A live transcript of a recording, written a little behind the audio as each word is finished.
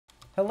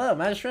Hello,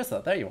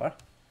 Magistressa, there you are.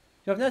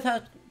 You have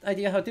no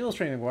idea how dual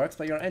streaming works,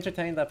 but you're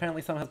entertained that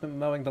apparently someone has been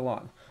mowing the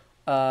lawn.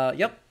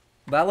 Yep.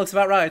 That looks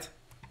about right.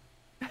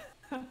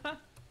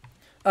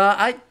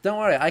 Don't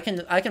worry, I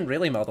can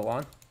really mow the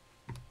lawn.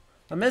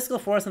 A mystical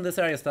force in this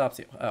area stops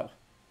you. Oh.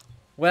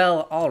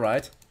 Well,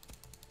 alright.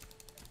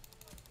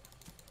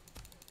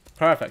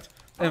 Perfect.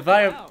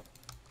 Wow.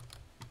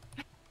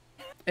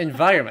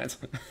 Environment.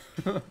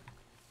 But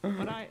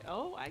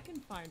I can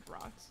find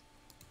rocks.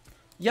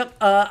 Yep,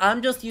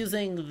 I'm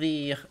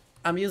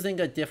using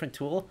a different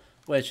tool,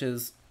 which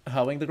is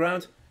hoeing the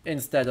ground,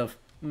 instead of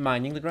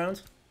mining the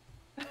ground.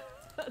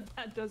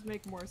 That does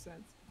make more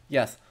sense.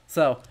 Yes,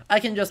 so I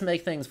can just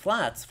make things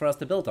flats for us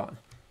to build on.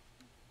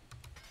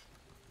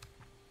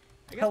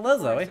 Hello,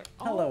 Zoe.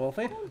 Hello,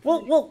 Wolfie.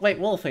 Wait,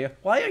 Wolfie,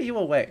 why are you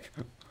awake?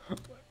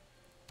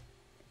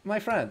 My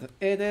friend,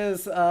 it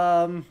is,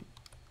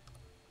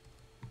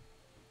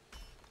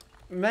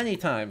 many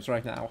times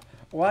right now.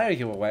 Why are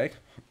you awake?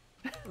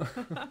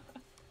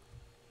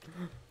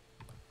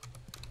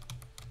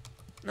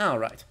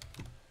 Alright.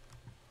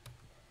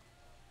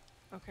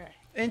 Okay.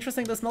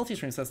 Interesting, this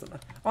multi-stream system.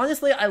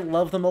 Honestly, I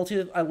love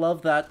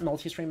that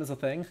multi-stream is a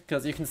thing,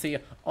 because you can see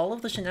all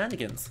of the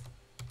shenanigans.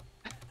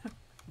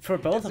 For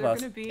both of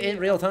us, in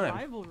real time.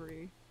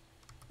 Rivalry.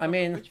 I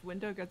mean... Which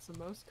window gets the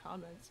most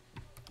comments?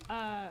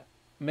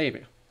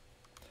 Maybe.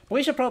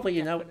 We should probably,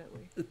 you know,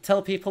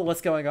 tell people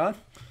what's going on.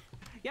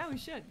 Yeah, we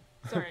should.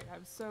 Sorry, I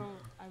was so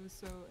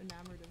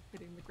enamored of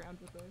hitting the ground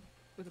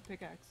with a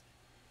pickaxe.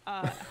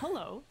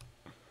 Hello,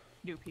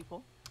 new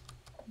people.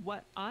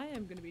 What I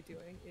am going to be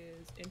doing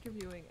is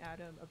interviewing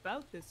Adam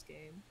about this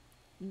game,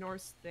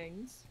 Norse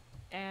things,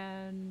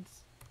 and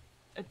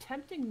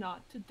attempting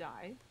not to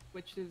die,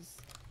 which is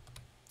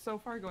so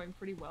far going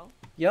pretty well.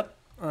 Yep.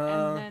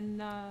 And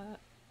then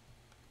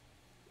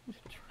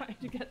trying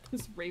to get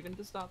this raven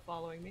to stop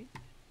following me.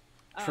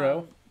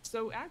 True.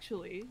 So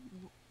actually,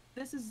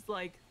 this is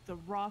like the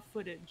raw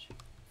footage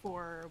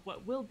for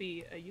what will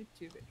be a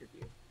YouTube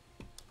interview.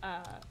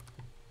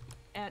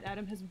 And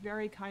Adam has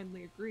very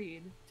kindly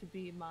agreed to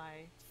be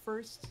my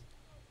first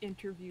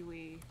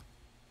interviewee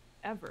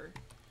ever.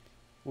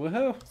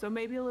 Woohoo! So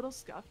maybe a little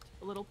scuffed,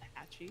 a little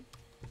patchy,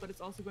 but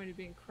it's also going to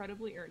be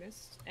incredibly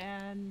earnest.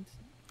 And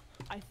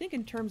I think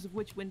in terms of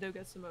which window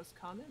gets the most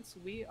comments,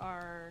 we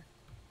are...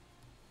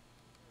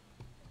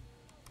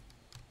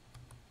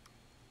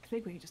 I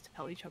think we can just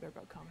tell each other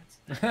about comments.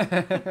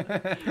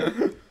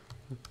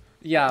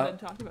 Yeah. And then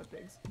talk about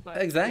things.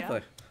 But, exactly.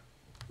 Yeah.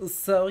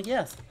 So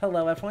yes,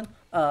 hello everyone.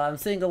 I'm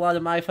seeing a lot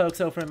of my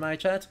folks over in my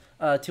chat.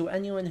 To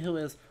anyone who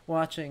is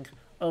watching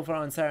over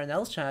on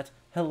Sarah-Nelle's chat,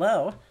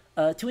 hello.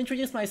 To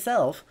introduce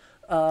myself,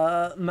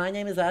 my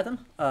name is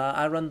Adam.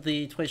 I run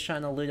the Twitch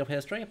channel Ludo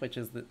History, which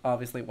is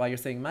obviously why you're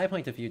seeing my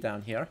point of view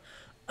down here.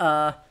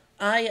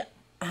 I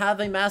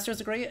have a master's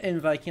degree in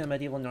Viking and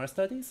Medieval Norse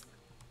Studies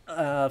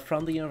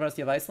from the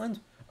University of Iceland.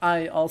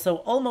 I also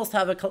almost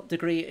have a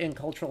degree in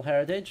Cultural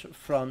Heritage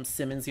from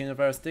Simmons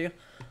University.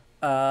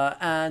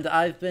 And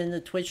I've been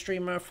a Twitch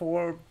streamer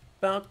for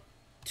about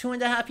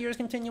 2.5 years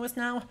continuous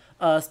now,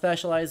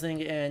 specializing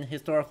in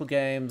historical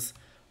games,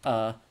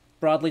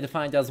 broadly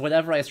defined as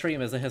whatever I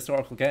stream is a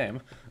historical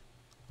game.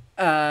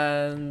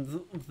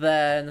 And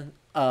then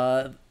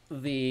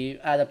the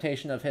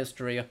adaptation of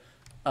history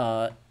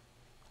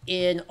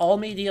in all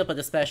media, but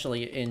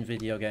especially in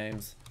video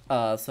games.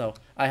 So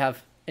I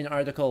have an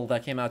article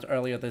that came out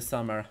earlier this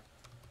summer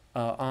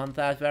on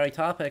that very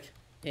topic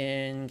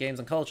in Games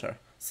and Culture.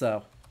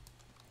 So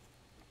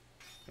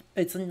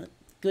it's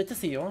good to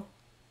see you all.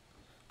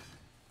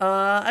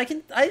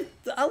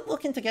 I'll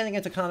look into getting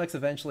into comics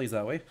eventually,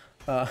 Zoe.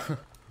 Oh,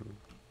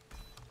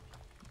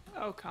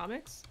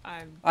 comics?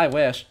 I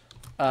wish.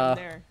 I'm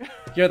there.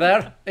 You're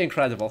there?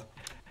 Incredible.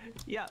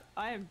 Yeah,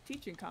 I am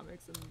teaching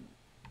comics in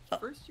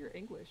first year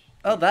English.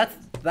 Oh,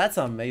 that's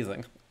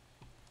amazing.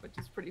 Which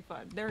is pretty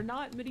fun. They're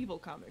not medieval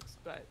comics,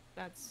 but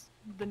that's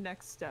the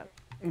next step.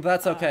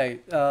 That's okay.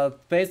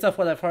 Based off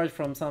what I've heard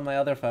from some of my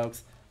other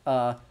folks,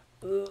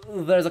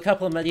 there's a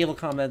couple of medieval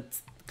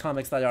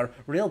comics that are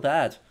real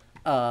bad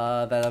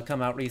that have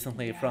come out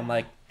recently from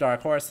like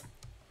Dark Horse.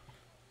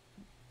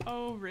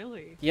 Oh,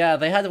 really? Yeah,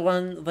 they have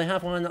one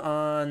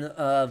on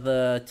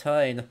the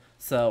Tyne,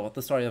 so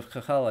the story of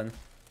Cuchulainn,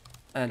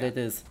 and it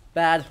is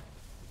bad.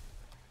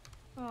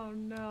 Oh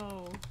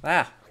no.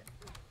 Ah.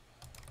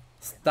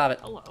 Stop it.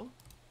 Hello.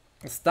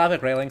 Stop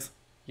it, Railings.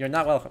 You're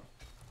not welcome.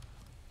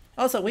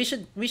 Also, we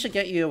should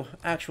get you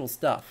actual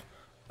stuff.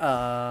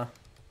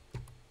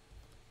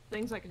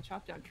 Things I can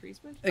chop down trees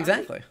with?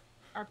 Exactly.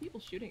 Are people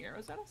shooting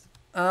arrows at us?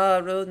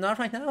 Not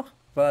right now.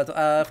 But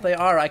if they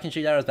are, I can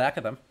shoot arrows back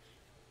at them.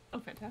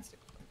 Oh, fantastic.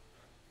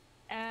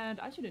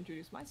 And I should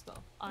introduce myself.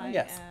 I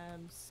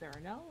am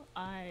Sarah-Nelle.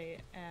 I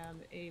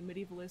am a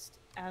medievalist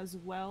as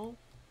well.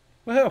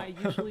 Woohoo! I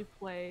usually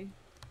play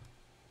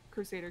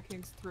Crusader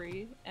Kings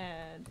 3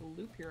 and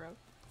Loop Hero.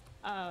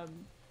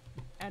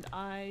 And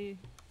I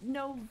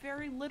know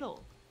very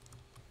little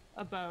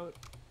about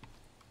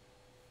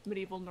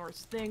medieval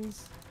Norse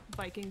things,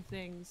 Viking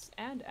things,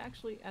 and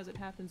actually, as it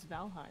happens,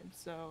 Valheim.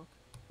 So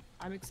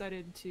I'm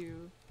excited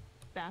to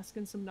bask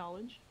in some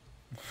knowledge.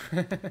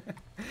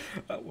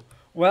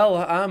 Well,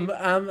 I'm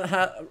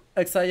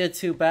excited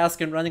to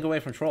bask in running away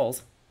from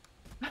trolls.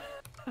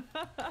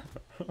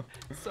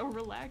 So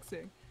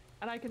relaxing.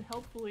 And I can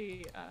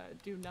helpfully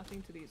do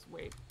nothing to these.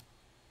 Wait,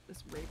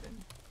 this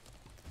raven.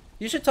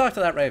 You should talk to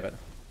that raven.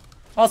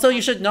 Also,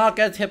 you should not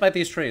get hit by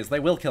these trees. They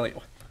will kill you.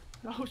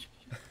 Oh,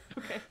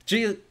 okay.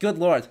 Gee, good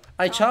lord.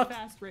 I chopped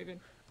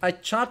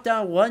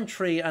down one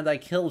tree and I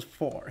killed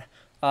 4.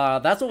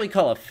 That's what we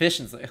call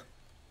efficiency.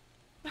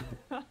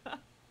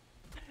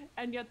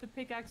 And yet the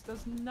pickaxe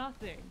does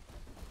nothing.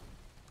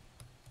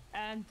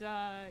 And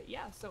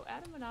yeah, so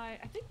Adam and I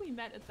think we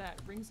met at that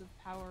Rings of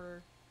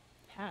Power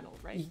panel,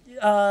 right?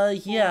 Yeah,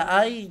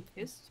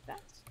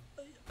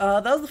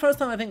 that was the first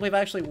time I think we've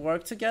actually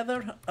worked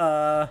together.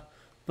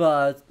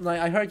 But like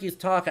I heard you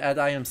talk at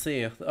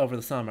IMC over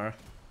the summer.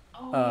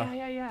 Oh,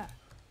 yeah.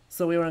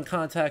 So we were in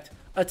contact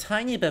a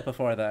tiny bit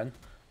before then.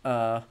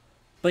 But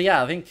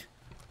yeah, I think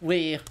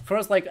we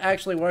first like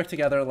actually worked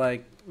together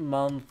like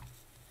month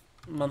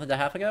and a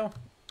half ago.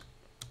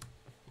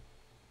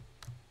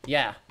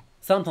 Yeah,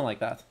 something like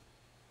that.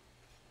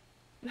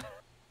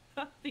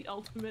 The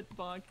ultimate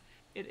bonk.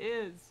 It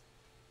is.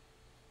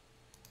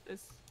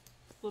 This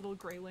little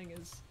grayling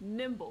is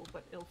nimble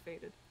but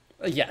ill-fated.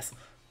 Yes,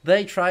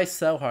 they try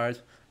so hard.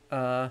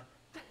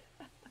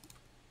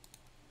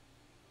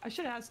 I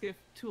should ask if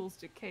tools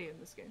decay in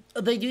this game.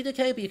 They do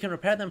decay, but you can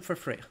repair them for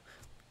free.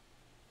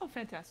 Oh,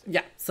 fantastic.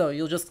 Yeah, so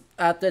you'll just,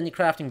 at any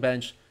crafting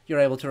bench, you're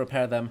able to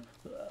repair them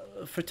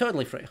for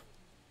totally free.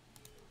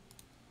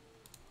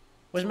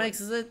 Which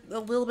makes it a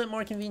little bit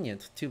more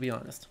convenient, to be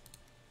honest.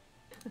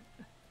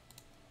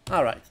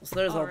 Alright, so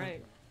there's all...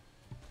 Right.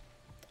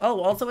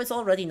 Oh, also it's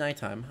already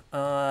nighttime.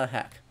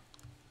 Heck.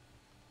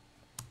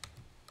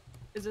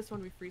 Is this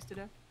when we freeze to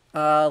death?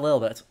 A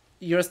little bit.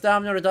 Your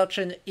stamina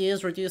reduction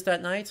is reduced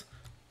at night.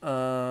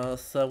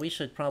 So we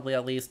should probably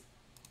at least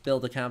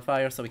build a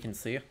campfire so we can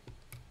see.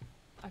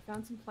 I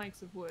found some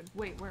planks of wood.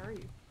 Wait, where are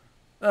you?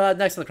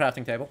 Next to the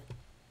crafting table.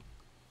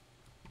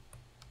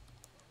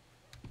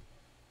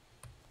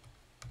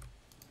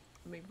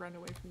 Let me run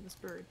away from this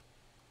bird.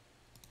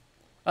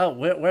 Oh,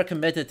 we're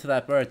committed to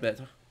that bird bit.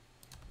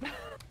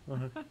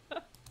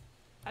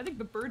 I think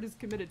the bird is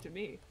committed to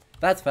me.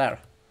 That's fair.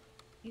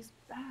 He's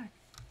back.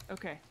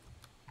 Okay.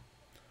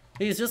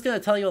 He's just gonna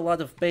tell you a lot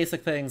of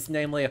basic things,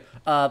 namely,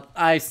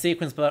 I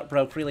sequence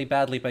broke really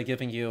badly by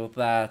giving you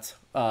that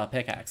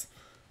pickaxe.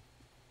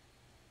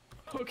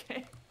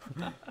 Okay.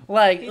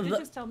 Like, he did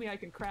just tell me I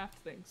can craft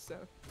things, so.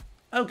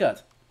 Oh, good.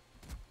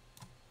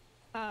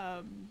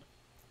 And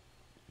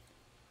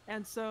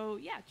so,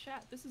 yeah,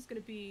 chat, this is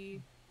gonna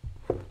be...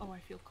 Oh, I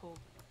feel cold.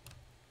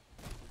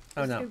 Oh,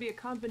 no. It's gonna be a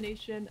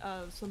combination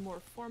of some more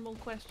formal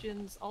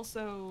questions,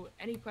 also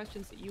any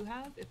questions that you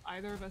have. If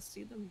either of us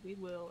see them, we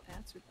will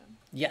answer them.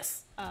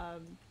 Yes.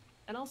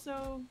 And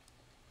also,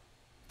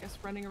 I guess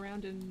running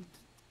around and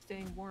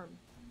staying warm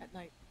at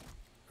night.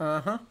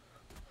 Uh-huh.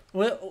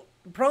 Well,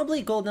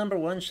 probably goal number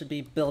 1 should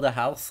be build a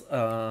house,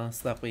 so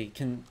that we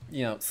can,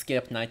 you know,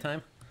 skip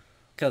nighttime.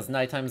 Because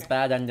nighttime's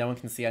bad and no one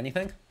can see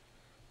anything.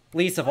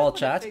 Least of all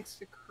chat. It takes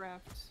to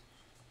craft,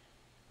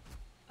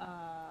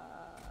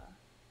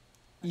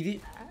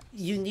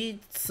 you need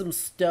some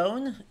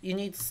stone. You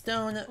need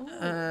stone. Ooh.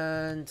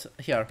 And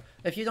here,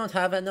 if you don't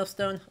have enough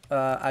stone,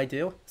 I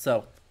do.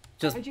 So,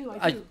 just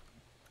I do.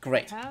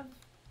 Great. I have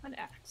an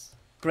axe.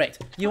 Great.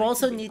 You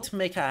also need to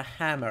make a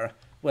hammer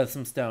with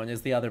some stone.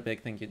 Is the other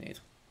big thing you need.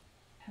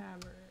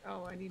 Hammer.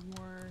 Oh, I need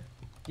more.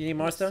 You need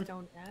more stone.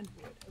 Stone and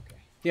wood.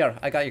 Okay. Here,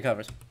 I got you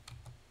covered.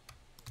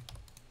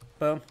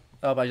 Boom.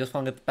 Oh, but I just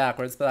flung it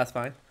backwards, but that's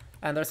fine.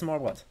 And there's some more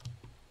wood.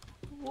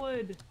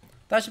 Wood.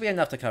 That should be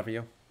enough to cover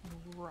you.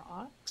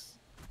 Rocks.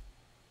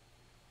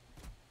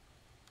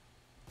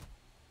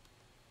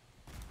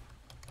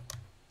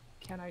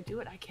 Can I do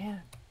it? I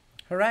can.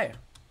 Hooray.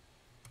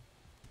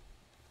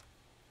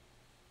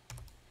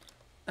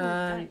 Ooh,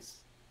 nice.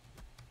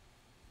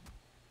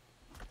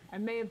 I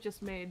may have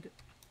just made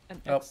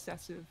an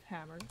excessive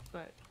hammer,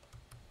 but...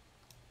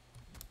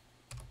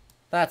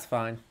 That's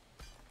fine.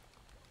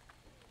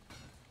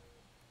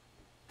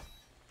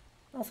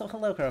 Also,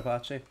 hello,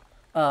 Karabachi.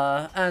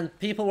 And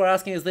people were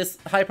asking, is this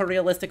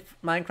hyper-realistic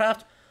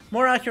Minecraft?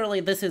 More accurately,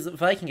 this is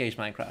Viking Age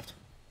Minecraft.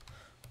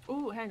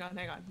 Ooh, hang on.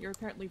 You're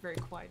apparently very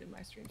quiet in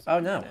my stream. So oh,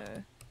 I'm no.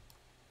 Gonna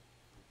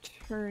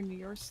turn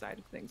your side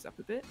of things up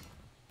a bit.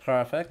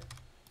 Perfect.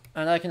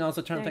 And I can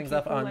also turn things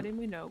up on... letting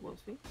me know,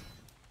 Wolfie.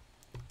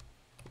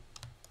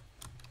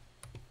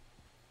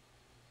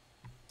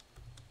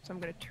 So I'm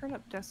going to turn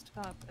up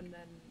desktop and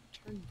then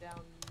turn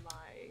down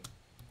my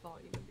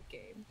volume in the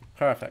game.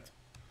 Perfect.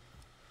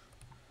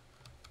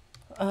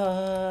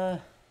 Are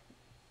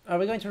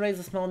we going to raise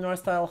a small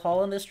North-style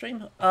hall in this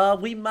stream?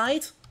 We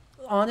might.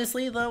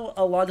 Honestly, though,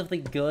 a lot of the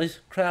good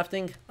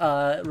crafting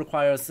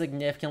requires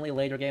significantly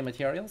later game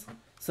materials.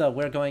 So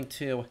we're going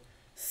to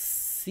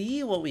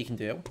see what we can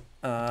do.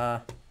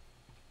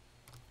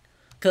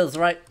 Because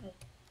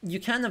You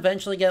can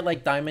eventually get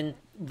like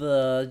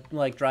the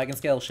dragon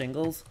scale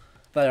shingles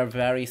that are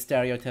very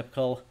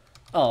stereotypical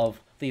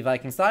of the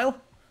Viking style,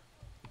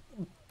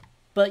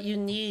 but you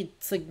need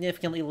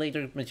significantly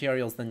later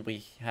materials than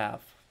we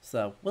have.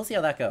 So we'll see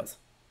how that goes.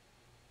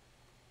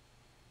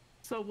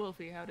 So,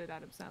 Wolfie, how did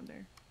Adam sound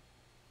there?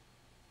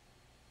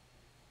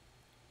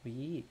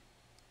 Wee.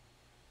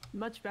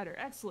 Much better.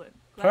 Excellent.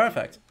 Glad to hear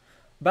Perfect. it.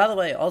 By the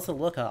way, also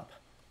look up.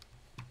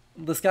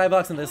 The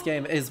skybox in this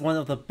game is one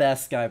of the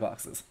best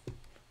skyboxes.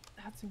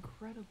 That's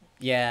incredible.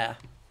 Yeah.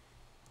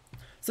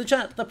 So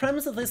chat, the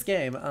premise of this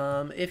game,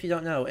 if you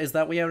don't know, is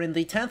that we are in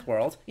the 10th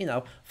world, you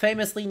know,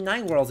 famously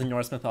 9 worlds in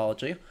Norse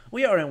mythology.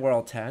 We are in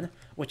world 10,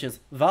 which is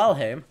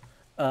Valheim,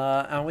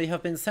 and we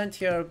have been sent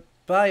here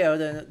by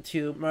Odin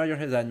to murder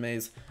his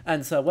enemies,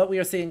 and so what we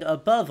are seeing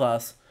above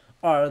us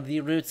are the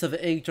roots of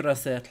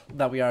Yggdrasil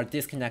that we are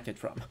disconnected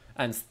from,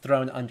 and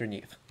thrown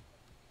underneath.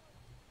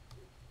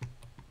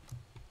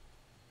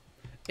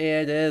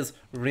 It is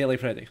really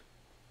pretty.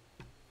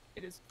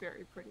 It is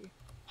very pretty.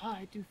 Ah,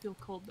 I do feel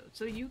cold though.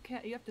 So you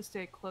have to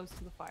stay close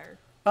to the fire.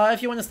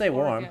 If you want to stay Or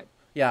warm. get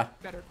Yeah.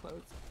 better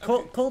clothes.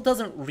 Cold, Okay. cold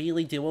doesn't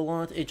really do a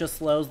lot, it just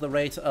slows the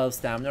rate of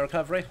stamina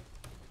recovery.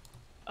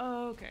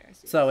 Oh, okay, I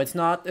see. So it's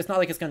not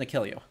like it's gonna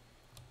kill you.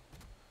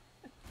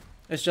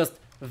 It's just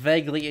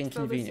vaguely So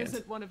inconvenient. this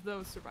isn't one of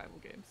those survival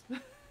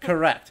games.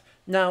 Correct.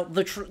 Now,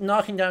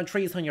 knocking down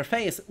trees on your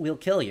face will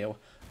kill you.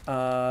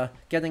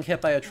 Getting hit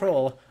by a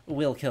troll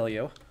will kill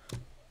you.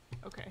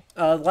 Okay.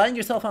 Lighting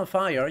yourself on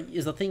fire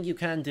is a thing you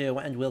can do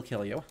and will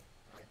kill you.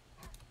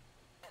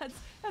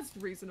 That's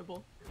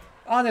reasonable.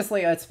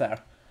 Honestly, it's fair.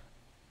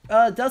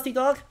 Dusty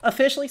Dog,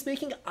 officially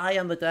speaking, I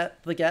am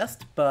the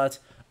guest, but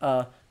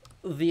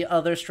the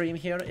other stream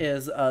here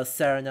is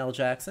Sarah-Nelle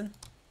Jackson,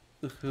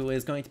 who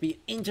is going to be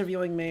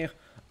interviewing me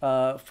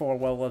for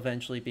what will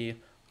eventually be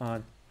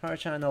on her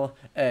channel,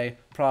 a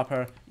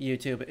proper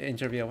YouTube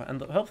interview,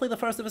 and hopefully the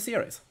first of a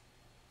series.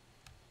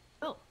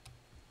 Oh.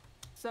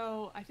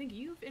 So I think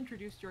you've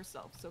introduced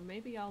yourself, so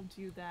maybe I'll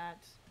do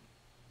that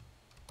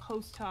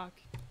post talk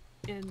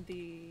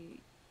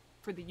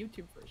for the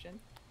YouTube version.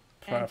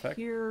 Perfect. And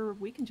here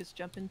we can just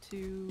jump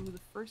into the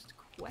first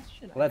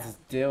question. Let's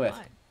do it.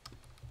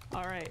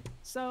 All right.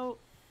 So,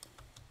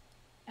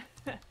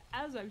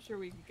 as I'm sure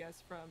we can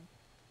guess from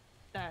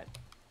that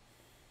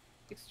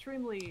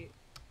extremely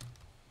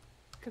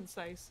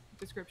concise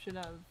description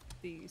of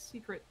the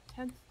secret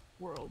 10th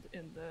world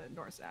in the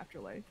Norse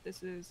afterlife,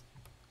 this is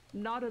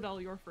not at all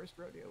your first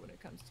rodeo when it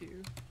comes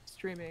to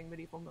streaming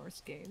medieval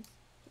Norse games.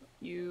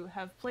 You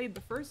have played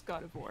the first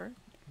God of War,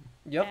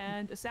 Yep.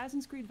 and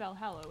Assassin's Creed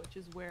Valhalla, which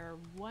is where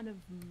one of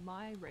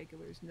my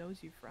regulars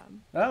knows you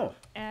from. Oh,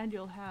 And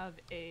you'll have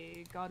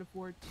a God of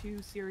War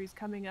 2 series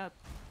coming up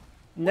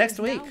next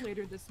now, week.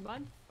 later this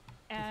month.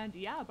 And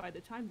yeah, by the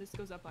time this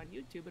goes up on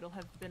YouTube, it'll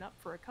have been up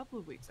for a couple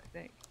of weeks, I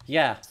think.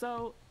 Yeah.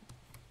 So,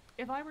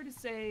 if I were to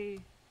say,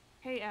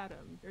 hey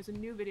Adam, there's a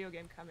new video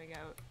game coming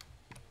out.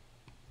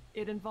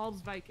 It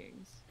involves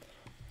Vikings.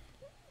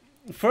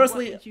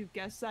 Firstly, What would you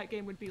guess that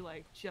game would be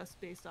like, just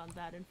based on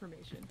that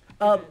information?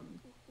 Um, Given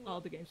all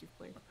the games you've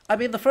played. I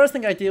mean, the first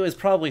thing I do is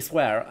probably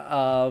swear,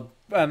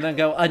 and then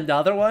go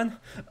another one,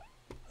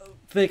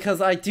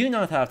 because I do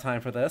not have time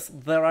for this.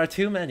 There are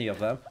too many of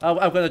them. I'm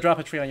going to drop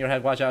a tree on your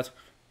head. Watch out.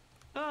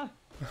 I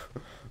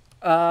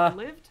Uh,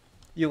 lived?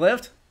 you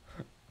lived?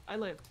 I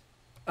lived.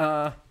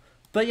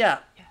 But yeah,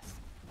 Yes.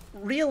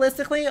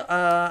 realistically,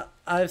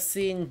 I've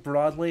seen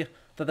broadly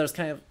that there's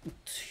kind of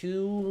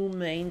two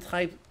main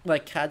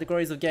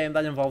categories of game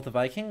that involve the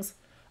Vikings.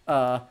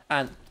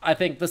 And I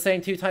think the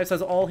same two types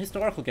as all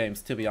historical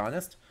games, to be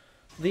honest.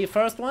 The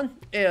first one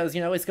is,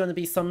 it's going to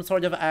be some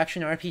sort of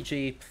action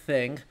RPG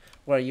thing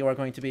where you are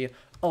going to be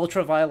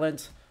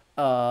ultra-violent,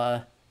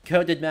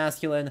 coded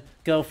masculine,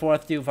 go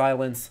forth, do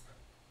violence,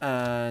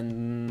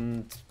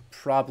 and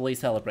probably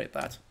celebrate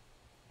that.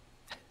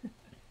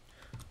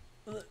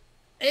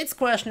 It's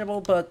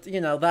questionable, but,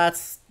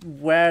 that's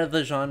where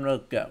the genre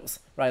goes,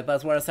 right?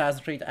 That's where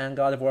Assassin's Creed and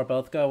God of War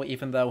both go,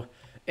 even though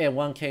in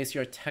one case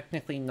you're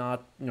technically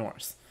not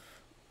Norse.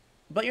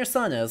 But your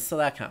son is, so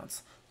that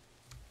counts.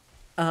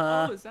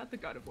 Is that the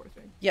God of War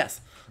thing?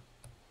 Yes.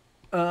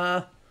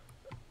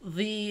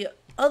 The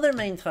other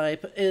main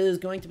type is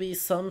going to be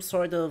some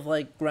sort of,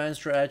 grand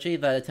strategy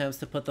that attempts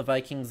to put the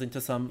Vikings into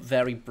some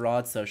very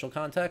broad social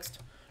context.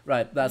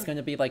 Right, that's going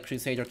to be like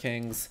Crusader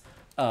Kings,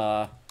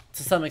 to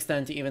some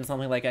extent even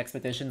something like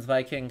Expeditions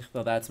Viking,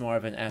 though that's more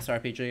of an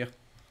SRPG.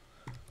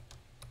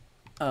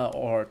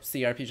 Or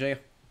CRPG.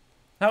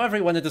 However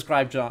you want to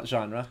describe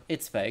genre,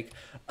 it's fake.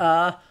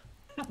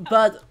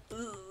 But,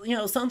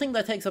 something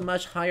that takes a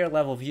much higher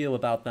level view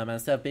about them,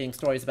 instead of being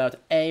stories about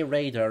a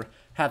raider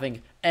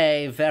having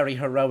a very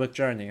heroic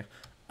journey,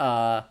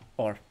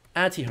 or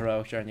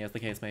anti-heroic journey as the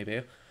case may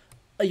be,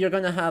 you're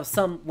going to have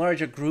some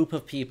larger group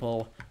of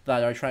people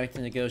that are trying to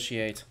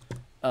negotiate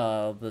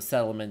the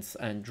settlements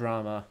and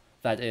drama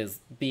that is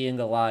being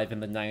alive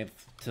in the 9th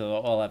to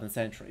 11th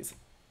centuries.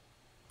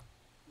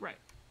 Right.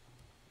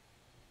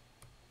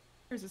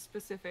 There's a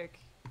specific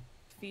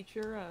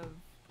feature of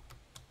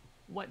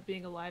what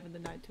being alive in the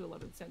 9th to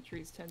 11th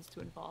centuries tends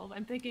to involve.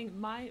 I'm thinking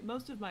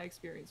most of my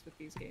experience with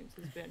these games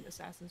has been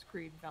Assassin's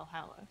Creed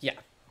Valhalla. Yeah.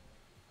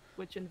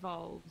 Which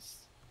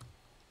involves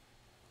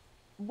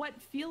what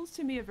feels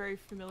to me a very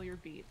familiar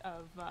beat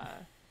of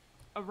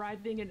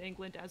arriving in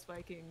England as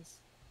Vikings,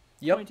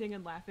 pointing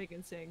and laughing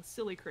and saying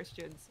silly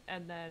Christians,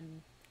 and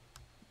then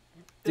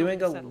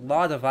doing a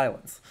lot of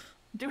violence.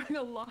 Doing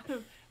a lot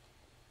of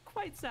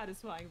quite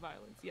satisfying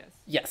violence, yes.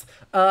 Yes.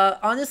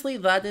 Honestly,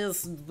 that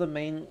is the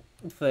main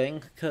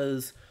thing,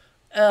 because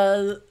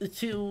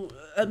to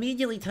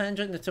immediately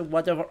tangent to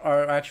what are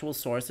our actual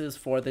sources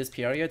for this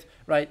period,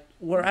 right,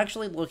 we're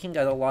actually looking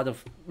at a lot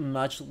of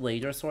much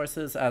later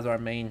sources as our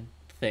main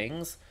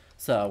things.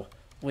 So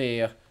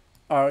we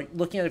are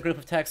looking at a group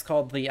of texts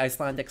called the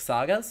Icelandic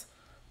sagas,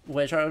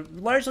 which are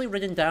largely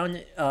written down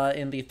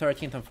in the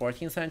 13th and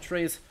 14th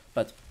centuries,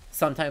 but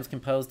sometimes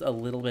composed a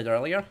little bit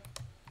earlier.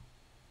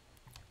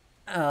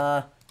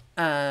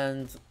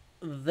 And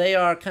they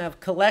are kind of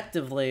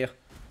collectively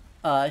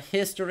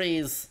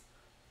histories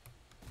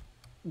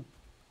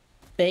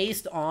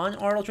based on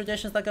oral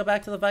traditions that go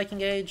back to the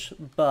Viking Age,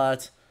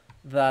 but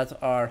that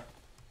are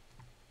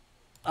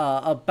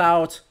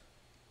about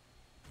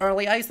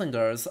early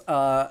Icelanders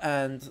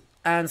and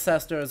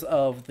ancestors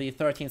of the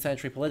 13th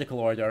century political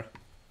order.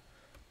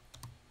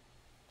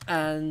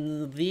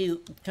 And these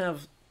kind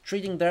of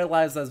treating their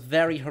lives as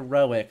very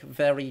heroic,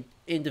 very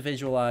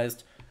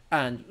individualized,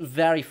 and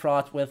very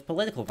fraught with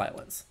political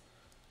violence.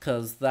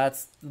 Because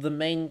that's the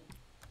main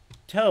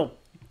trope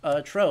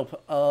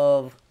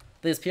of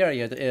this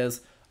period,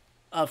 is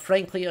a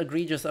frankly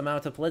egregious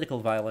amount of political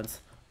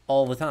violence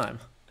all the time.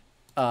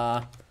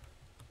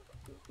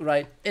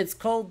 Right, it's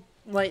called,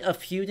 like, a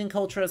feuding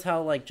culture is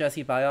how, like,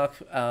 Jesse Byock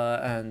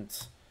and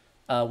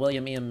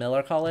William Ian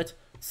Miller call it.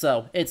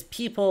 So, it's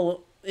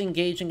people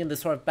engaging in this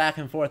sort of back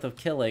and forth of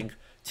killing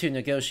to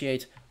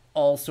negotiate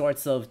all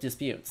sorts of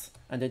disputes.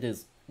 And it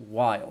is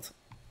wild.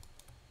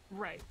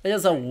 Right. It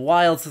is a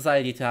wild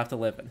society to have to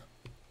live in.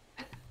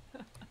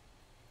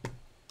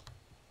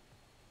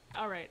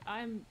 Alright,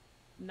 I'm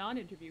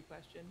non-interview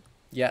question.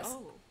 Yes.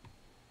 Oh,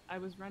 I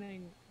was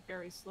running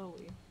very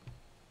slowly.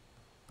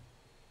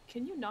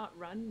 Can you not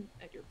run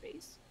at your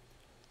base?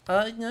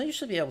 No, you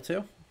should be able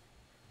to.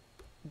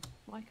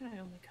 Why can I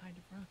only kind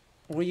of run?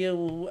 Were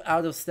you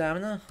out of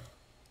stamina?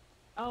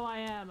 Oh, I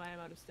am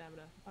out of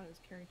stamina. I thought I was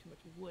carrying too much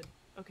wood.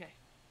 Okay.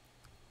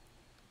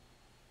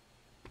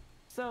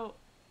 So,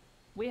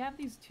 we have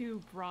these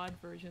two broad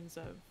versions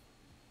of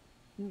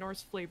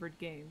Norse-flavored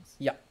games.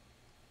 Yeah.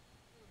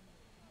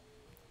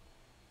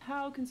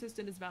 How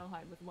consistent is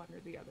Valheim with one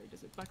or the other?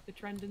 Does it buck the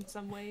trend in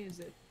some way? Is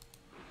it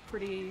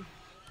pretty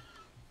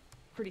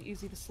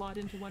easy to slot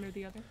into one or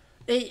the other?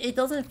 It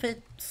doesn't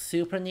fit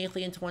super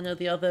neatly into one or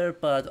the other,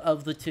 but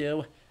of the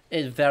two,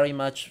 it very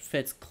much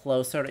fits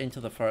closer into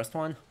the first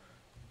one.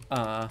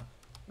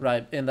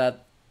 Right, in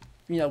that,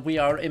 you know, we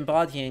are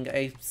embodying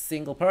a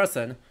single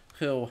person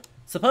who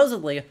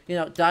supposedly, you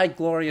know, died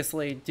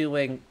gloriously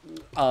doing,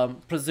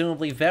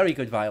 presumably very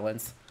good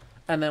violence,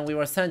 and then we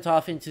were sent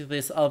off into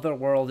this other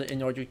world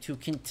in order to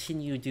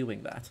continue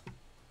doing that.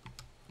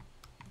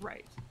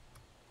 Right.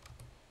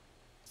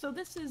 So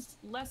this is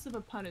less of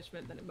a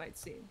punishment than it might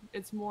seem.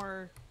 It's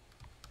more,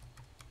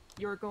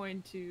 you're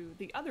going to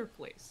the other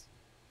place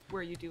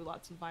where you do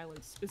lots of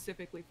violence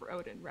specifically for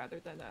Odin, rather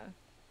than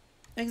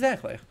a...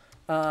 Exactly.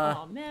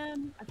 Oh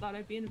man, I thought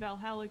I'd be in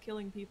Valhalla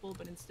killing people,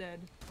 but instead...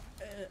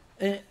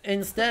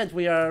 Instead,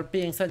 we are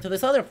being sent to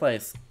this other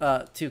place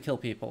to kill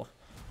people.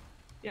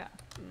 Yeah.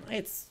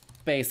 It's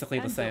basically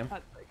the same.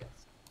 Huts, I guess.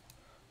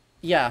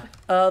 Yeah.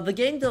 The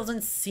game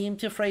doesn't seem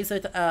to phrase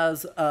it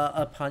as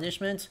a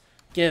punishment,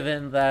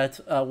 given that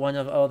one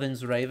of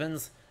Odin's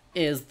ravens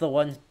is the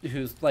one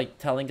who's, like,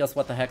 telling us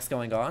what the heck's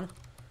going on.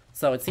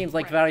 So it seems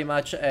like very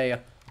much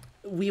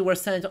we were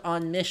sent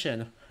on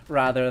mission,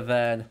 rather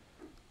than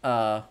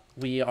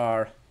we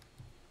are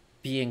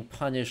being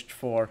punished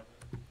for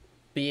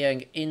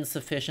being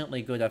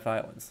insufficiently good at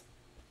violence.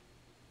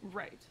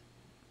 Right.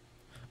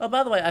 Oh,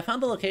 by the way, I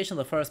found the location of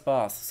the first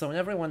boss, so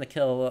whenever we want to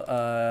kill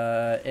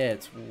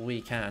it,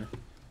 we can.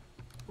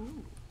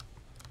 Ooh.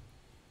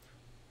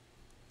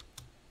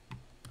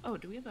 Oh,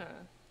 do we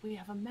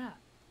have a map?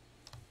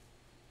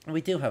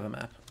 We do have a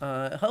map.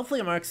 Hopefully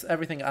it marks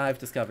everything I've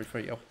discovered for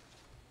you.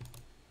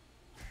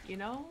 You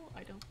know,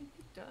 I don't think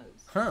it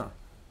does. Huh.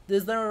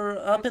 Is there,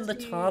 up in the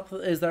top,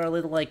 is there a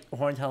little, like,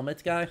 horned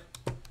helmet guy?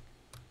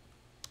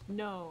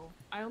 No.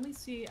 I only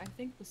see, I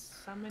think, the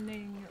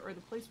summoning, or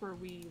the place where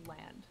we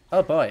land.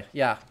 Oh boy,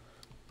 yeah.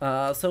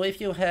 So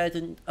if you head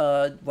in,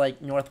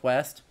 like,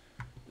 northwest,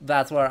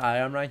 that's where I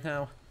am right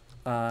now.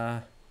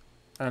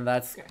 And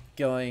that's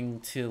going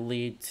to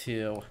lead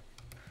to,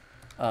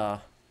 the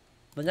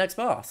next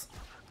boss.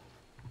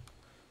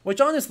 Which,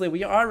 honestly,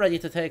 we are ready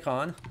to take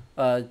on,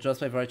 just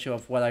by virtue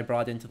of what I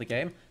brought into the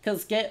game.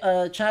 Because,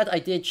 Chad, I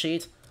did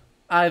cheat.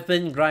 I've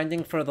been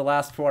grinding for the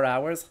last 4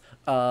 hours,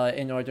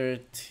 in order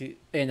to,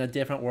 in a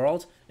different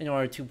world, in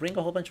order to bring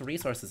a whole bunch of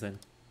resources in.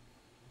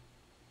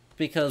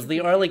 because the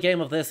early game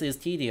of this is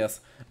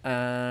tedious,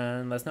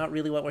 and that's not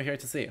really what we're here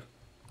to see.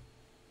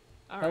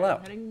 All Hello.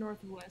 right, heading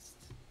northwest.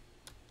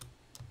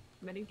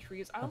 Many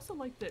trees. I also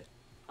like that.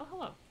 Oh,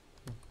 hello.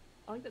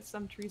 I like that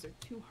some trees are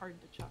too hard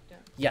to chop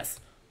down. Yes,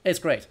 it's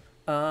great.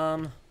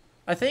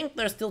 I think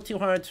they're still too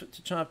hard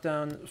to chop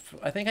down.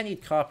 I think I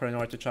need copper in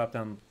order to chop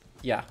down.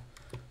 Yeah.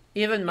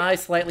 Even my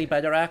slightly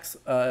better axe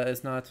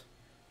is not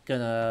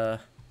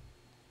gonna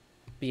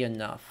be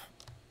enough.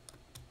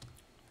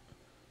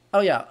 Oh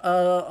yeah,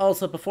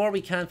 also before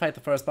we can fight the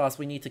first boss,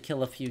 we need to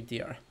kill a few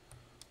deer.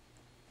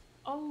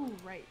 Oh,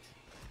 right.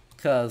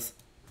 Because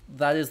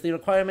that is the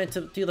requirement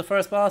to do the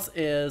first boss,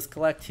 is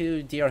collect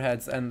 2 deer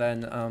heads and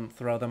then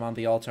throw them on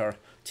the altar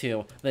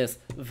to this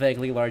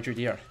vaguely larger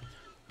deer.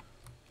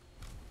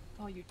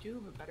 Oh, you do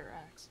have a better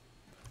axe.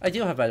 I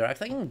do have better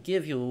axe. I can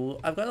give you...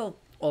 I've got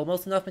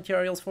almost enough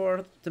materials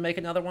to make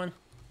another one.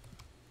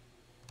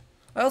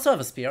 I also have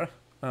a spear.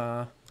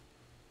 Can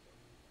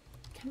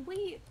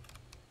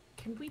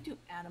we do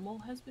animal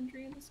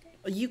husbandry in this game?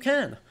 You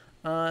can.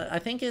 I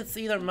think it's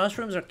either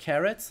mushrooms or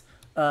carrots.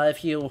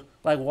 If you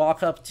like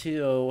walk up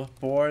to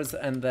boars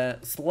and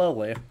then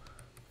slowly,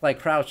 like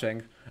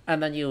crouching,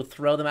 and then you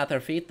throw them at their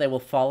feet, they will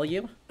follow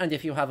you. And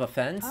if you have a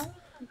fence,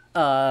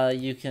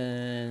 you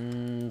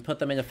can put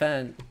them in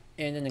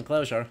in an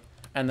enclosure,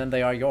 and then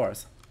they are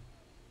yours.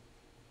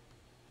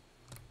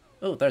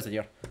 Oh, there's a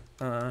deer.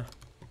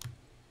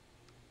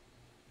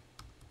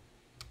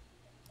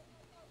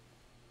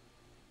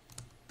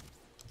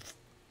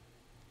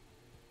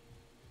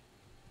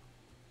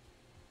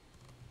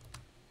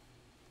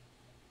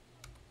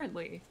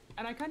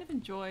 And I kind of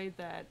enjoy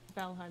that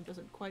Valheim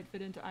doesn't quite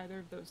fit into either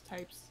of those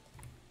types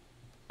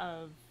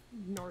of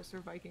Norse or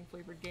Viking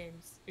flavored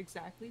games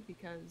exactly,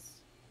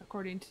 because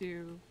according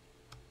to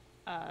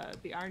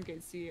the Iron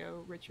Gate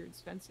CEO Richard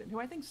Svensson, who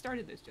I think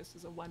started this just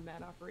as a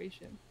one-man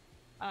operation,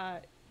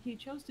 he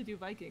chose to do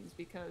Vikings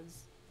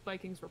because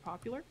Vikings were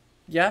popular.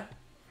 Yeah.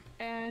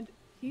 And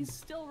he's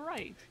still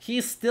right.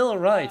 He's still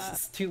right,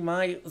 to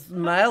my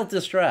mild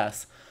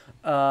distress.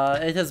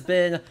 It has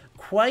been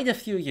quite a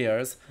few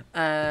years,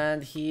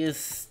 and he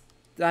is...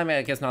 I mean,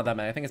 I guess not that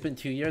many. I think it's been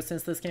 2 years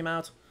since this came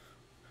out.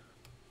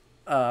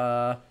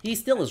 He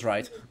still is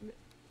right.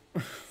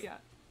 Yeah.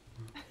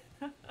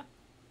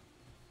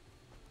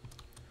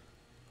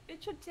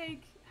 It should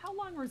take... How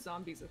long were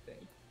zombies a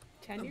thing?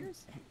 10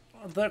 years?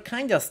 They're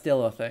kind of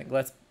still a thing.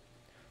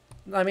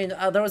 I mean,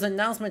 there was an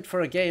announcement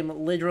for a game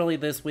literally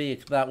this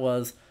week that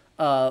was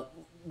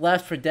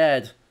Left 4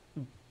 Dead,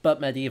 but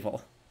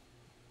medieval.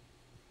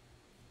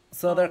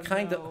 So they're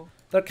kind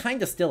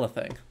of still a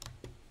thing.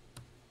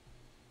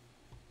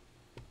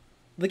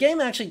 The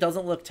game actually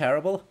doesn't look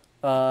terrible.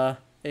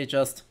 It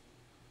just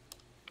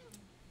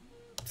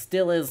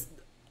still is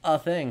a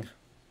thing.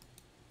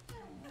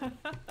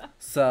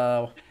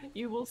 So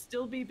you will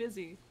still be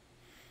busy.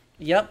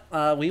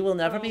 Yep, we will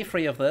never be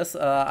free of this.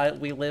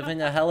 We live in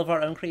a hell of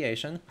our own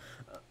creation.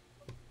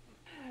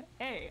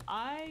 Hey,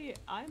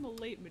 I'm a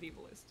late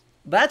medievalist.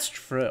 That's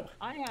true.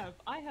 I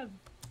have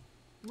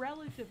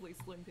relatively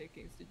slim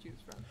pickings to choose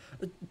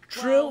from.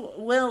 True.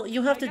 Well,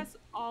 you have I guess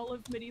all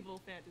of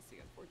medieval fantasy,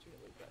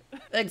 unfortunately,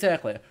 but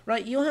exactly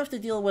right. You have to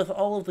deal with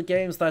all of the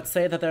games that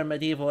say that they're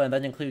medieval and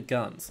then include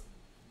guns,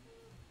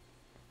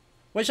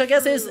 which I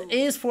guess is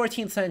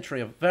 14th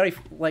century, very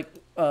like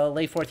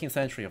late 14th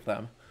century of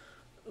them.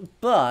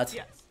 But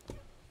yes.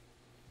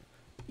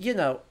 You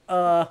know,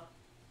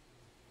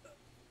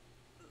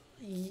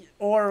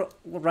 or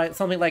right,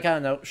 something like, I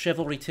don't know,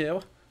 Chivalry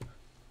 2,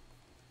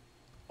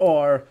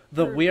 or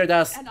the weird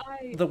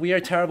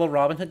terrible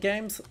Robin Hood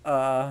games.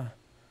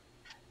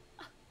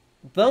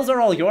 Those are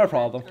all your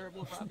problem.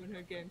 Terrible Robin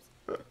Hood games.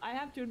 I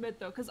have to admit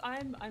though, because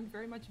I'm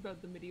very much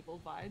about the medieval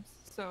vibes.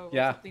 So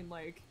yeah. Something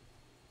like,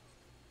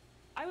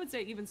 I would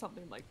say even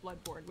something like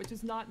Bloodborne, which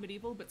is not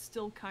medieval but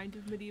still kind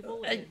of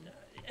medieval.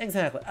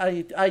 Exactly.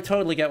 I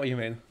totally get what you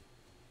mean.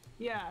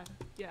 Yeah,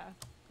 yeah.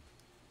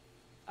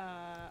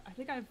 I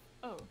think I've...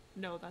 Oh,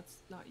 no,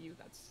 that's not you.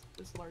 That's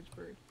this large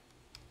bird.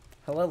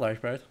 Hello,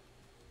 large bird.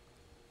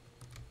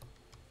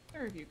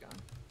 Where have you gone?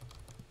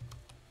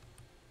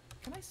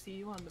 Can I see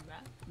you on the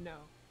map? No.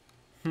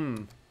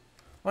 I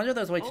wonder if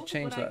there's a way to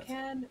change that.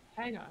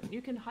 Hang on.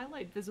 You can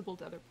highlight visible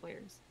to other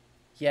players.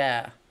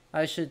 Yeah,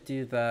 I should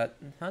do that.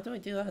 How do I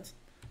do that?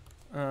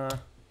 I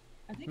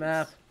think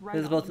map, right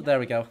visible to... There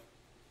we go.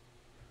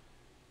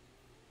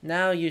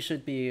 Now you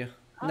should be...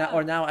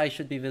 Now I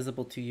should be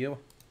visible to you.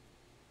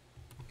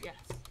 Yes.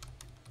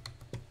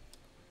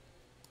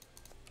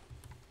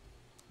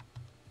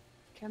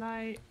 Can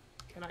I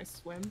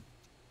swim?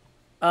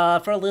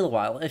 For a little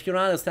while. If you're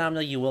out of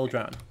stamina, you will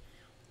drown.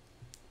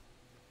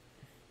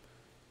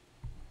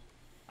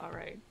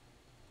 Alright.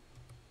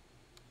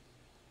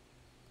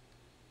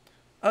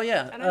 Oh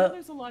yeah. And I know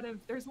there's a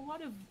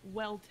lot of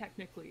well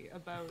technically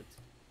about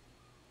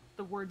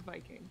the word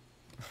Viking.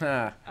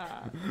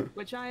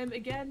 Which I am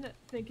again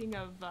thinking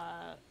of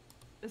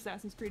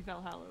Assassin's Creed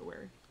Valhalla,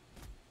 where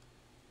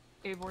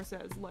Eivor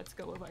says, "Let's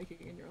go a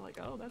Viking," and you're like,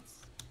 "Oh,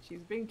 She's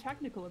being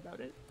technical about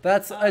it.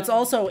 It's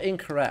also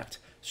incorrect.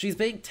 She's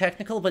being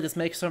technical, but this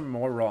makes her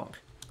more wrong.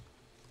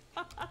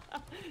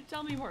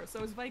 Tell me more.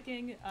 So is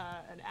Viking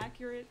an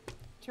accurate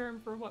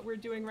term for what we're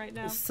doing right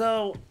now?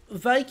 So,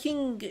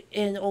 Viking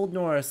in Old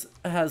Norse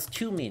has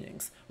two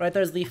meanings, right?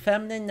 There's the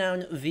feminine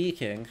noun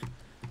Viking,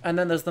 and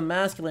then there's the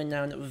masculine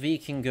noun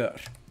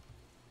Vikingur.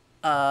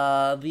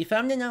 The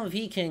feminine noun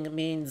Viking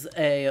means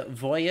a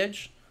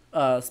voyage,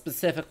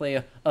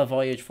 specifically a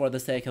voyage for the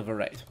sake of a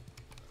raid.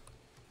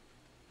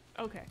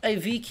 Okay. A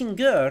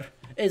Vikingur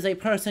is a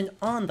person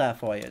on that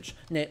voyage,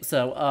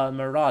 so a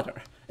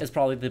marauder is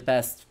probably the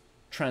best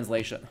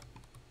translation.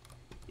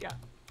 Yeah.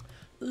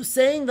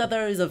 Saying that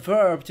there is a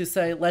verb to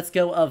say, let's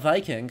go a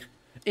Viking,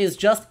 is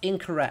just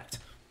incorrect.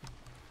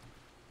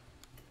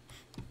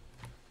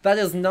 That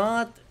is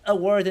not a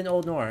word in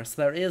Old Norse.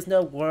 There is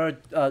no word,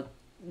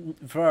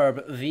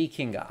 verb,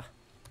 vikinga.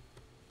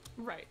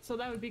 Right, so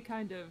that would be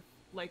kind of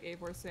like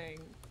Eivor saying,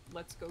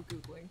 let's go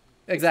Googling.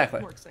 Exactly.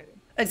 More exciting.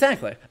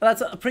 Exactly.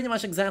 That's pretty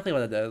much exactly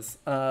what it is.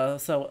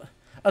 So,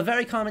 a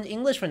very common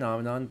English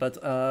phenomenon,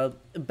 but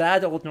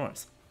bad Old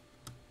Norse.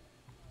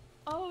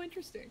 Oh,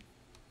 interesting.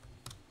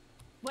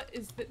 What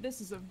is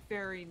this is a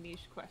very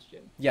niche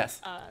question. Yes.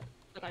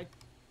 That I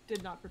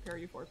did not prepare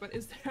you for. But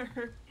is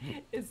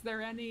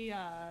there any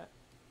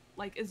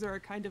is there a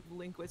kind of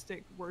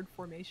linguistic word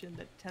formation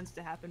that tends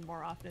to happen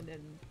more often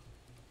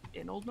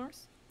in Old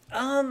Norse?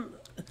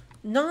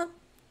 Not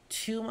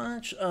too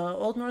much.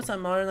 Old Norse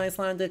and Modern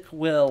Icelandic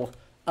will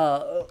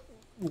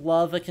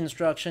love a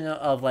construction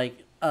of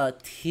like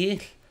til,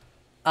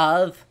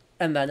 of,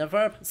 and then a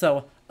verb.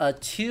 So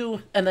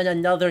to, and then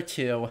another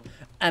to,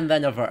 and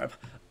then a verb.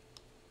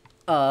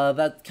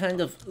 That kind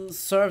of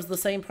serves the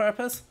same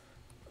purpose.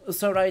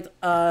 So, right,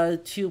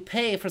 to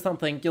pay for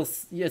something,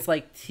 it's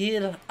like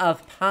til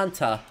of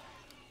panta,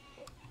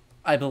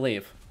 I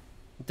believe.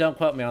 Don't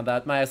quote me on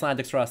that. My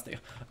Icelandic's rusty.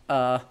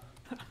 I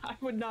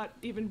would not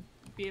even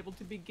be able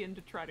to begin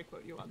to try to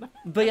quote you on that.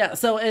 But yeah,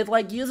 so it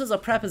like uses a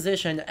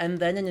preposition and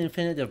then an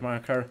infinitive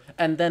marker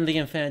and then the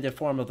infinitive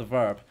form of the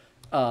verb.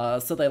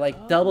 So they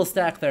like double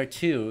stack their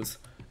twos,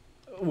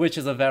 which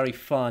is a very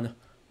fun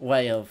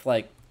way of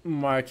like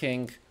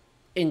marking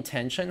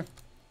intention.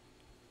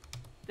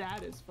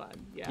 That is fun.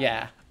 Yeah.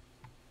 Yeah.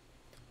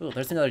 Ooh,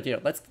 there's another deer.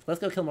 Let's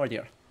go kill more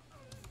deer.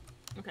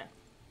 Okay.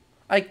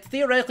 I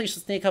theoretically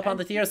should sneak up on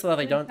the deer so that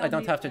I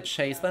don't have to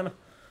chase them,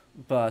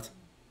 but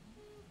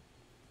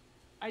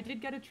I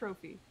did get a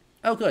trophy.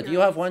 oh good, you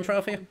have one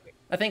trophy?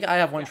 I think I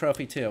have one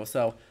trophy too,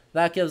 so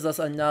that gives us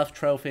enough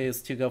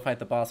trophies to go fight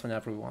the boss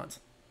whenever we want.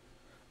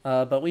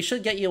 But we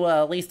should get you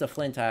at least a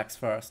flint axe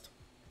first.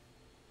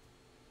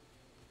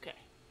 Okay.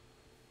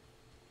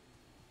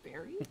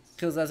 Berries?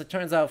 Because as it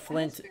turns out,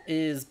 flint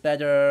is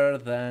better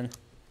than...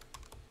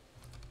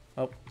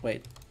 Oh,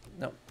 wait.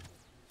 No.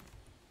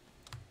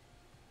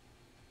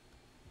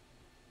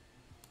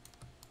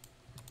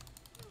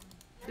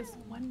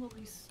 When will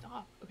he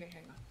stop? Okay,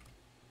 hang on.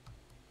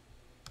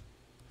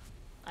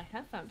 I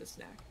have found a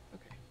snack.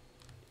 Okay.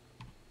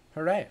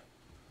 Hooray.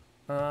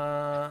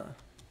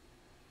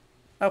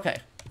 Okay.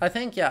 I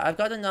think, yeah, I've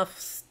got enough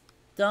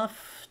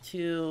stuff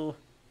to...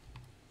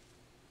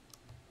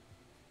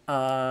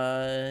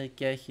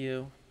 get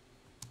you...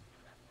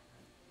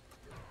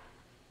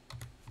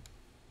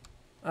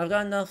 I've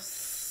got enough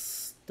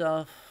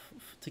stuff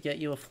to get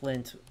you a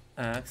flint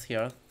axe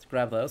here. Let's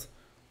grab those.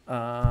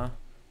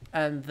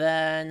 And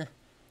then...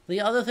 The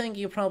other thing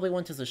you probably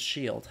want is a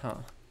shield, huh?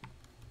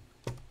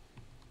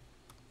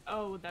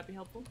 Oh, would that be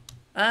helpful?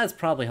 That's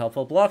probably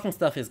helpful. Blocking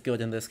stuff is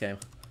good in this game.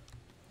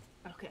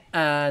 Okay.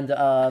 And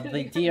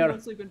the deer... I've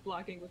mostly been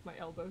blocking with my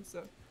elbow,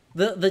 so...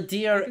 The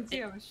deer... I can see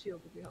how a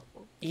shield would be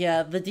helpful.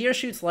 Yeah, the deer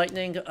shoots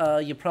lightning.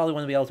 You probably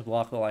want to be able to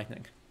block the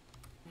lightning.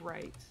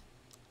 Right.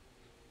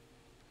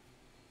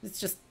 It's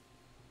just...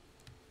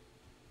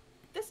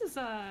 This is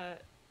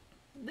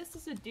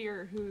a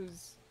deer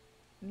who's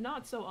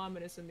not so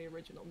ominous in the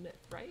original myth,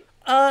 right?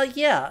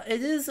 Yeah, it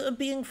is a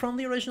being from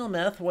the original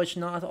myth, which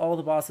not all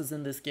the bosses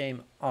in this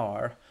game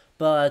are.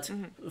 But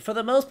for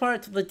the most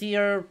part, the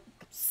deer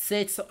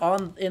sits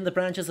in the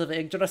branches of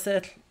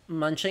Yggdrasil,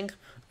 munching,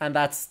 and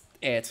that's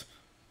it.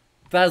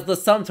 That's the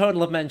sum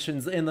total of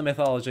mentions in the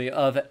mythology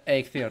of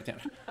Eikthyr.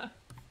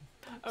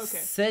 Okay.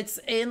 Sits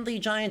in the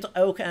giant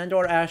oak and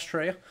or ash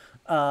tree,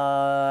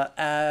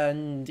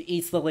 and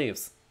eats the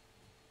leaves.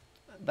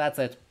 That's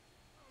it.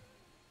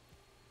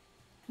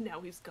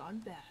 Now he's gone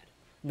bad.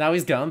 Now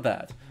he's gone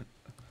bad.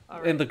 All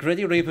right. In the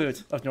gritty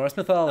reboot of Norse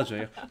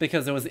mythology,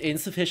 because it was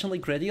insufficiently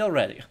gritty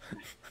already.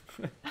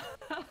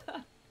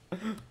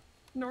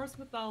 Norse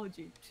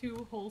mythology,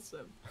 too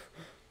wholesome.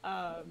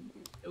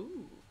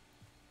 Ooh.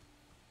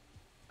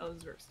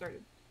 Ellsworth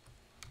started.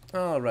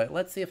 Alright,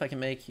 let's see if I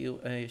can make you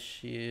a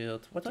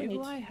shield. What do I need?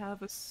 Do I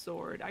have a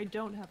sword? I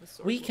don't have a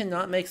sword. We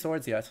cannot make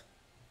swords yet.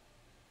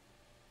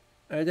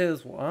 It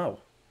is... Wow.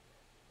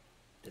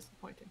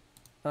 Disappointing.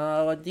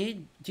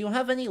 Do you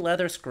have any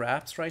leather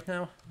scraps right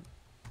now?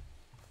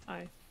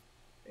 I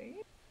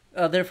think?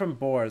 They're from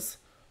boars.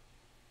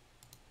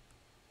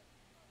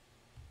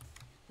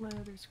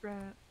 Leather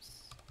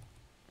scraps.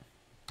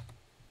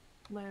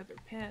 Leather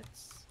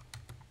pants.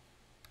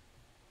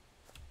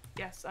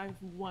 Yes, I have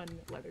one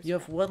leather scrap. You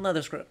have one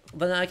leather scrap.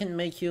 Then I can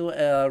make you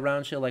a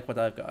round shield like what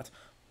I've got.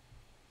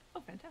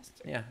 Oh,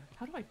 fantastic. Yeah.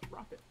 How do I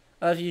drop it?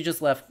 If you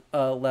just left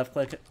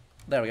click.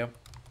 There we go.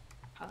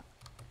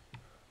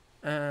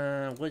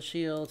 Huh? Wood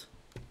shield.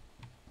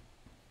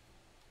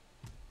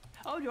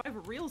 Oh, do I have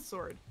a real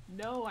sword?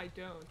 No, I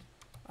don't.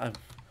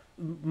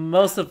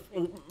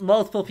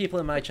 Multiple people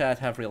in my chat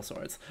have real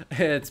swords.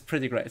 It's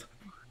pretty great.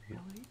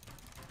 Really?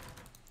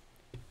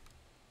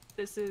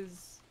 This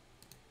is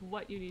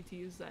what you need to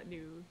use that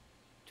new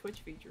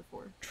Twitch feature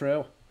for.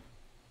 True.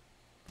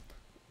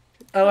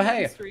 Oh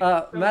hey,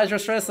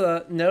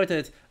 Magistressa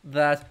noted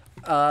that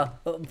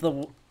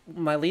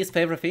my least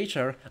favorite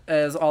feature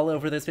is all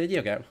over this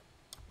video game.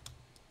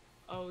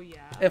 Oh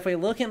yeah. If we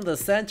look in the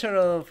center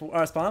of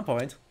our spawn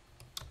point,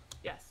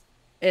 Yes.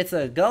 it's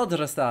a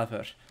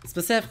Galdrastafur.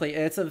 Specifically,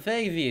 it's a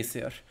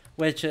Veivisir,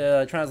 which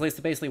translates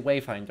to basically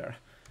Wayfinder.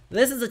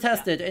 This is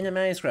attested in a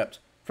manuscript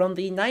from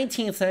the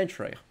 19th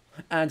century,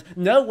 and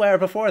nowhere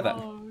before then.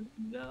 Oh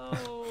no,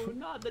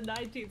 not the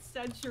 19th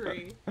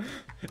century.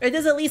 It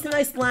is at least an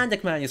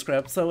Icelandic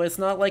manuscript, so it's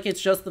not like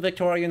it's just the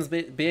Victorians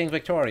being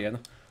Victorian.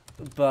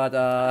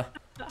 But,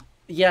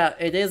 yeah,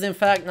 it is in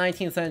fact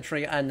 19th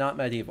century and not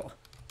medieval.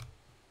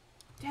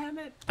 Damn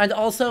it. And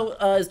also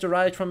is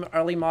derived from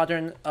early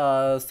modern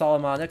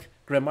Solomonic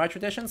Grimoire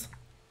traditions.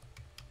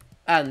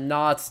 And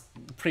not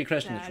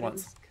pre-Christian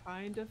ones. That is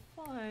kind of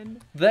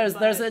fun.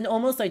 There's an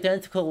almost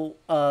identical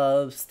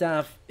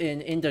staff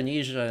in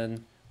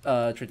Indonesian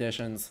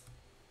traditions,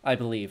 I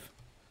believe.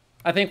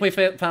 I think we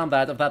found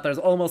that there's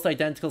almost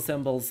identical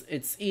symbols.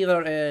 It's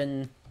either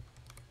in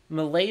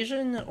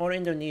Malaysian or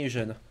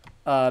Indonesian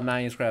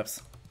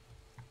manuscripts.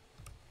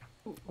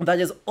 That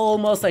is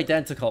almost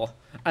identical,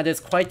 and it's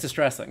quite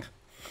distressing.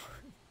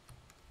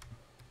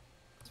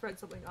 Let's read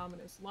something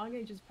ominous. Long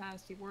ages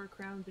past, he wore a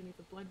crown beneath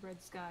a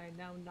blood-red sky.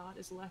 Now naught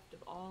is left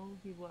of all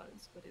he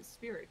was, but his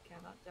spirit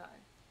cannot die.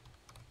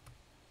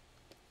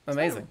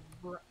 Amazing.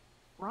 Kind of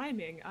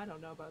rhyming. I don't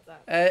know about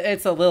that.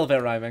 It's a little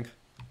bit rhyming.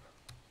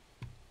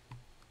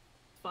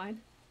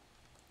 Fine.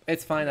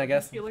 It's fine, I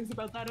guess. Feelings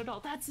about that at all?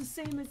 That's the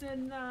same as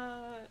in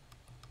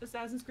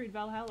Assassin's Creed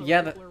Valhalla.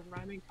 Yeah, people are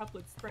rhyming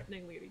couplets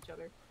threateningly at each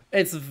other.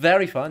 It's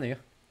very funny.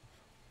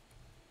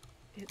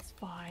 It's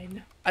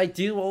fine. I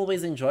do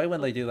always enjoy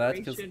when they do that.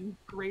 Alliteration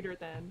greater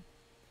than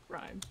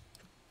rhyme.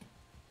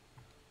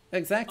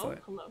 Exactly.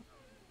 Oh, hello.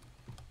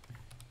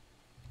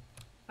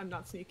 I'm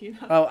not sneaky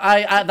enough. Oh,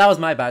 I that was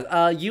my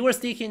bad. You were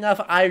sneaky enough.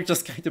 I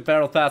just kind of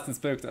barreled past and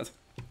spooked it.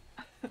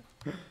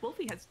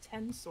 Wolfie has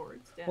 10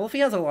 swords. Damn. Wolfie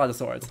has a lot of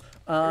swords.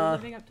 We're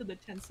living up to the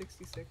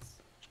 1066.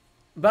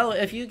 Well,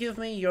 if you give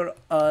me your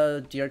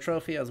deer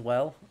trophy as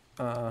well,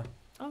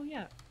 Oh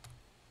yeah.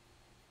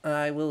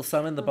 I will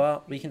summon the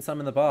boss. We can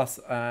summon the boss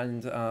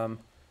and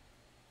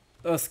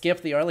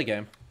skip the early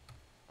game.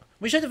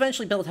 We should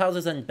eventually build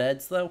houses and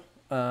beds though,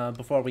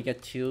 before we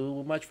get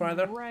too much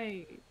farther.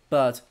 Right.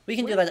 But we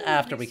can do that Where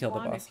after will we kill the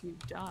respawn boss. If you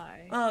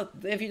die?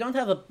 If you don't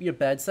have your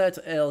bed set,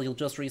 you'll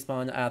just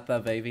respawn at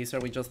the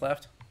Veivisir we just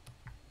left.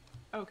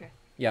 Okay.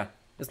 Yeah,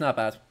 it's not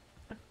bad.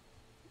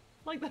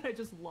 Like that I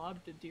just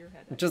lobbed a deer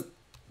head at Just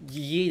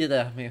yeet it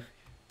at me.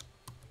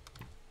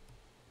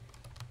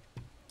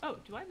 Oh,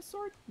 do I have a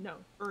sword? No.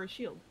 Or a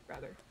shield,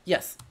 rather.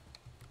 Yes.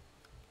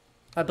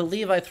 I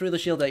believe I threw the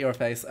shield at your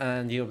face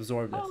and you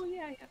absorbed it. Oh,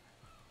 yeah, yeah.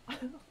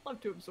 I'd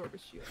love to absorb a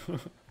shield.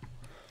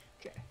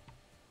 Okay.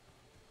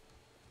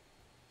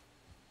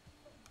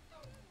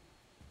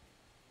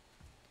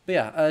 But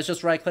yeah, it's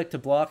just right click to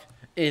block.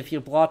 If you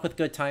block with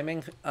good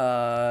timing,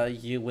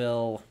 you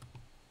will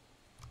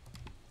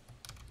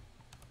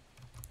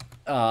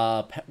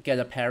get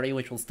a parry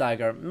which will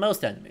stagger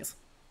most enemies.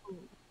 Ooh,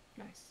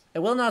 nice. It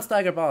will not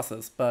stagger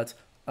bosses, but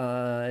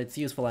it's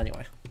useful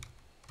anyway.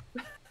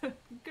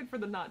 Good for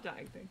the not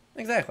dying thing.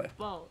 Exactly.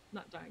 Well,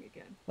 not dying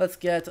again. Let's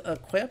get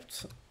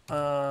equipped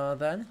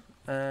then,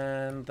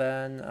 and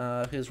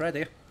then who's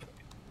ready? I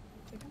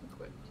think I'm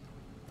equipped.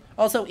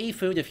 Also, eat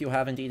food if you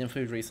haven't eaten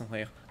food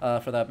recently,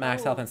 for the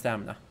max health and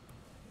stamina.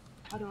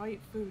 How do I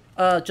eat food?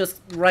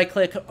 Just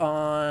right-click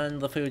on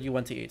the food you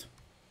want to eat.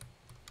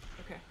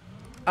 Okay.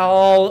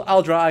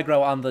 I'll draw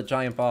aggro on the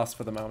giant boss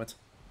for the moment.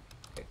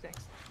 Okay,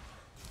 thanks.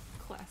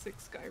 Classic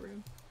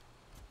Skyrim.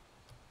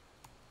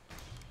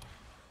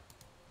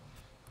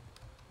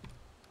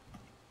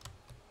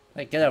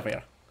 Hey, get over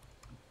here.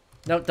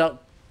 No,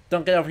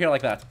 don't get over here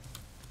like that.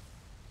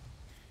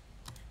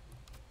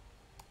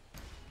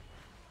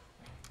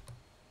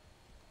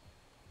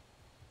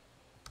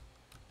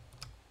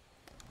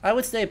 I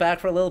would stay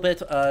back for a little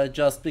bit,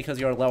 just because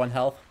you're low on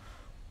health.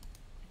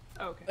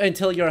 Okay.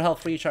 Until your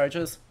health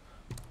recharges.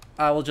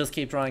 I will just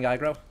keep drawing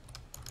aggro.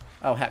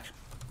 Oh, heck.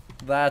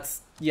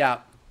 That's...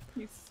 yeah.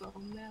 He's so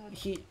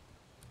mad.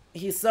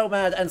 He's so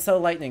mad and so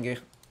lightningy.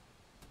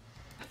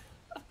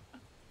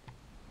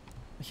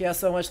 He has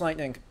so much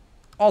lightning.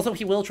 Also,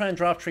 he will try and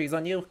drop trees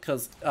on you,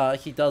 because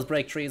he does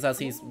break trees as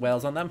he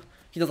wails on them.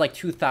 He does like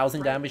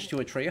 2,000 damage to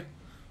a tree.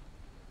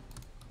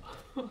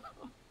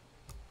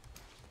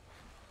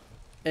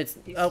 It's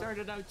He oh,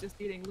 started out just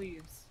eating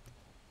leaves.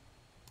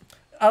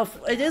 oh,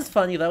 it is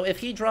funny though. If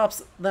he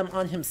drops them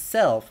on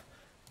himself,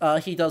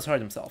 he does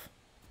hurt himself.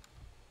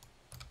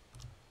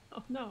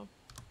 Oh no.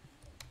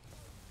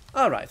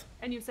 All right.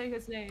 And you say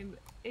his name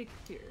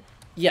Eikthyr.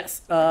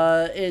 Yes.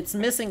 It's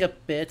missing a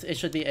bit. It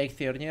should be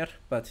Eikthyr,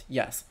 but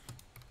yes.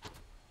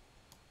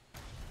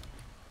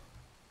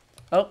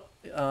 Oh,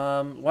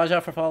 watch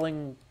out for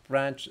falling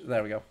branch.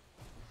 There we go.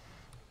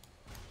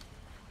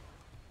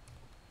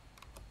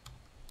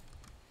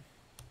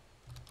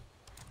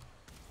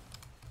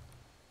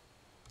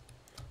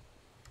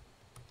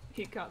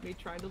 He caught me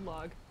trying to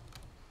log.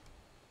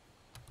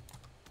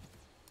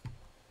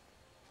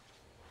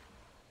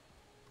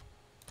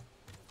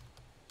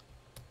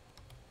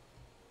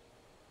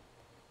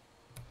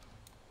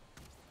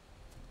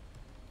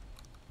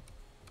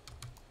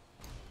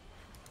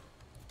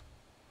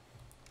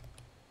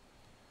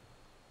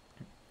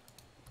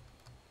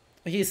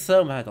 He's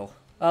so metal.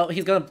 Oh,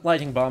 he's gonna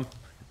lightning bomb.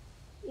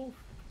 Oof.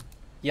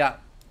 Yeah.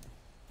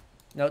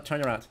 No,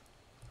 turn around.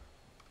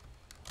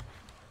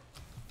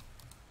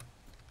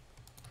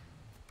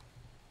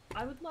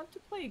 I would love to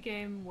play a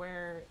game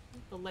where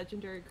the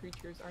legendary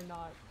creatures are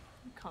not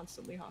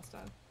constantly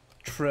hostile.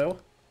 True.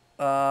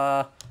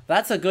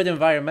 That's a good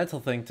environmental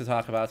thing to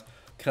talk about,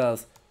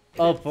 because,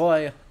 oh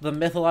boy, the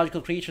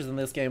mythological creatures in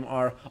this game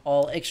are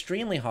all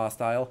extremely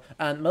hostile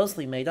and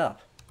mostly made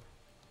up.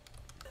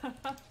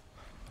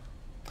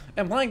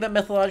 Implying that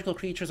mythological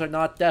creatures are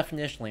not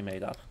definitionally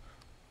made up.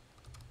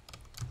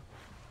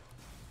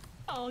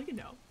 Oh, you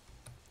know.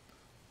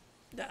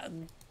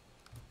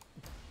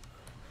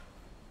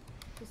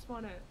 Just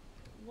wanna...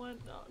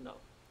 No.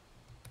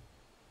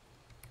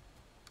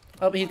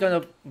 Oh, he's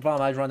gonna bomb.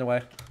 I'd run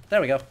away.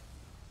 There we go.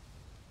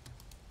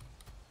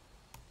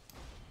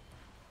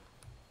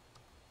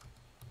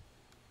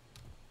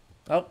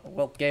 Oh,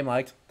 well, game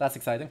lagged. That's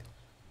exciting.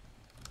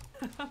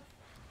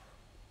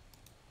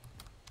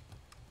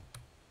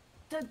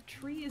 The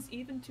tree is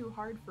even too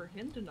hard for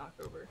him to knock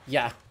over.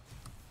 Yeah.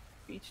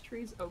 Beech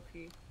trees OP.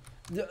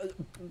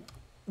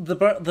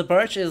 The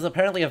birch is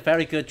apparently a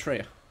very good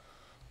tree.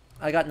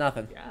 I got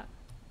nothing. Yeah.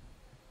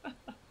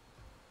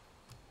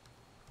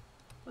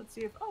 Let's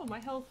see if... Oh, my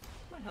health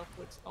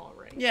looks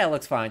alright. Yeah, it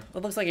looks fine.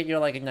 It looks like you're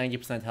like at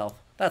 90%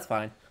 health. That's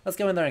fine. Let's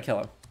go in there and kill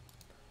him.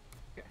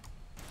 Okay.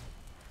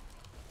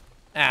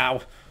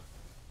 Ow.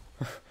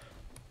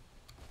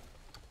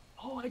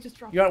 Oh, I just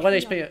dropped You're at 1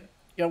 a tree HP.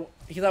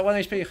 He's at 1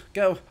 HP.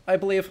 Go. I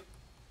believe.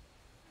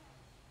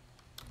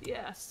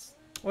 Yes.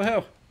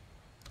 Woohoo.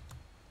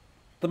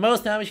 The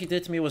most damage he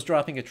did to me was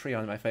dropping a tree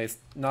on my face.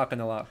 Not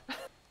gonna lie.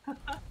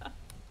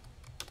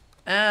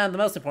 And the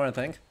most important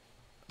thing.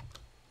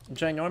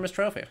 Ginormous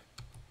trophy.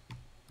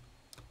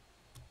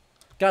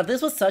 God,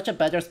 this was such a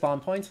better spawn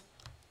point.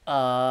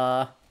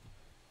 Than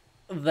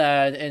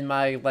in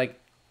my, like,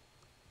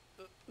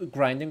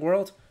 grinding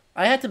world.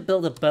 I had to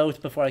build a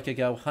boat before I could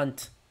go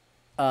hunt.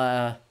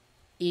 I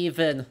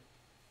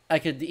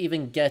could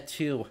even get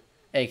to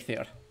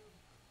Eikthyr.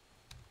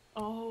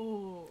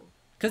 Oh.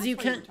 Because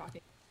That's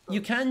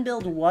you can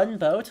build one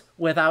boat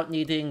without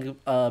needing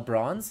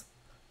bronze.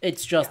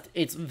 It's just,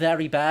 it's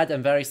very bad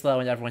and very slow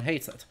and everyone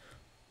hates it.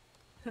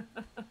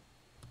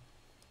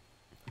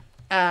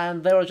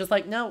 And they were just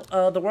like, no,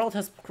 the world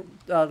has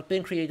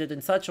been created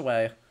in such a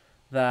way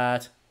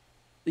that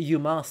you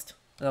must.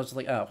 And I was just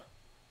like, oh.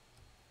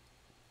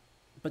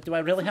 But do I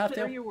really have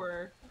There to? you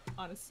were,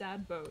 on a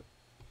sad boat.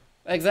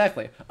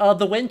 Exactly.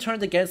 The wind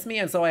turned against me,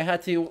 and so I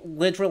had to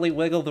literally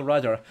wiggle the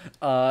rudder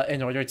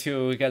in order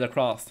to get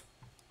across.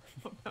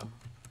 Oh no.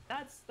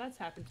 That's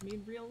happened to me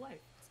in real life.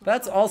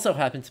 That's also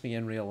happened to me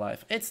in real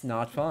life. It's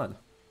not fun.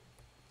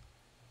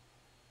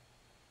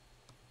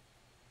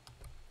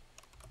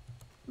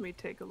 Let me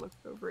take a look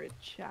over at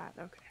chat.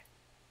 Okay.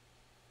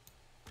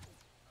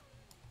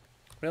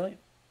 Really?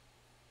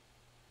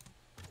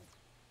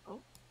 Oh.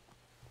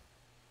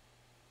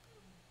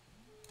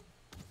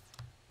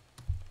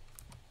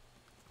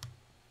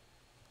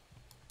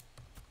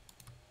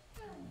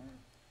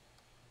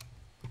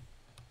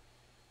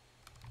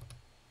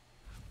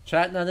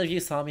 Chat, none of you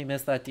saw me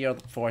miss that deer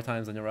 4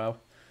 times in a row.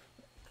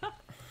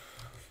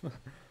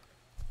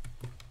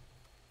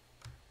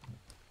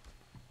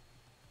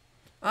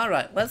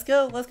 Alright, let's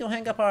go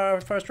hang up our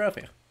first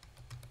trophy.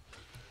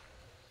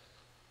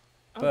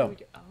 Oh, Boom. we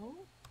do. Oh.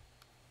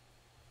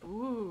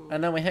 Ooh.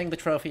 And then we hang the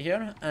trophy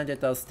here, and it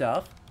does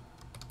stuff.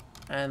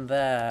 And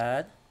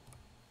then...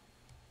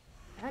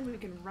 And we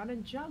can run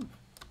and jump.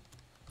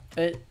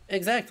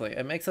 Exactly,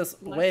 it makes us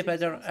Less way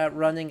better expensive. at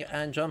running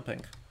and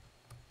jumping.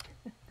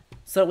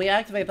 So we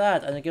activate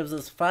that, and it gives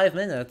us 5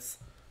 minutes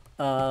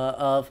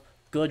of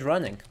good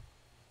running.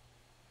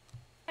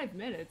 5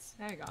 minutes?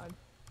 Hang on.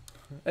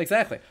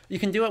 Exactly. You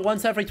can do it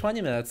once every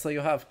 20 minutes, so you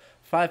have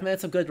 5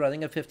 minutes of good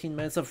running and 15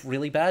 minutes of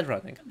really bad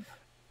running.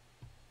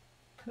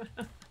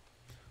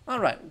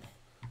 Alright,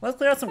 let's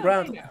clear out some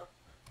ground. Hey,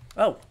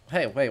 Oh,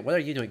 hey, wait, what are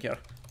you doing here?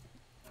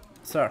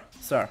 Sir.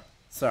 Sir,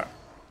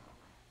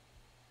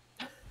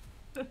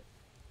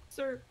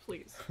 Sir,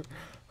 please.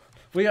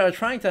 We are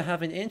trying to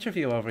have an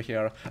interview over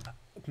here,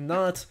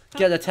 not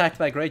get attacked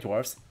by Grey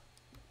Dwarfs.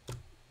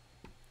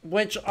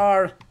 Which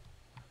are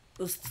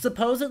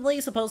supposedly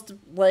supposed to,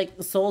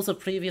 like, souls of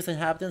previous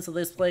inhabitants of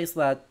this place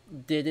that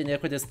did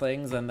iniquitous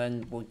things and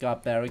then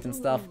got buried and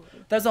stuff.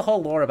 Ooh. There's a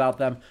whole lore about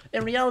them.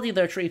 In reality,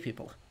 they're tree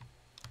people.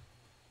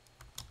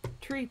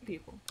 Tree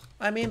people.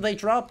 I mean, they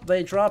drop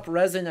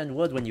resin and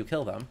wood when you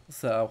kill them.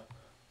 So,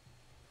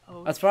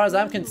 Oh, as far as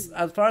I'm true.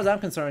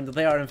 concerned,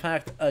 they are in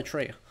fact a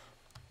tree.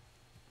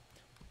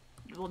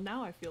 Well,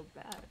 now I feel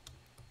bad.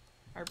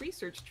 I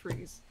researched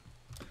trees.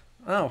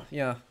 Oh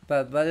yeah,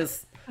 that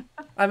is.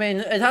 I mean,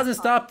 it hasn't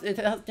stopped.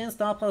 Didn't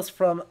stop us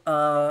from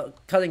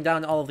cutting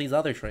down all of these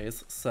other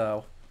trees.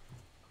 So.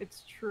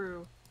 It's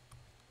true.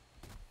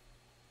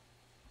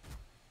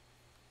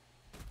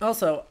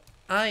 Also,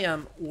 I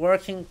am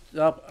working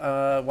up.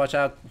 Watch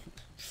out.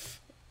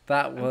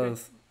 That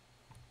was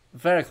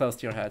very close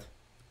to your head.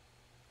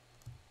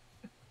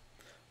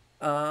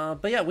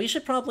 But yeah, we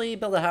should probably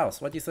build a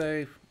house. What do you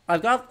say?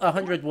 I've got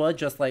 100 wood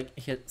just like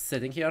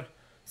sitting here,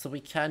 so we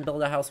can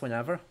build a house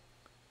whenever.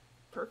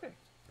 Perfect.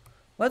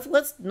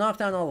 Let's knock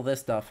down all of this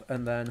stuff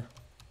and then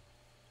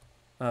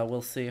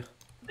we'll see.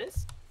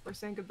 This? We're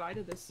saying goodbye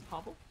to this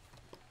hovel?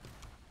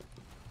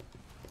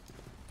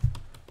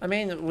 I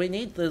mean, we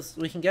need this.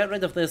 We can get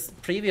rid of this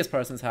previous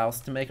person's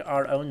house to make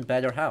our own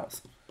better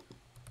house.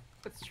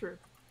 That's true.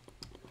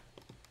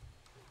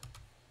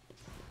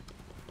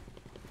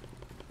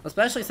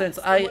 Especially since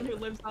Someone who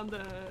lives on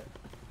the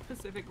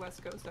Pacific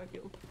West Coast, I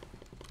feel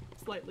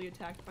slightly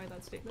attacked by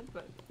that statement,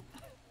 but...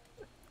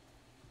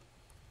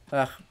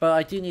 but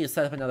I do need to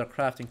set up another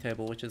crafting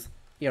table, which is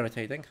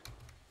irritating.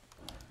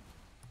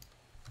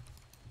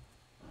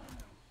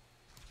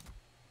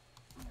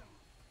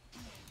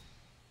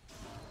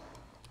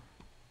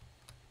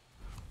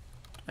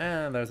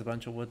 And there's a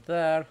bunch of wood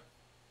there.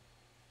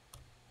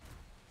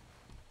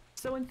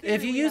 So in theory,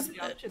 If you we use have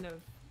the option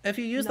of if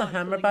you use the not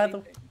hammer, killing by the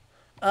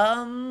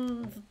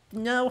anything.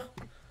 no.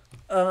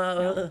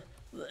 No?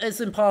 It's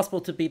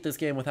impossible to beat this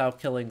game without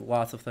killing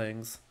lots of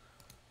things.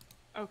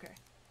 Okay.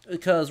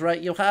 Because,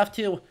 right, you have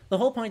to... The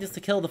whole point is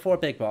to kill the 4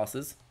 big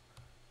bosses.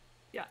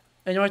 Yeah.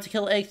 In order to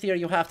kill Eikthyr,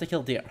 you have to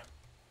kill deer.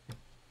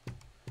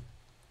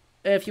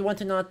 If you want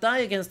to not die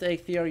against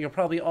Eikthyr, you're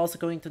probably also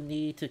going to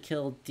need to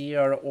kill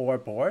deer or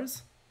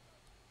boars.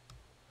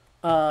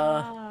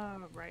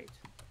 Right.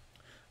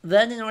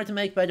 Then, in order to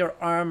make better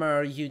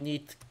armor, you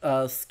need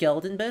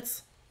skeleton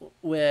bits,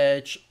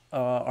 which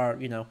are,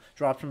 you know,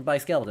 dropped by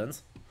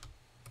skeletons.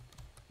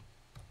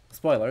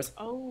 Spoilers.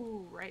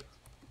 Oh, right.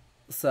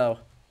 So,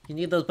 you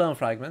need those bone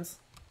fragments.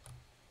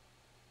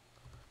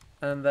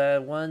 And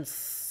then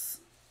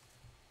once...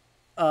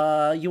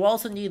 you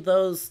also need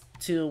those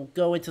to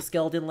go into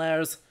skeleton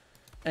lairs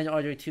in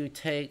order to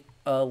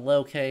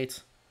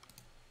locate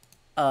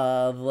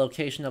the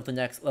location of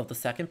the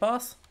second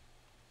boss.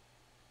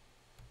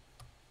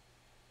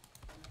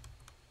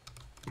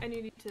 And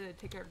you need to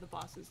take care of the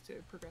bosses to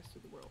progress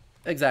through the world.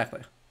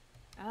 Exactly.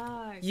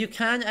 I You see.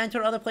 can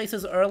enter other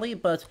places early,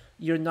 but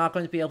you're not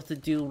going to be able to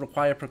do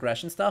required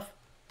progression stuff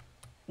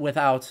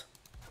without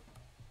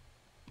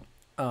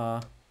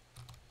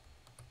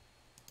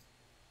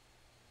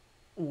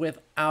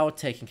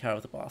taking care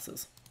of the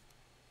bosses.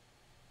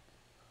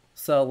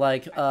 So,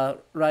 like,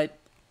 right,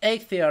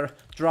 Eikthyr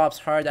drops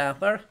Hard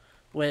Antler,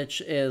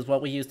 which is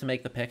what we use to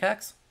make the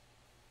pickaxe.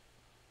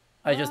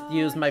 I just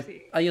used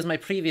see. I used my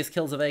previous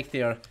kills of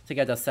Eikthyr to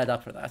get us set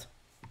up for that.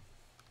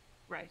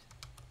 Right.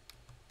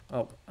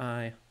 Oh,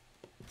 I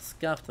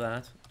scuffed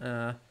that.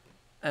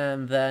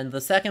 And then the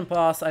second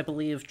boss, I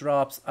believe,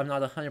 drops... I'm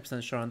not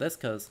 100% sure on this,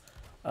 because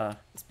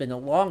it's been a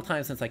long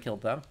time since I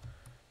killed them.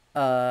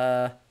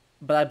 But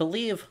I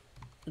believe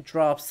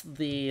drops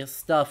the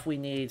stuff we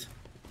need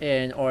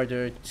in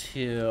order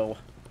to,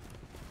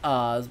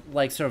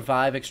 like,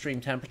 survive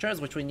extreme temperatures,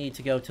 which we need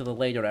to go to the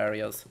later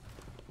areas.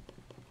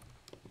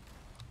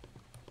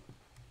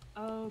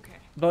 Okay.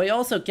 But we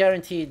also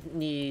guaranteed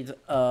need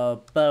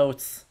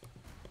boats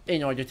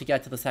in order to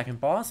get to the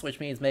second boss, which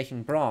means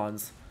making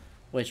bronze,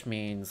 which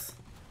means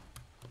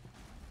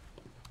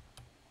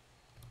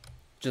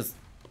just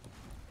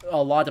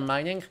a lot of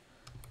mining.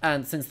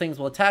 And since things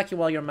will attack you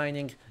while you're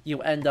mining, you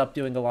end up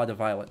doing a lot of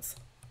violence.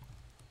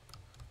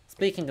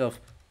 Speaking of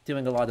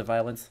doing a lot of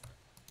violence,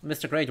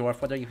 Mr. Grey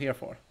Dwarf, what are you here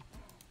for?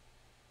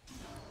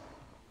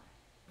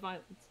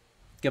 Violence.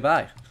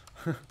 Goodbye.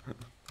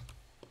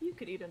 You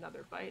could eat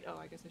another bite. Oh,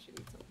 I guess I should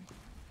eat something.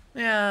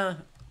 Yeah,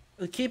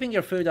 keeping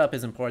your food up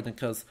is important,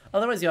 because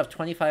otherwise you have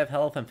 25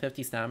 health and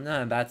 50 stamina,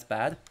 and that's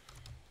bad.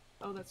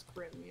 Oh, that's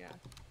grim, yeah.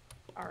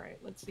 Alright,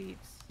 let's eat.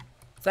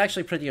 It's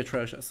actually pretty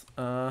atrocious.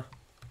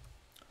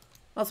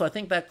 Also, I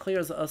think that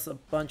clears us a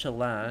bunch of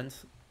land,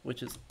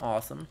 which is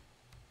awesome.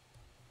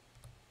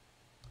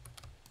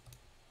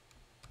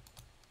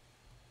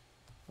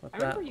 I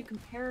remember you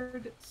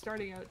compared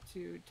starting out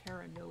to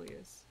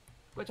Terra-Nullius,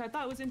 which I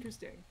thought was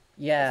interesting.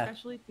 Yeah.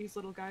 Especially these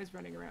little guys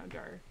running around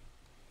are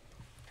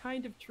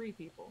kind of tree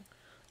people.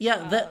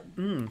 Yeah,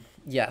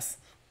 yes.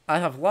 I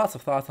have lots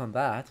of thoughts on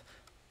that.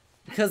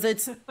 Because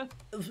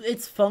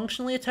it's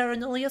functionally a terra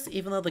nullius,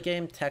 even though the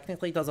game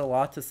technically does a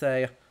lot to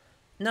say,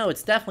 no,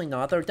 it's definitely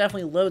not. There are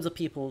definitely loads of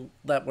people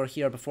that were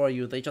here before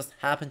you. They just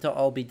happen to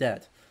all be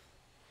dead.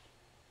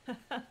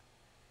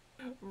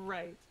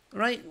 Right.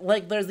 Right?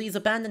 Like, there's these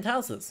abandoned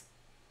houses.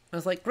 And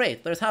it's like,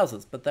 great, there's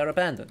houses, but they're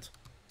abandoned.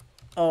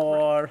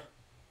 Or...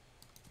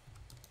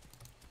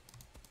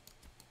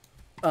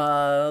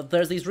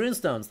 there's these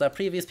runestones that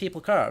previous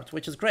people carved,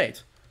 which is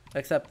great.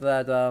 Except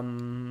that,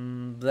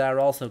 they're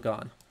also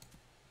gone.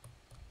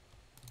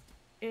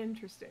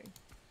 Interesting.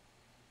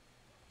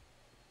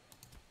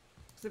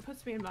 Because it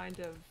puts me in mind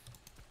of...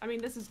 I mean,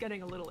 this is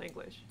getting a little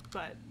English,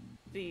 but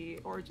the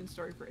origin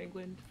story for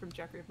England from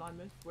Geoffrey of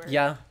Monmouth, where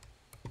Yeah.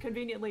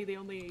 Conveniently the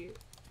only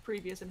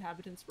previous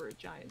inhabitants were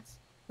giants.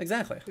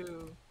 Exactly.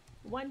 Who,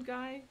 one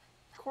guy,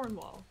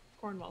 Cornwall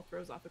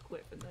throws off a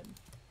cliff and then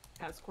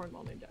has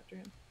Cornwall named after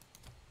him.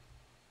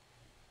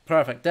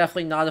 Perfect.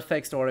 Definitely not a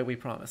fake story, we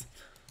promise.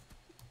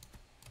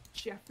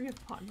 Geoffrey of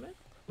Monmouth?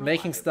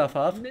 Making stuff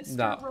up? Mr.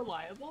 No.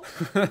 Reliable?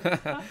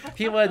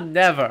 He would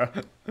never.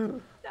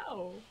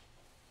 No.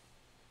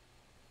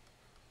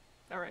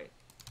 Alright.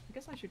 I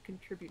guess I should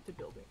contribute to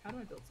building. How do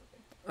I build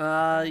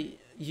something?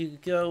 You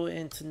go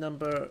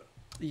into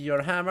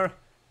your hammer,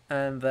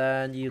 and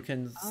then you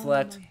can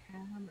select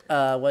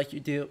what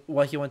you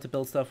want to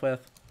build stuff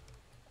with.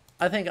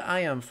 I think I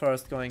am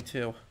first going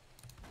to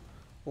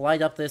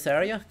light up this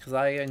area, because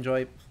I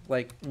enjoy,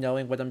 like,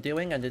 knowing what I'm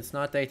doing, and it's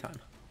not daytime.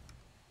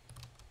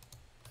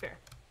 Fair.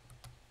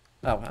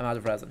 Oh, I'm out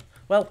of resin.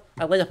 Well,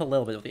 I lit up a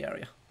little bit of the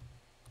area.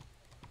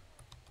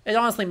 It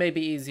honestly may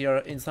be easier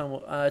in some...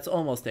 it's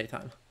almost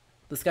daytime.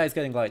 The sky's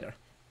getting lighter.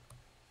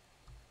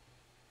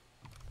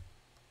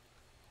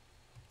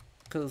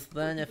 Because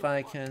then if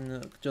I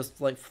can just,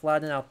 like,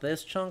 flatten out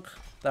this chunk,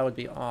 that would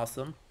be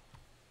awesome.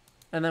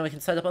 And then we can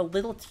set up a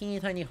little teeny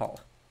tiny hall.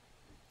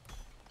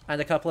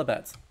 And a couple of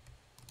beds.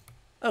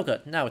 Oh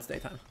good, now it's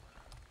daytime.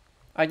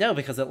 I know,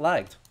 because it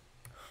lagged.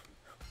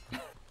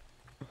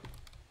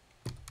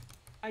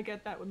 I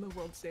get that when the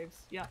world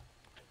saves. Yeah.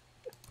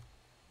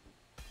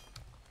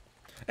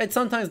 It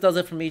sometimes does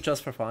it for me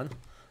just for fun.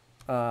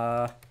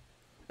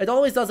 It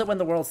always does it when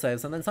the world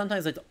saves, and then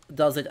sometimes it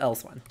does it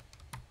elsewhere.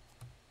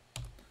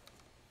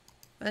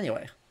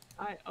 Anyway.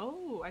 I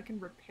can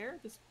repair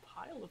this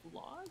pile of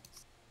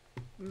logs?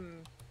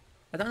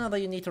 I don't know that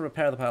you need to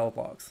repair the pile of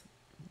logs.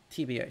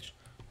 TBH.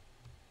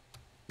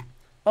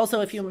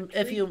 Also, if you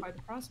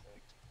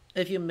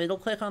middle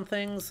click on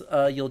things,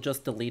 you'll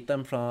just delete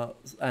them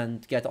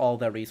and get all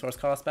their resource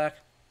costs back.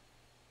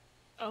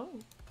 Oh.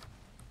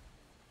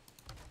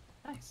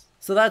 Nice.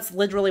 So that's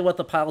literally what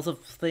the piles of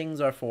things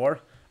are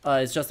for.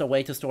 It's just a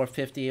way to store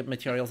 50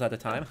 materials at a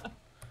time.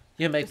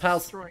 You can make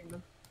piles.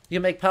 You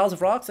can make piles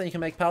of rocks and you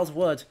can make piles of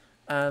wood,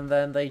 and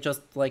then they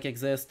just like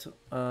exist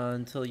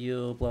until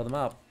you blow them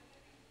up.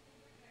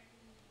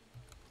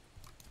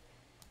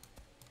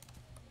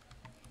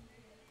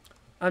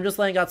 I'm just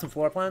laying out some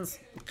floor plans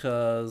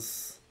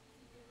because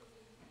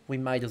we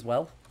might as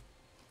well.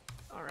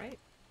 All right.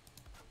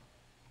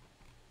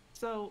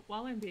 So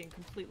while I'm being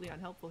completely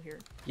unhelpful here,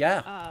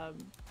 yeah,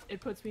 it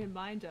puts me in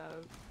mind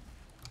of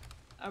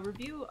a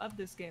review of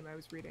this game I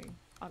was reading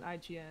on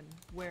IGN,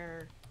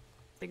 where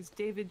I think it's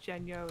David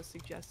Genyo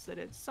suggests that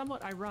it's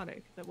somewhat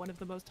ironic that one of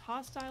the most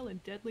hostile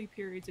and deadly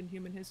periods in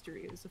human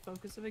history is the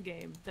focus of a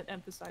game that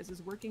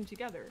emphasizes working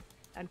together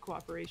and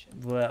cooperation.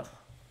 Well,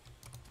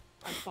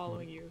 I'm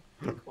following you.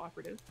 Being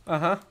cooperative.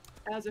 Uh-huh.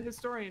 As a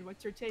historian,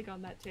 what's your take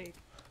on that take?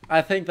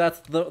 I think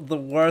that's the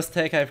worst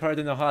take I've heard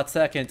in a hot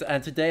second,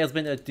 and today has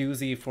been a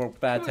doozy for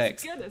bad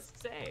takes. I was gonna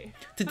say.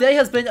 Today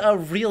has been a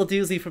real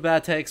doozy for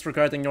bad takes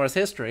regarding Norse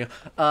history,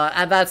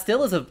 and that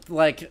still is an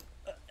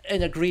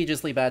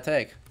egregiously bad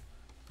take.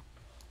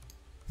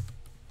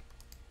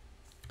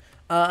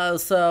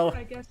 So...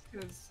 I guess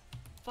because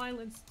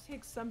violence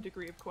takes some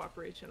degree of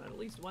cooperation on at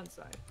least one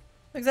side.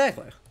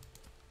 Exactly.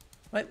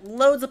 Right,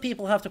 loads of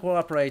people have to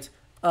cooperate,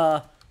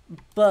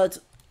 but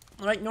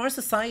right, Norse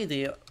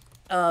society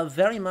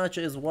very much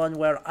is one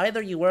where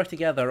either you work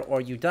together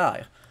or you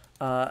die.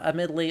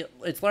 Admittedly,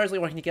 it's largely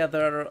working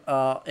together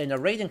in a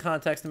raiding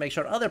context to make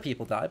sure other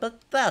people die,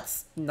 but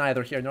that's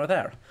neither here nor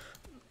there.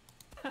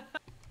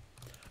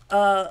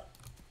 But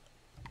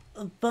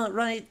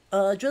right,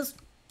 just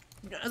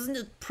as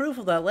a proof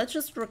of that, let's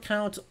just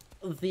recount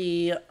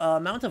the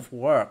amount of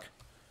work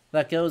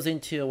that goes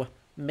into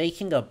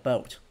making a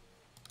boat.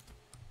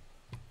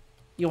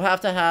 You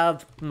have to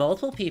have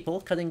multiple people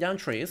cutting down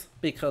trees,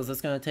 because it's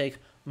going to take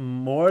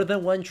more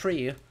than one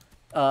tree in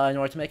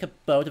order to make a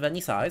boat of any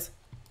size.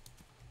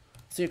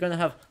 So you're going to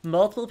have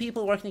multiple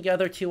people working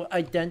together to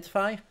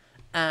identify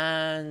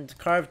and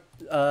carve,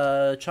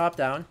 chop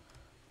down,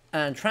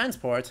 and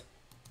transport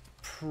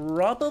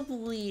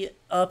probably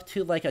up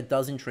to like a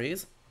dozen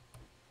trees.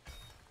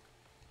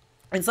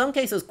 In some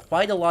cases,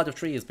 quite a lot of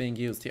trees being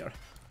used here.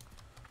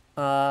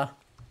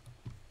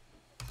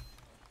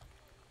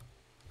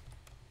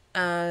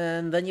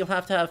 And then you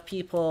have to have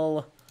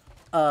people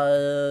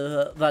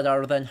that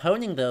are then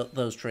honing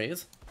those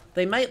trees,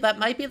 That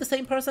might be the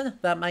same person.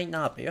 That might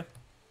not be.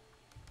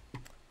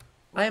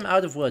 I am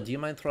out of wood. Do you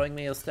mind throwing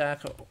me a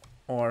stack,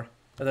 or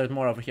if there's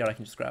more over here, I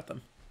can just grab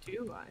them.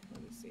 Do I?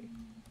 Let me see.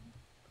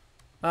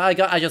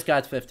 I just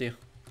got 50.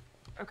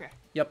 Okay.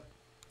 Yep.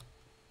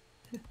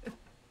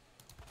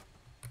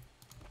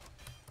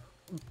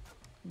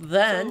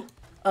 Then,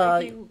 so,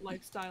 Viking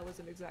lifestyle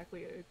isn't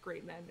exactly a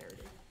great man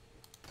narrative.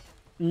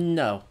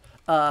 No.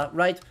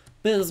 Right?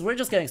 Because we're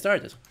just getting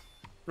started.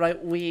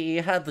 Right? We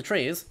had the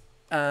trees,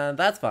 and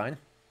that's fine.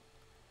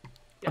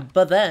 Yeah.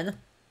 But then,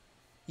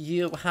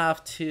 you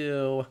have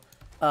to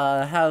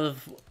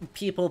have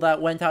people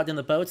that went out in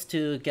the boats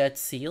to get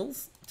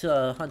seals,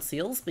 to hunt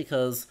seals,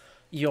 because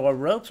your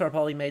ropes are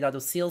probably made out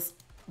of seals.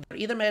 They're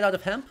either made out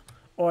of hemp,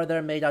 or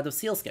they're made out of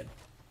sealskin.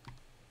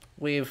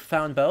 We've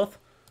found both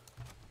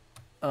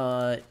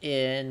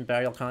in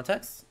burial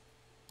contexts.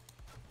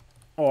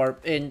 Or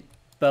in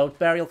boat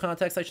burial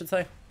contexts, I should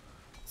say.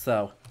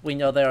 So, we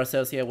know they're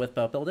associated with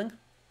boat building.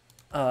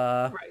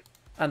 Right.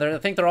 And I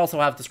think they also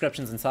have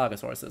descriptions in saga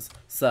sources.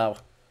 So,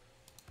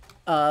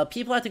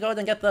 people had to go out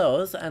and get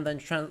those, and then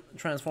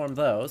transform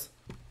those.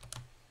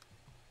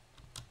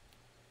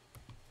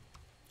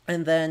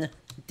 And then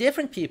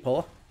different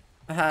people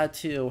had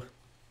to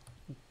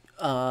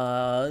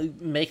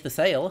make the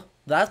sail.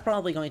 That's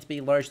probably going to be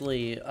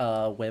largely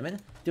women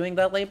doing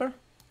that labor.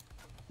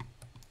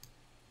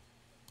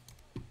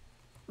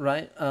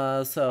 Right?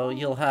 So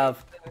you'll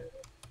have...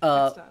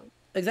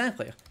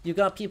 exactly. You've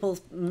got people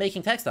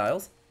making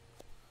textiles.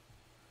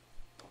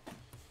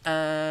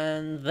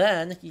 And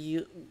then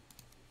you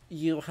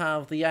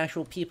have the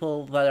actual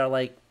people that are,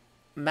 like,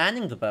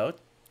 manning the boat.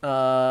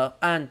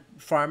 And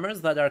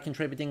farmers that are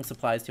contributing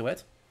supplies to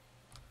it.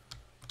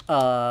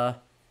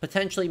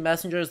 Potentially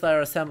messengers that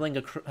are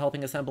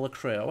helping assemble a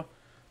crew.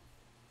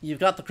 You've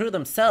got the crew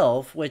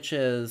themselves, which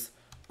is,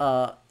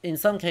 in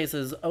some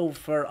cases,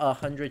 over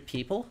 100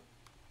 people.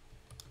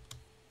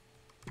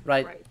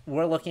 Right?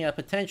 We're looking at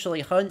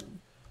potentially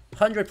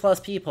 100 plus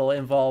people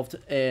involved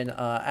in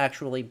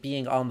actually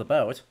being on the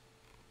boat.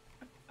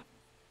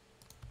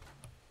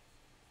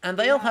 And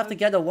they all have to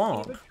get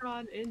along.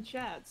 Evatron in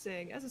chat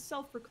saying, as a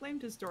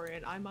self-proclaimed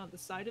historian, I'm on the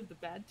side of the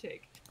bad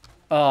take.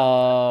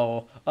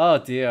 Oh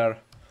dear.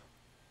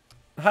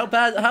 How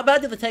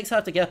bad do the takes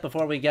have to get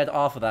before we get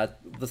off of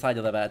the side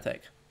of the bad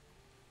take?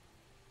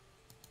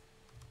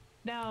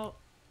 Now,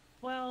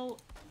 well...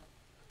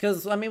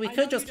 Because, I mean, we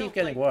could just keep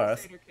getting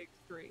worse. Crusader Kings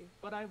 3,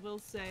 but I will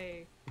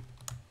say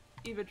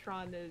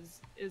Evatron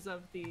is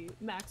of the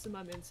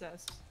maximum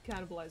incest,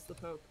 cannibalize the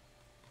Pope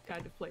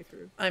kind of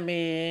playthrough. I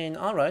mean,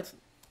 alright.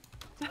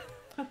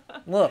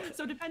 Look.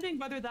 So depending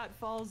whether that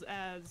falls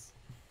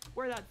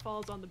where that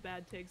falls on the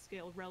bad take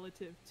scale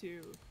relative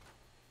to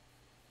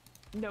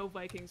no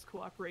Vikings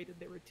cooperated,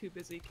 they were too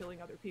busy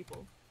killing other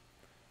people.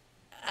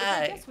 Which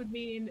I guess would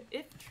mean,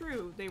 if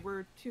true, they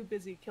were too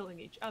busy killing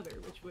each other,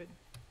 which would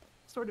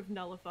sort of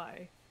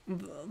nullify...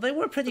 They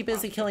were pretty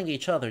busy killing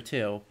each other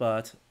too,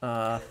 but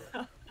there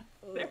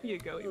you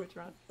go,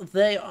 Evatron.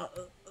 They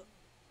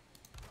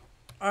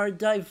are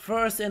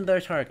diverse in their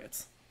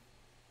targets.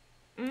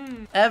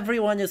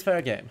 Everyone is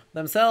fair game.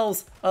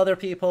 Themselves, other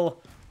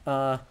people,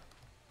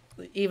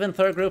 even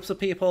third groups of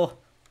people,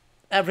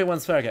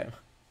 everyone's fair game.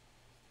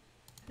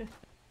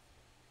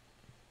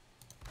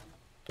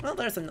 Well,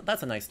 that's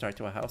a nice start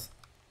to a house.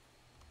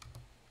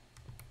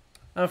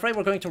 I'm afraid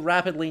we're going to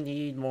rapidly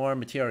need more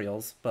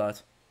materials,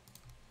 but...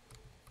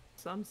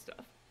 Some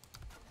stuff,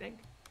 I think.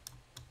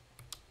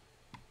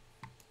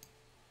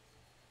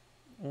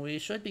 We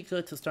should be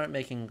good to start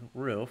making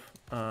roof.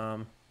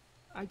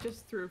 I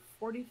just threw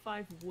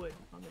 45 wood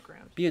on the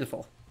ground.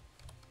 Beautiful.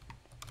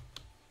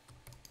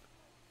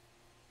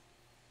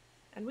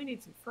 And we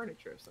need some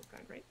furniture of some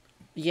kind, right?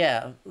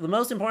 Yeah, the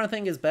most important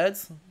thing is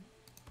beds.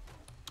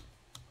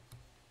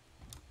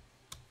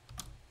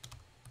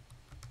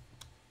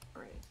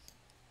 Alright.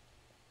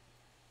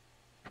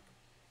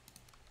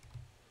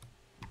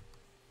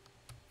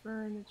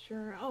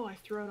 Furniture. Oh, I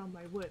threw it on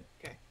my wood.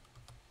 Okay.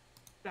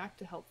 Back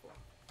to helpful.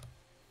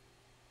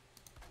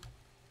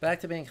 Back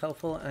to being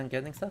helpful and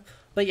getting stuff.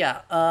 But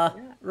yeah,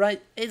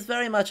 right, it's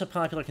very much a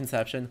popular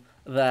conception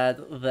that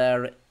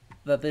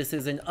this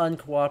is an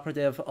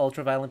uncooperative,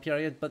 ultra-violent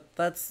period, but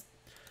that's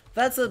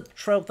a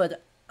trope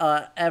that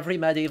every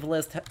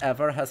medievalist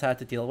ever has had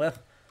to deal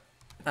with.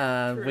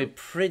 And we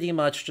pretty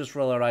much just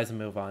roll our eyes and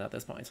move on at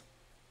this point.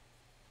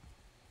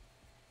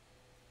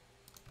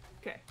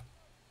 Okay.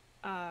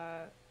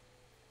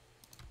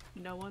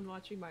 No one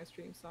watching my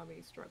stream saw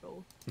me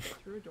struggle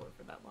through a door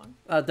for that long.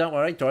 Don't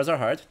worry, doors are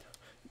hard.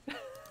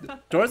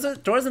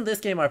 Doors in this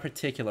game are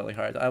particularly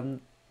hard.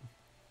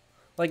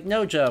 Like,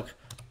 no joke.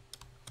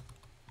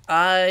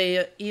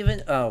 I'm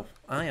out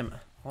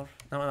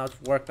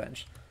of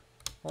workbench.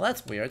 Well,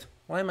 that's weird.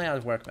 Why am I out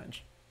of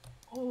workbench?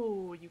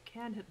 Oh, you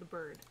can hit the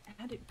bird,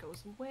 and it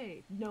goes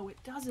away. No, it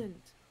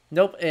doesn't.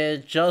 Nope,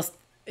 it just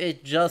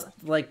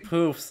like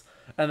poofs,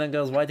 and then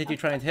goes, why did you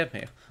try and hit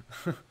me?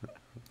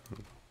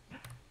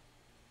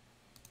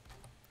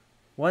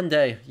 One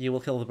day, you will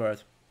kill the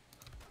bird.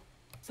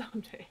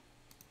 Someday.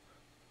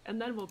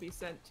 and then we'll be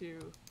sent to,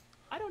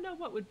 I don't know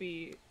what would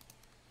be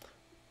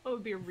a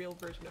real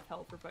version of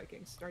hell for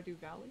Vikings, Stardew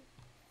Valley.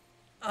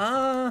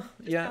 Yeah.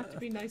 Have to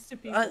be nice to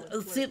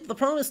people. See, the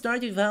problem with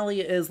Stardew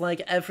Valley is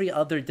like every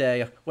other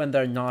day when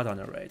they're not on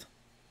a raid.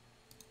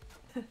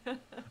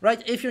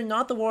 Right? If you're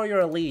not the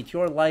warrior elite,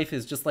 your life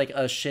is just like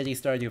a shitty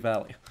Stardew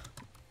Valley.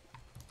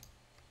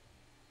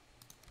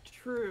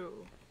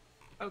 True.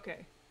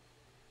 Okay.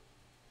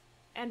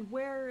 And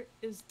where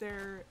is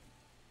there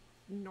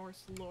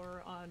Norse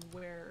lore on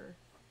where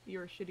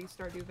your shitty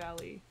Stardew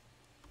Valley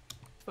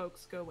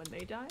folks go when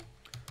they die?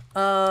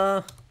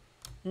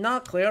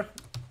 Not clear.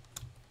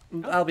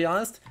 I'll be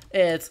honest.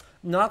 It's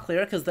not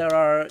clear because there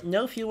are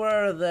no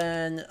fewer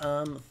than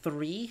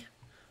 3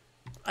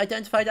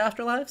 identified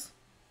afterlives.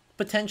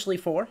 Potentially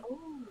 4.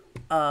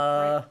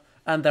 Right.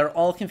 And they're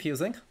all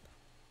confusing.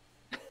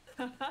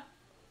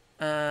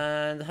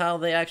 And how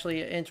they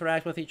actually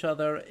interact with each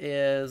other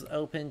is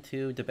open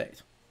to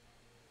debate.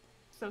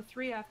 So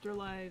 3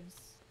 afterlives,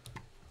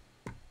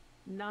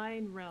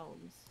 9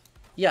 realms.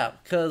 Yeah,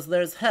 because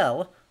there's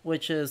hell,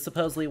 which is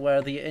supposedly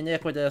where the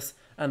iniquitous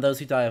and those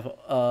who die of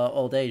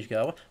old age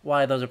go.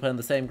 Why those are put in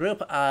the same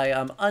group, I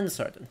am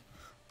uncertain.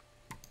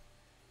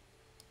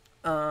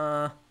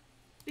 The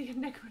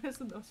iniquitous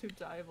and those who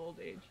die of old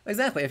age.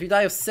 Exactly. If you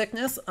die of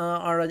sickness,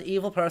 are an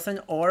evil person,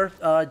 or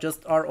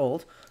just are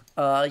old,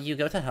 you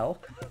go to hell,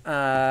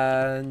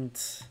 and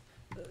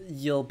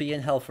you'll be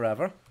in hell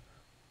forever.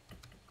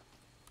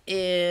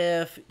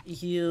 If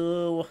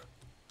you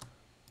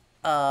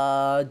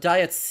die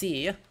at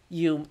sea,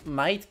 you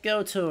might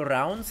go to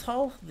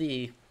Roundshall,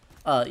 the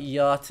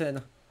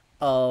Jotun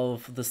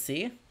of the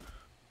sea.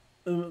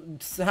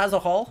 Has a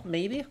hall,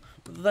 maybe,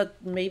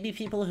 that maybe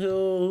people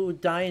who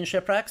die in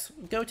shipwrecks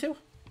go to.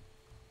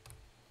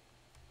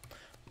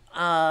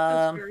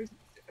 That's very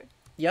specific.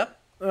 Yep.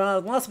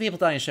 Lots of people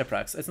die in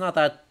shipwrecks. It's not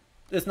that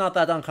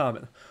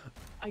uncommon.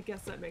 I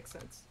guess that makes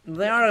sense.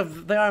 They are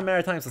a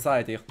maritime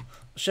society.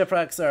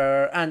 Shipwrecks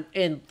are, and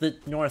in the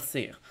North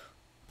Sea,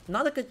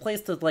 not a good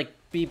place to like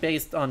be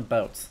based on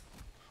boats.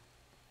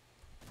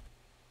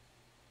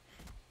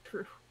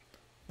 True.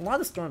 A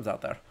lot of storms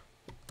out there.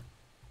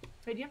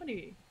 Hey, do you have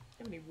any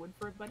wood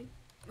for everybody?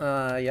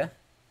 Yeah.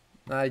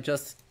 I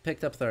just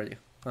picked up 30.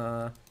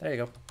 There you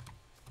go.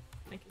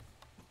 Thank you.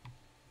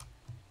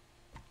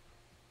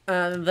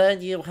 And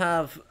then you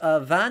have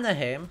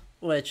Valheim,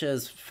 which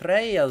is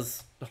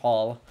Freya's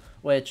hall,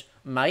 which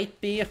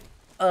might be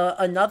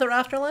another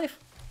afterlife.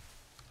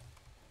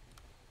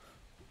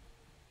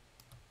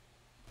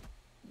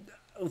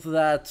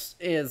 That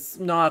is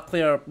not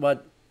clear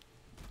what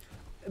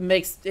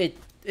makes it.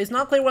 It's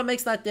not clear what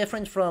makes that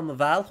different from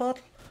Valhall,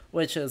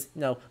 which is,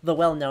 the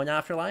well-known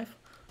afterlife.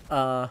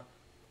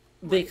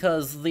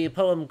 Because the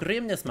poem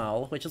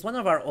Grimnismal, which is one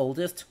of our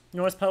oldest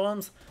Norse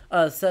poems,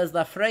 says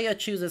that Freya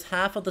chooses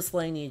half of the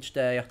slain each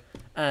day,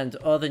 and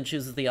Odin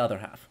chooses the other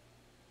half.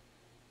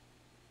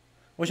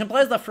 Which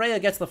implies that Freya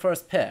gets the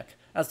first pick,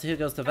 as to who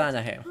goes to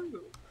Valheim.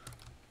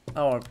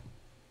 Or,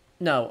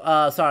 no,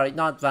 sorry,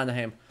 not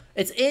Valheim.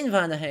 It's in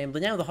Valheim,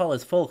 the name of the hall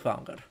is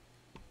Folkvanger.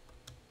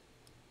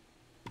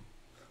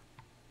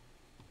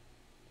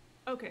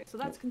 Okay, so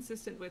that's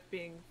consistent with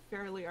being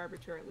fairly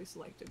arbitrarily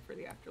selected for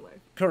the afterlife.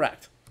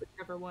 Correct.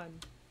 Whichever one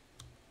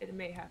it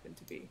may happen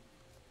to be.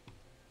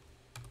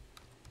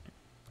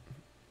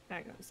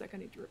 Hang on a sec, I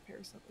need to repair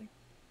something.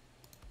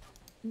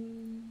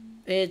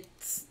 It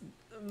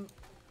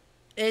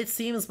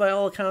seems by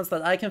all accounts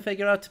that I can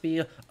figure out to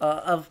be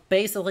of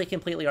basically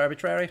completely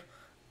arbitrary,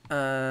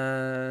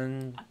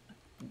 and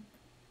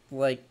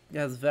like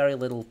has very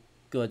little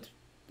good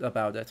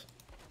about it.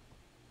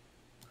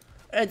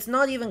 It's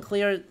not even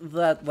clear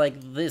that like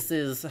this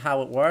is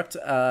how it worked,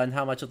 and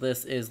how much of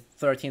this is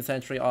 13th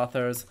century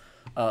authors,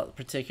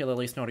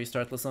 particularly Snorri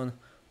Sturluson,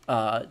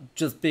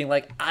 just being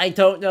like, I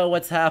don't know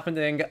what's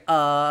happening.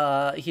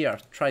 Here,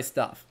 try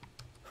stuff.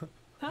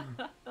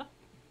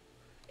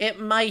 It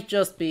might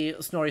just be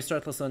Snorri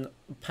Sturluson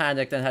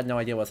panicked and had no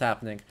idea what's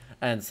happening,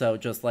 and so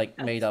just like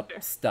made up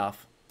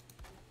stuff.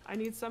 I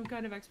need some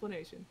kind of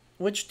explanation.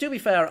 Which, to be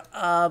fair,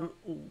 I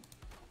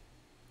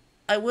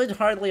would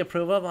hardly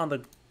approve of on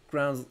the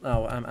grounds.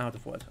 Oh, I'm out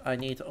of wood. I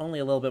need only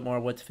a little bit more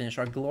wood to finish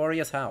our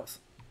glorious house.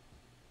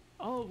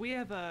 Oh, we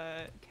have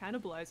a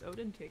cannibalized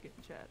Odin ticket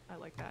in chat. I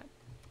like that.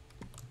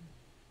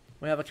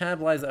 We have a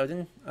cannibalized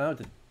Odin? Oh,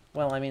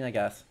 well, I mean, I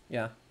guess.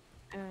 Yeah.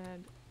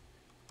 And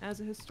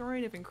as a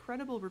historian of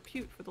incredible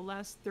repute for the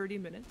last 30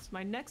 minutes,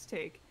 my next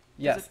take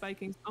Yes. is that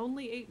Vikings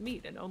only ate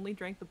meat and only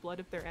drank the blood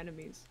of their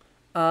enemies.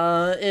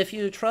 If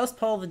you trust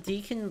Paul the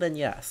Deacon, then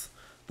yes.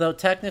 Though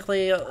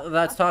technically,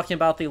 that's talking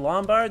about the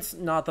Lombards,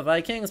 not the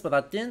Vikings, but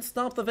that didn't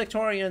stop the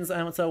Victorians,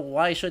 and so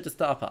why should it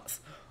stop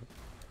us?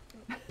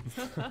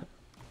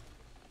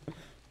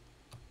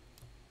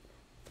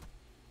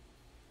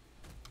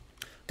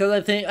 Because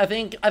I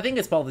think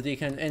it's Paul the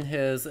Deacon in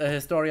his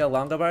Historia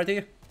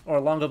Longobardi or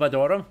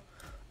Longobardorum.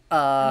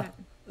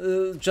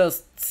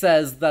 Just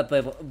says that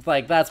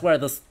that's where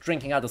the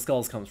drinking out of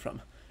skulls comes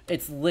from.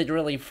 It's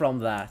literally from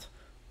that.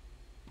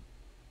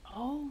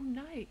 Oh,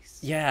 nice.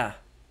 Yeah.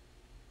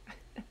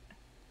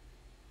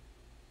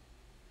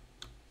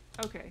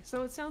 Okay,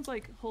 so it sounds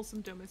like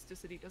wholesome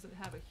domesticity doesn't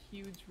have a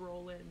huge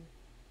role in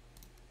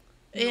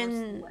Norse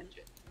In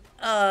legend.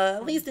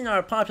 at least in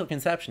our popular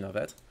conception of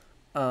it.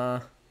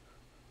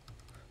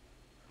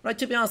 Right,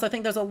 to be honest, I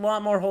think there's a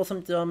lot more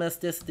wholesome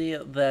domesticity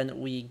than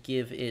we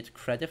give it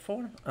credit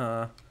for.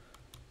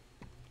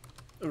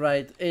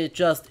 Right,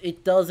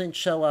 it doesn't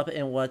show up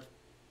in what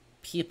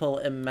people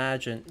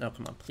imagine. No,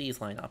 come on,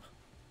 please line up.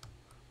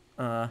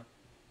 Right,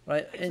 I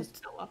and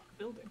just fell off the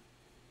building.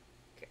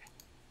 Okay.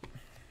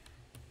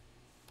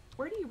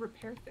 Where do you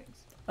repair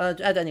things?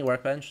 at any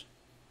workbench.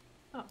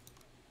 Oh.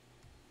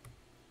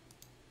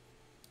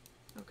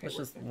 Okay. Let's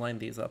just workbench. line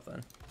these up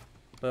then.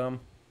 Boom.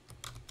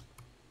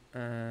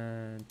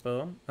 And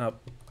boom. Oh.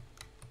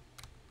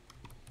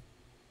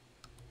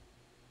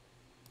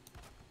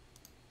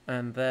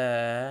 And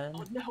then...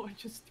 Oh no, I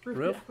just threw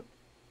Roof? it out.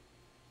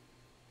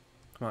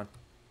 Come on.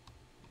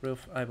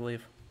 Roof, I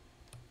believe.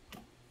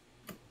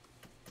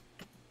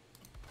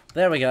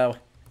 There we go.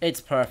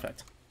 It's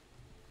perfect.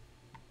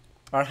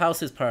 Our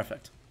house is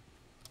perfect.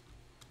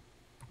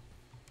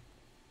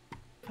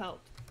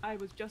 Helped. I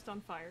was just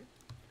on fire.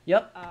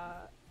 Yep.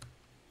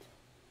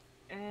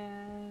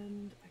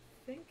 And I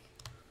think...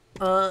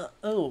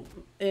 Oh,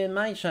 in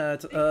my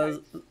chat,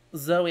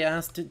 Zoe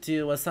asked,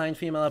 do assigned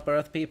female at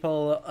birth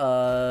people,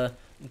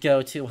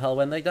 go to hell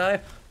when they die?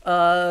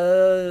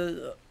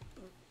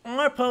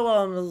 Our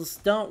poems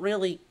don't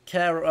really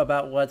care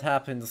about what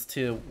happens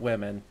to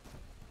women.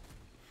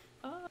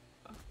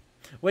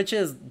 Which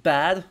is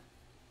bad,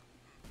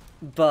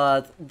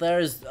 but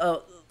there's,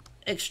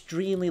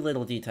 extremely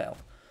little detail.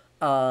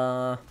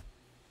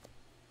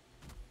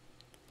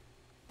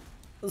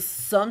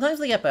 Sometimes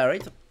they get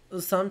buried.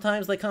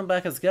 Sometimes they come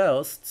back as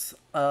ghosts.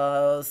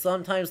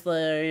 Sometimes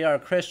they are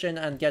Christian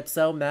and get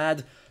so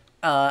mad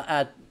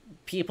at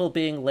people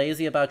being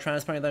lazy about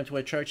transferring them to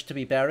a church to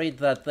be buried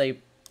that they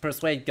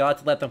persuade God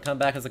to let them come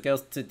back as a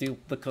ghost to do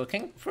the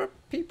cooking for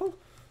people.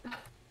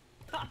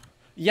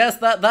 Yes,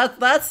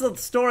 that's a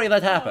story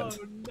that happened.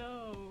 Oh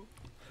no.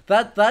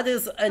 That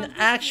is an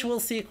actual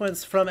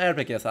sequence from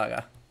Erbygge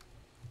Saga.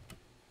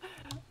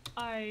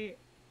 I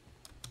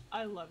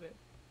love it.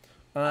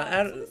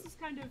 So this is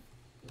kind of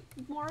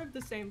more of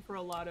the same for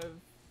a lot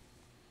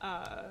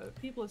of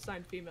people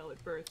assigned female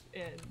at birth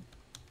in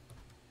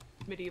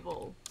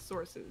medieval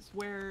sources,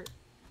 where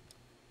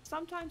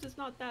sometimes it's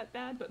not that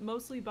bad, but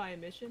mostly by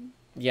omission.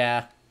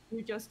 yeah.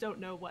 We just don't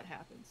know what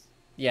happens.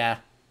 Yeah.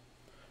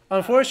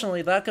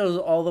 Unfortunately, that goes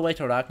all the way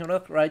to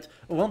Ragnarok, right?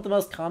 One of the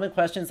most common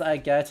questions I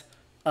get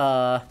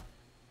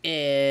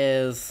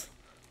is,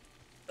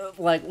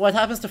 like, what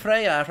happens to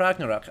Freya at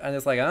Ragnarok? And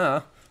it's like,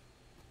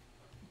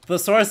 the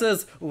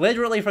sources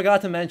literally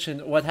forgot to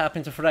mention what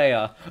happened to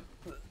Freya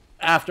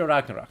after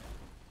Ragnarok.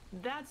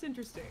 That's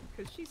interesting,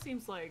 because she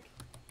seems like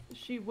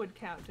she would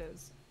count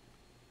as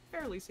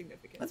fairly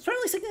significant. That's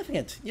fairly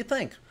significant, you'd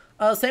think.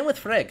 Same with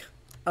Frigg.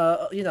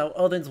 You know,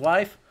 Odin's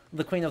wife,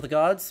 the queen of the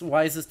gods,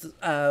 wisest,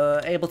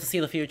 able to see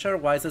the future,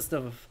 wisest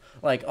of,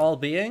 like, all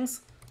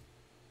beings.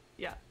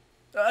 Yeah.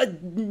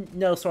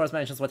 No source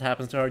mentions what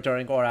happens to her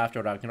during or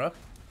after Ragnarok.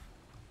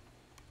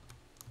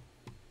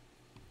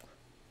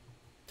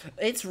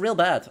 It's real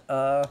bad.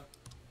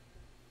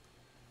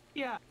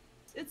 Yeah.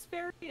 It's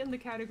very in the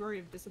category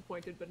of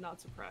disappointed but not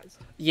surprised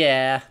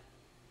Yeah.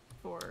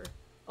 for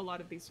a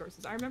lot of these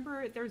sources. I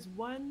remember there's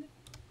one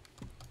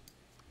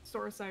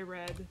source I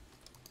read,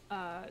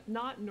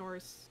 not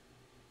Norse.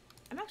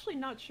 I'm actually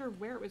not sure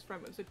where it was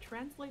from. It was a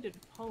translated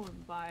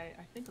poem by,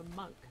 I think, a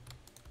monk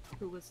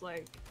who was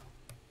like,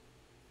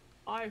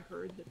 I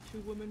heard that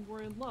two women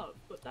were in love,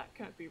 but that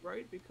can't be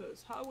right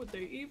because how would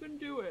they even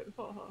do it?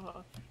 Ha ha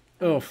ha.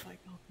 Oof. Like,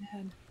 oh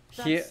man.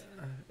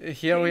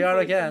 Here we are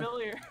again.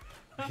 Familiar.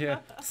 Here,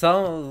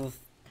 some,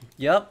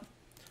 yep.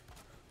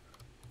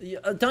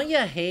 Don't you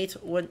hate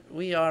when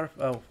we are,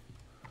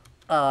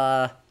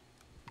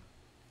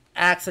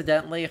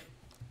 accidentally,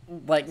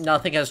 like,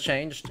 nothing has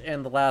changed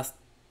in the last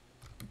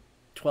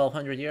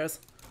 1,200 years?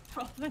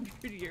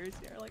 1,200 years,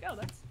 yeah. Like, oh,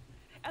 that's...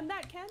 And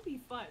that can be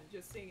fun,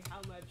 just seeing how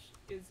much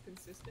is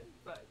consistent,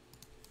 but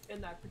in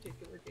that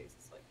particular case,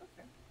 it's like,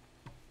 okay.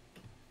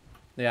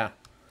 Yeah.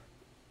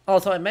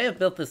 Also, I may have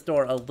built this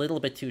door a little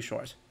bit too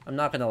short. I'm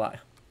not gonna lie.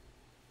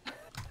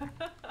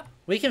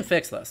 We can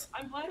fix this.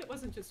 I'm glad it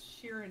wasn't just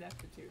sheer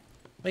ineptitude.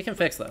 We can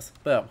fix this.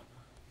 Boom.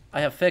 I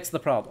have fixed the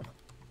problem.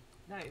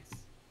 Nice.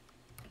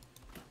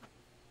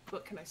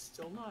 But can I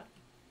still not?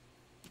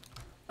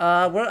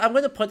 I'm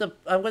gonna put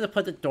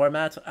the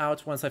doormat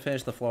out once I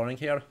finish the flooring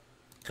here,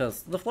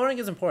 because the flooring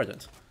is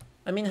important.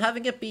 I mean,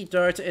 having it be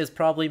dirt is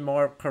probably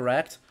more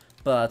correct,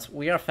 but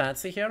we are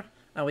fancy here,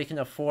 and we can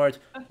afford.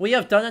 We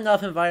have done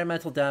enough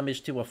environmental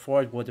damage to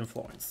afford wooden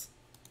floors.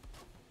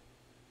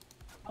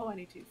 Oh, I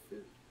need to eat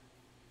food.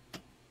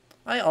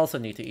 I also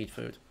need to eat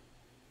food.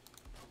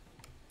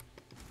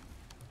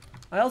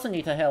 I also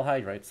need to hail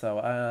hydrate,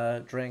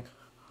 so drink.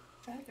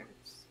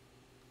 Feathers.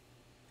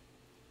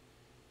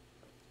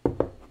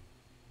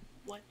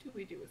 What do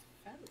we do with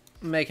feathers?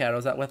 Make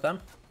arrows out with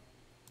them.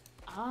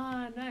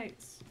 Ah,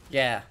 nice.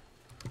 Yeah.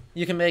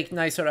 You can make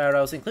nicer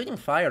arrows, including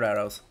fire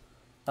arrows.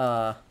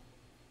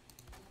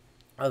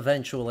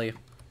 Eventually.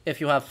 If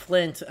you have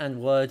flint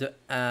and wood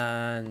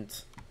and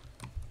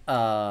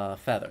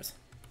feathers.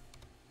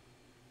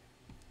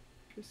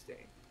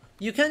 Interesting.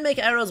 You can make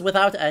arrows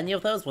without any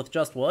of those, with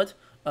just wood,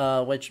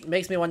 which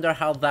makes me wonder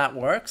how that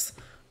works.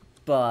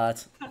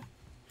 But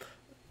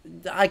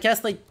I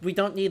guess we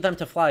don't need them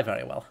to fly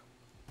very well.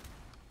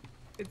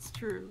 It's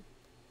true.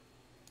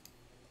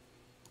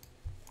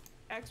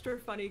 Extra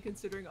funny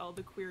considering all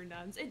the queer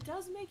nuns. It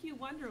does make you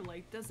wonder,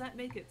 like, does that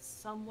make it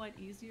somewhat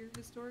easier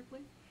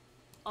historically?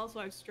 Also,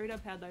 I've straight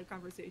up had that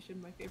conversation.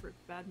 My favorite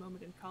bad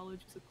moment in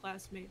college was a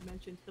classmate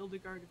mentioned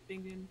Hildegard of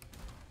Bingen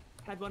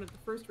had one of the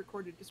first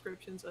recorded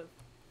descriptions of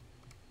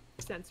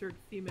censored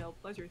female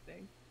pleasure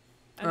thing.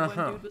 And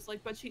one dude was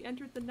like, but she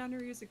entered the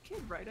nunnery as a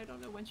kid, right? I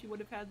don't know when she would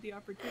have had the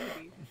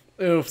opportunity.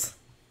 Oops.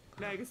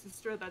 Magus'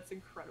 sister, that's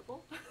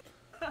incredible.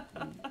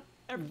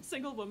 Every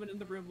single woman in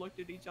the room looked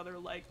at each other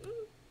like,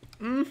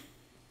 ooh.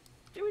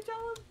 Did we tell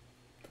him?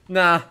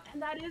 Nah.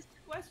 And that is the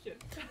question.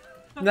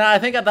 Nah, I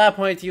think at that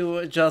point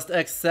you just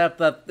accept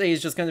that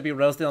he's just going to be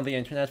roasted on the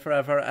internet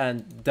forever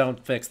and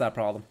don't fix that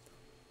problem.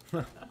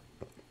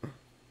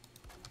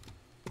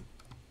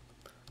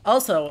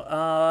 Also,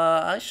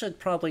 I should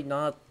probably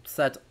not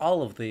set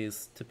all of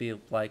these to be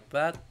like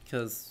that,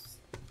 because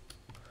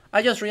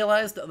I just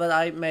realized that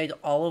I made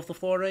all of the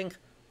flooring,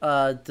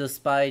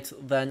 despite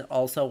then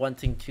also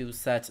wanting to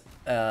set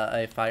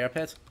a fire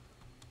pit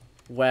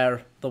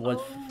where the wood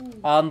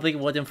on the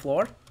wooden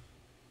floor.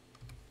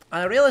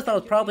 I realized that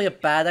was probably a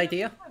bad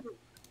idea.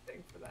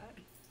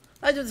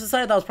 I just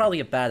decided that was probably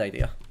a bad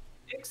idea.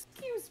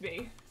 Excuse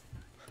me.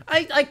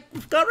 I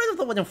got rid of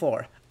the wooden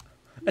floor.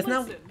 It's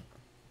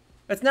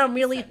now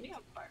merely.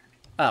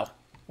 Oh,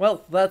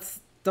 well,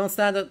 don't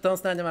stand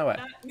in my way.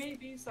 That may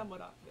be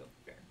somewhat off. No,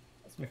 fair.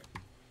 That's fair.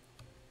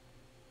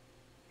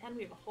 And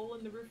we have a hole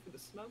in the roof for the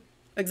smoke.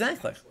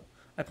 Exactly. Excellent.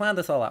 I planned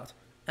this all out.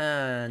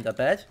 And a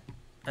bed.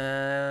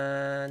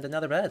 And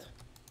another bed.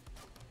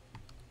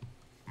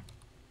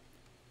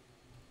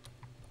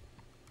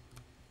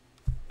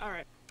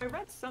 Alright. I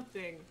read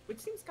something, which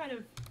seems kind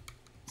of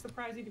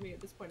surprising to me at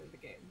this point in the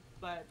game,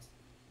 but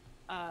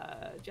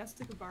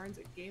Jessica Barnes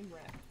at Game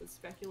Rant was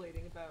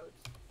speculating about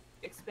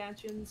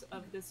expansions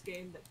of this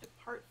game that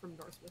depart from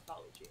Norse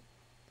mythology.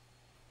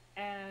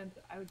 And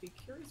I would be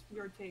curious for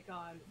your take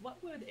on what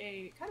would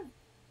a kind of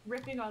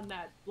ripping on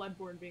that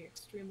Bloodborne being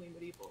extremely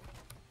medieval.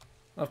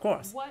 Of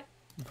course.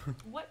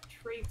 What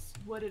traits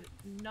would a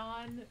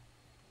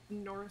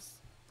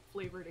non-Norse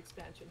flavored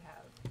expansion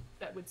have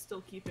that would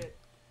still keep it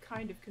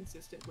kind of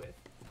consistent with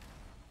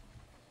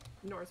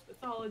Norse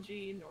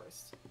mythology,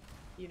 Norse,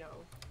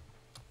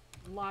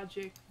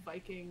 logic,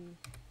 Viking,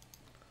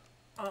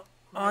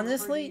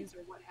 honestly,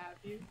 or what have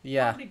you.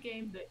 Yeah. Find a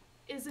game that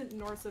isn't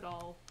Norse at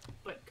all,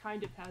 but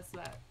kind of has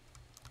that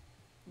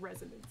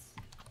resonance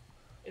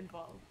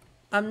involved.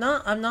 I'm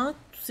not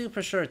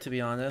super sure, to be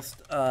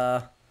honest.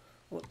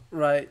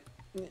 Right.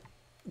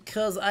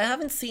 Because I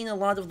haven't seen a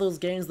lot of those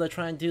games that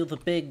try and do the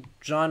big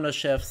genre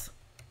shifts,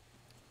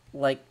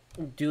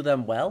 do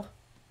them well.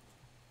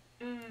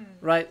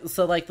 Right,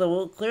 so,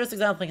 the clearest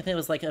example I can think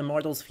was,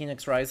 Immortals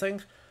Phoenix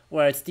Rising,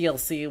 where its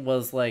DLC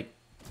was,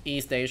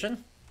 East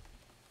Asian.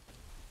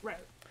 Right.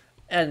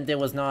 And it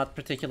was not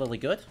particularly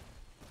good.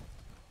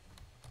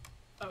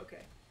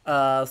 Okay.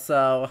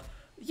 So,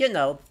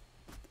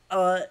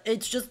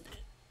 it's just...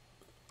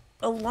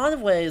 A lot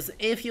of ways,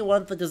 if you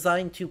want the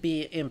design to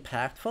be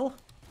impactful,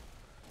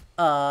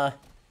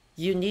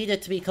 you need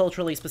it to be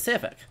culturally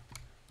specific.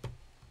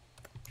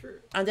 True.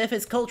 And if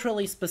it's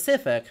culturally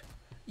specific,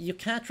 you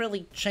can't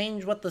really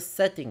change what the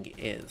setting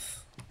is.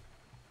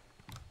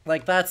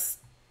 That's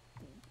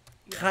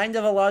kind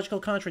of a logical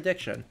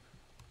contradiction.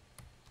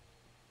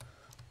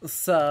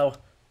 So,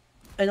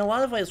 in a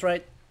lot of ways,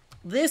 right,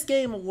 this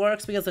game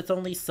works because it's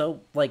only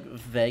so,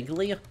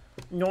 vaguely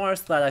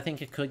Norse that I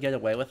think it could get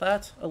away with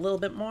that a little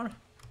bit more.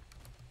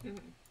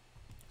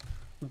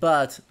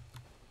 But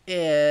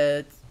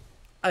it,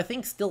 I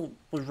think, still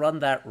would run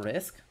that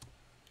risk.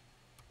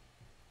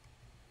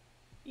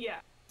 Yeah,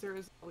 there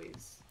is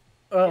always...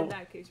 Oh. In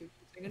that case, you're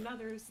choosing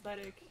another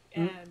aesthetic,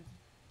 and,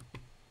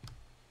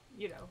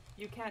 you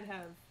can't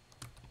have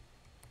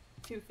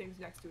two things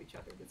next to each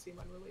other that seem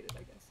unrelated,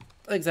 I guess.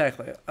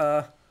 Exactly.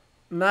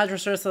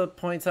 Madras Ursa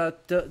points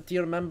out, do you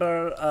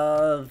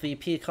remember the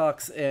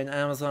peacocks in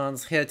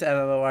Amazon's hit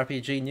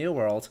MMORPG New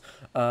World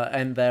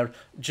and their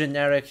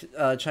generic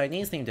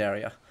Chinese-themed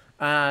area?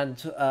 And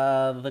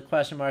the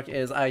question mark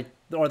is,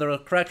 or the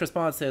correct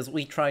response is,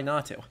 we try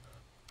not to.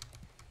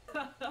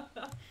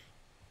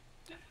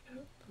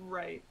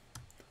 Right.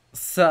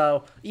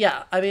 So,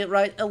 yeah, I mean,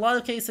 right, a lot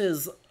of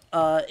cases,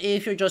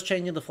 if you're just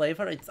changing the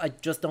flavor, I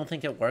just don't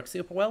think it works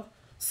super well.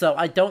 So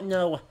I don't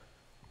know.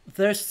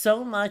 There's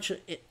so much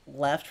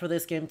left for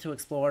this game to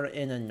explore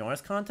in a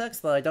Norse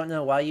context that I don't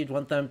know why you'd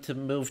want them to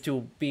move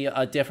to be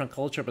a different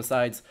culture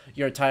besides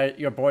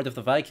you're bored of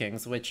the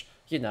Vikings, which,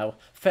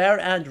 fair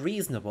and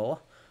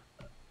reasonable.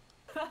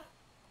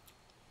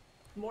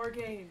 More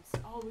games.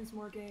 Always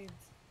more games.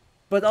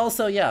 But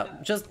also, yeah,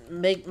 just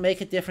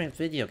make a different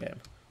video game.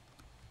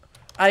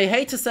 I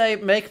hate to say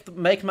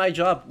make my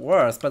job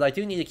worse, but I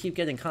do need to keep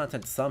getting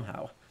content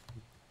somehow.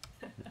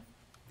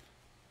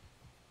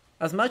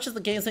 As much as the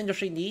games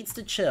industry needs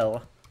to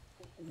chill,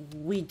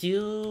 we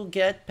do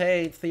get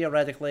paid,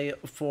 theoretically,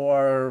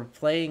 for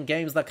playing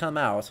games that come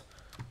out.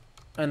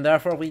 And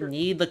therefore we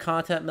need the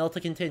content mill to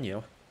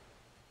continue.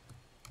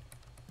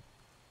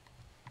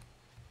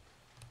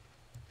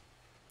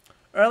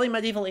 Early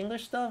medieval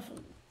English stuff?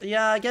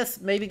 Yeah, I guess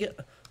maybe...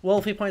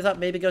 Wolfie points out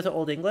maybe go to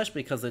Old English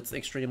because it's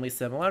extremely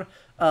similar.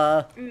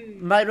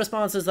 My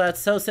response is that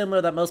it's so similar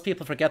that most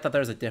people forget that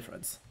there's a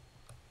difference.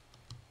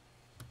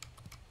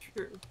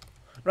 True.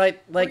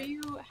 Right, like...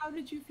 How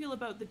did you feel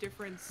about the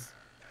difference,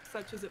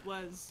 such as it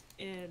was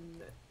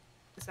in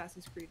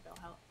Assassin's Creed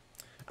Valhalla?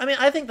 I mean,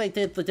 I think they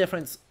did the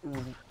difference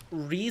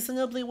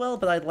reasonably well,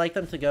 but I'd like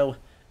them to go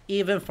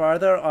even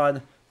farther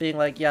on being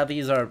like, yeah,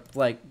 these are,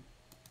 like...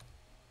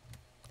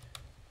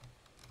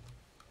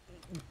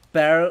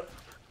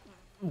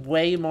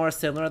 way more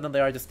similar than they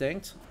are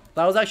distinct.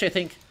 That was actually, I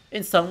think,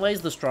 in some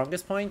ways, the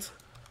strongest point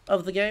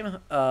of the game.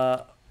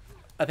 I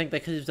think they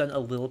could have done a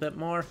little bit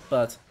more,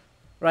 but...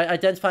 Right,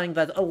 identifying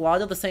that a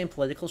lot of the same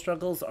political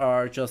struggles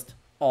are just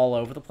all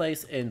over the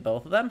place in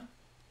both of them.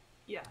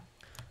 Yeah.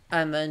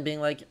 And then being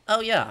like,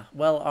 oh yeah,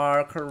 well,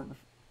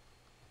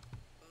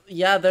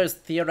 yeah, there's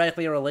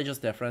theoretically a religious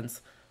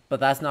difference, but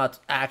that's not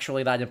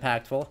actually that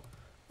impactful.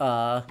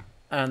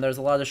 And there's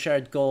a lot of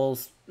shared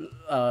goals,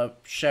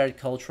 shared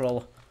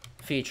cultural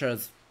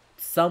features,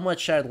 somewhat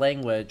shared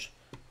language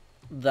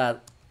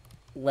that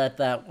let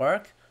that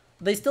work.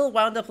 They still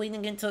wound up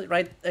leaning into,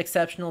 right,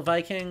 exceptional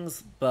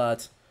Vikings,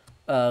 but...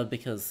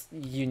 because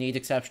you need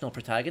exceptional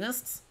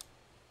protagonists.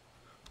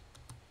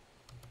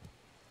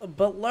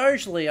 But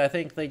largely, I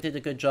think they did a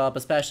good job,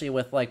 especially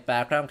with, like,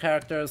 background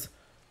characters,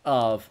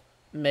 of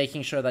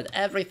making sure that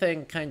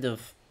everything kind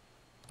of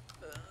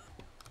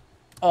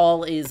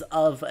all is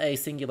of a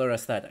singular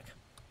aesthetic.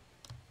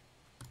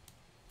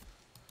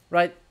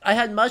 Right? I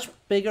had much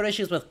bigger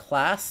issues with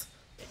class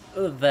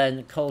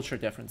than culture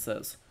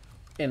differences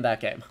in that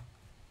game.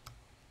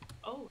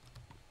 Oh.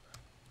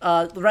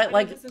 Right,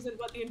 like... This isn't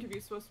what the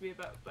interview's supposed to be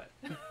about, but...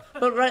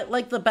 But right,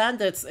 like, the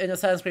bandits in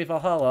Assassin's Creed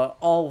Valhalla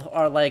all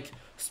are, like,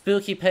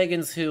 spooky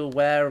pagans who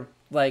wear,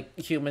 like,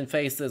 human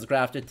faces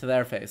grafted to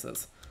their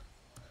faces.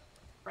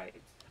 Right.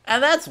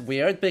 And that's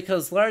weird,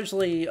 because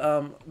largely,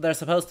 they're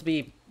supposed to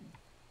be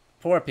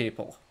poor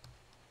people.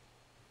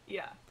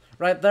 Yeah.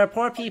 Right, they're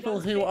poor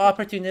people who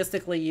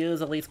opportunistically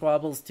use elite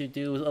squabbles to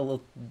do a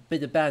little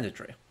bit of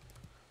banditry.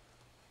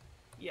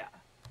 Yeah.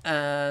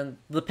 And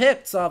the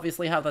Picts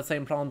obviously have that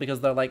same problem because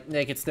they're, like,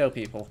 naked snow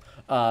people.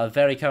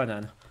 Very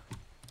Conan.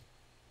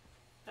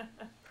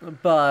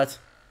 But,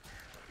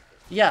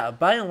 yeah,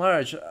 by and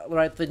large,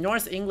 right, the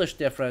Norse-English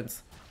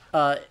difference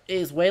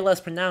is way less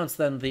pronounced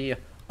than the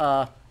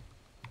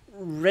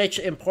rich,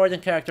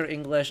 important character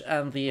English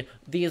and the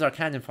these are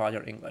cannon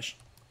fodder English.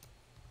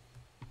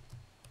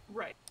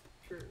 Right,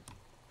 true.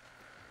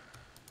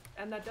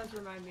 And that does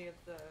remind me of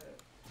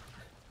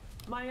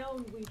my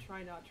own we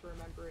try not to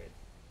remember it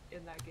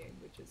in that game,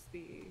 which is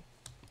the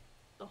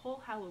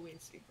whole Halloween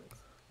sequence.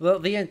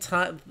 The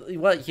entire...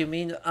 What, you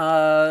mean,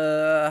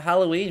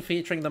 Halloween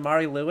featuring the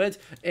Mari Lwyd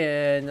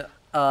in,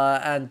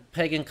 and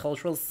pagan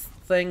cultural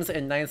things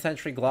in 9th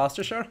century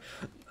Gloucestershire?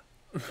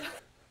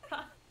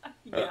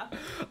 Yeah.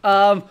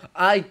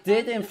 I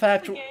did, in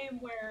fact... It's a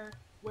game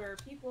where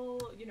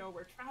people, you know,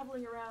 we're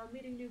traveling around,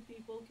 meeting new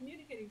people,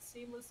 communicating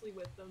seamlessly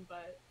with them,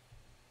 but...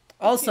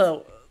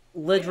 Also,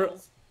 literally...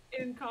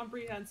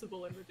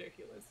 Incomprehensible and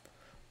ridiculous.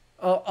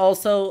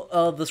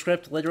 Also, the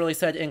script literally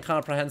said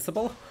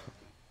incomprehensible.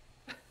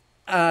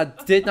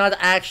 Did not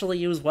actually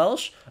use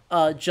Welsh,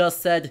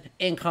 just said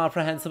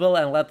incomprehensible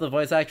and let the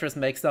voice actress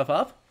make stuff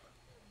up.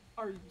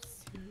 Are you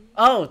serious?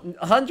 Oh,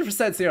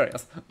 100%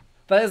 serious.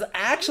 That is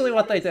actually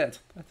what they did.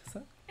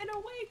 In a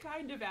way,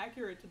 kind of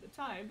accurate to the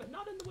time, but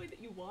not in the way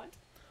that you want.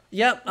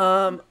 Yep,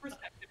 the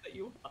perspective that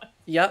you want.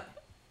 Yep.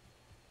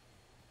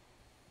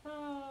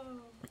 Oh.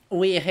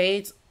 We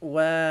hate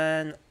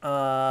when,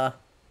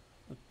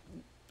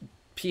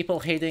 people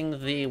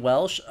hating the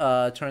Welsh,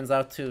 turns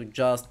out to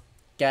just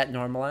get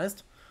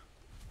normalized.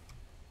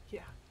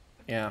 Yeah.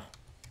 Yeah.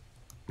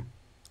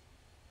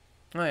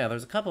 Oh yeah,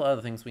 there's a couple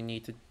other things we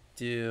need to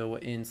do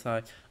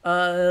inside.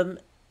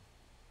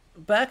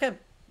 Back at...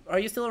 Are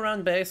you still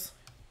around base?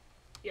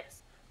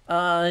 Yes.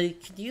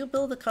 Can you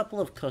build a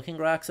couple of cooking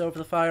racks over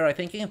the fire? I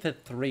think you can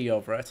fit 3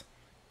 over it.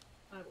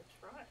 I will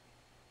try.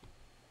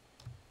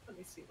 Let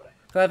me see what I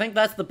have. 'Cause I think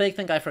that's the big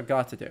thing I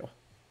forgot to do.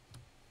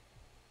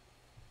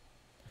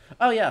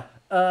 Oh yeah,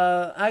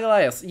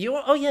 Agalias, you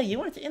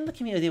weren't in the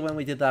community when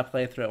we did that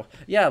playthrough.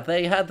 Yeah,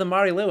 they had the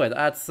Mari Lwyd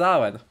at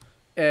Samhain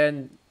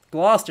in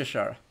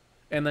Gloucestershire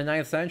in the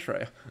 9th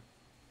century.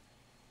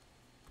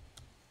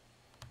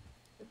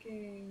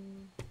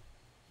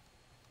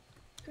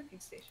 Cooking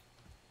station.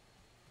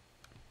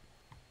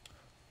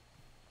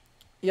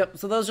 Yep,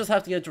 so those just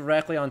have to get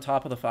directly on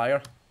top of the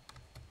fire.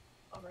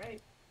 Alright.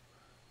 right.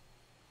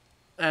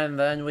 And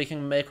then we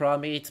can make raw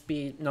meat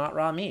be not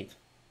raw meat.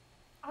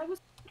 I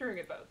was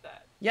wondering about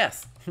that.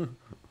 Yes.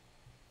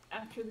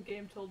 After the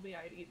game told me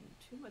I'd eaten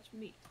too much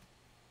meat.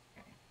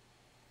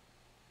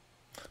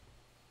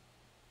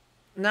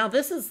 Now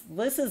this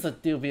is a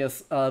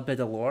dubious bit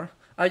of lore.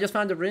 I just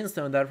found a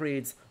runestone that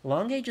reads,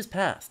 "Long ages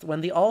past,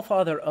 when the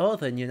Allfather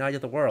Odin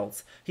united the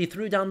worlds, he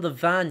threw down the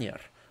Vanir,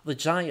 the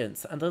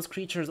giants, and those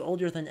creatures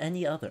older than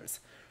any others.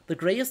 The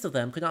greatest of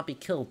them could not be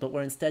killed, but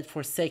were instead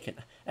forsaken,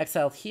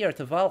 exiled here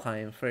to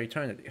Valheim for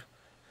eternity.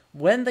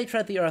 When they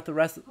tread the earth,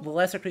 the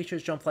lesser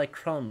creatures jump like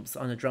crumbs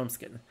on a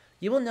drumskin.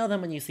 You will know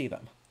them when you see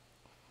them."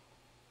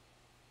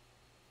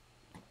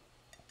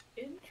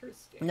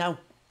 Interesting. Now,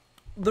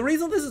 the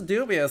reason this is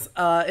dubious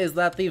is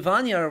that the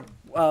Vanir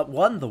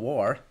won the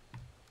war.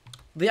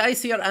 The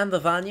Aesir and the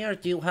Vanir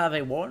do have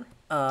a war.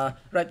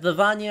 Right, the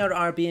Vanir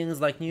are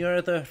beings like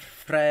Njörður,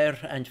 Freyr,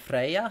 and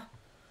Freya.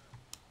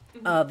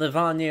 The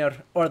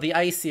Vanir, or the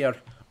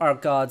Aesir, are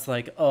gods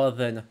like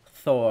Odin,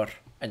 Thor,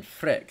 and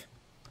Frigg.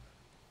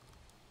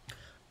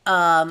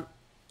 The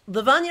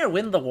Vanir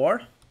win the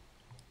war.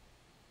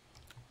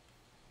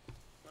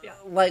 Yeah.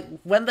 Like,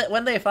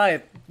 when they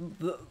fight,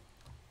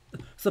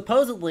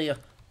 supposedly,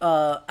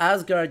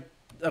 Asgard,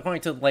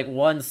 according to, like,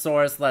 one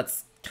source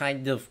that's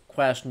kind of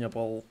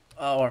questionable,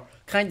 or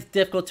kind of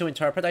difficult to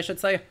interpret, I should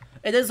say.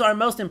 It is our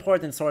most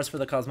important source for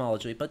the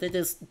cosmology, but it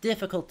is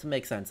difficult to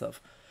make sense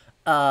of.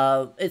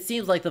 It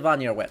seems like the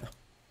Vanir win.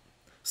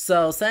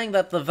 So saying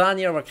that the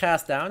Vanir were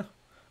cast down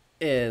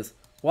is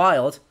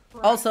wild.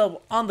 Right.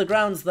 Also, on the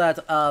grounds that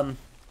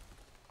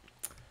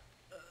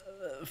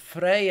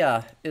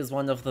Freya is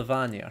one of the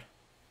Vanir.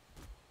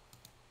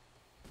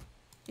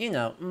 You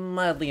know,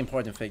 mildly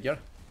important figure.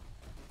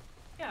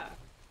 Yeah.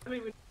 I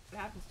mean, what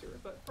happens to her,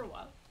 but for a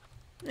while.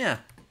 Yeah.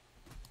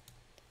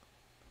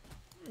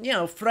 You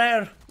know,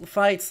 Freyr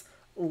fights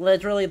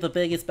literally the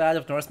biggest bad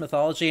of Norse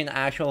mythology in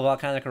actual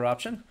volcanic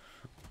eruption.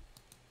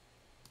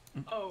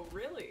 Oh,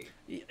 really?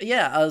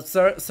 Yeah,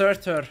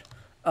 Surtur,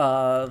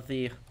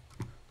 the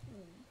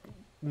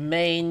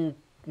main,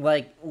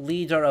 like,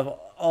 leader of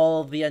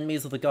all the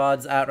enemies of the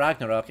gods at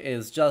Ragnarok,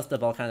 is just a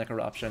volcanic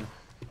eruption.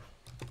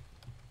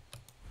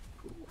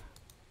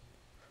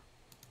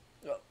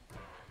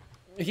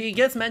 He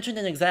gets mentioned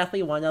in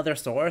exactly one other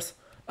source,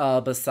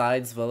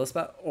 besides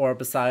Völuspá, or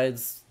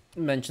besides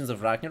mentions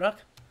of Ragnarok.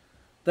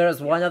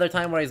 There's one other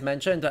time where he's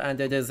mentioned, and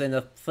it is in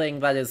a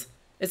thing that is...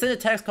 It's in a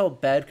text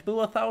called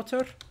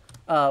Bergbúaþáttur,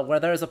 where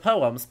there is a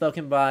poem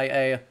spoken by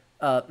a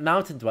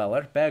mountain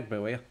dweller,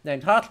 Bergbúi,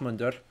 named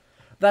Hallmundur,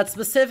 that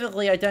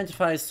specifically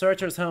identifies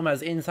Surtur's home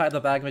as inside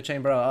the magma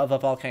chamber of a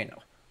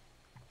volcano.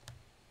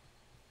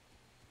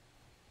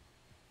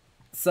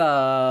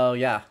 So,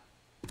 yeah.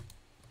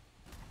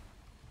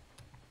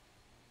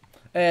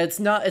 It's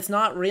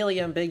not really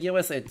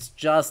ambiguous, it's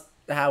just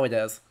how it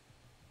is.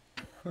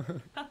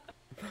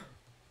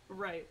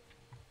 Right.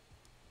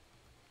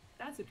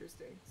 That's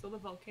interesting. So the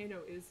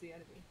volcano is the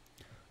enemy.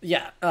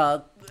 Yeah,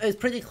 it's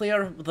pretty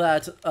clear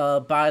that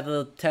by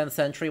the 10th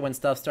century, when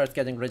stuff starts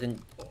getting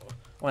written,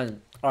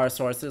 when our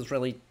sources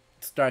really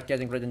start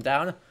getting written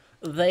down,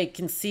 they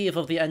conceive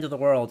of the end of the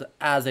world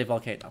as a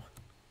volcano.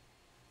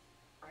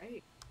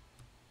 Right.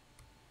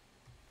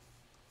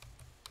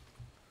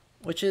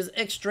 Which is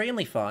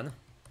extremely fun.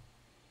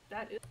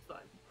 That is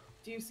fun.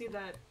 Do you see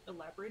that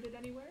elaborated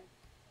anywhere?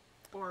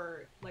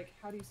 Or, like,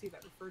 how do you see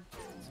that referred to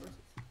in sources?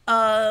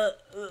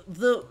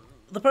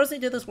 The person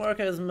who did this work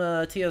is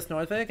Matthias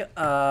Nordvig,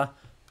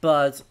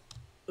 but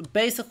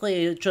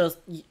basically just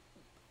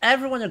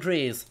everyone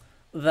agrees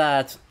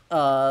that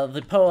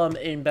the poem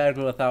in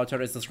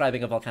Bergbúaþáttur is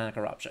describing a volcanic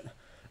eruption.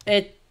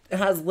 It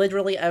has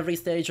literally every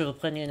stage of a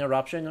Plinian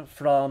eruption,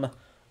 from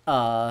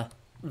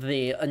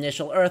the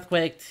initial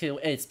earthquake to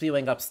it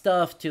spewing up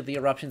stuff to the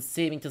eruption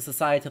seeming to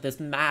subside to this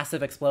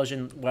massive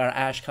explosion where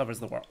ash covers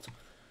the world.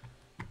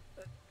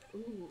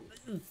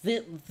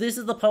 This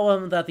is the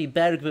poem that the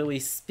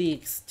Bergbúi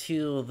speaks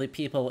to the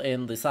people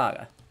in the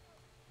saga.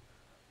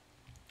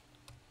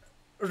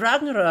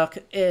 Ragnarok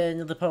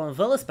in the poem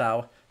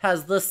Völuspá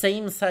has the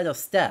same set of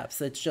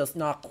steps, it's just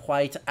not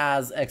quite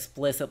as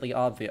explicitly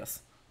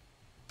obvious.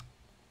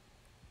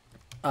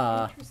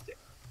 Interesting.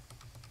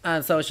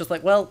 And so it's just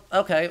like, well,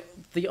 okay,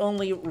 the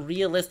only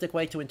realistic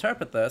way to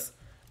interpret this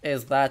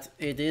is that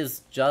it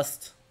is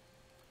just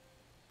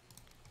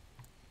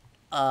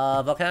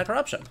a volcanic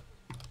eruption.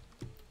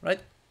 Right?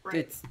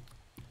 It's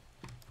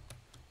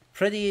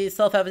pretty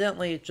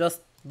self-evidently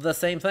just the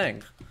same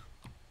thing.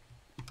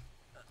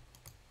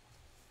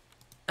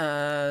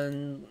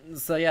 And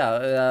so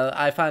yeah,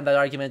 I find that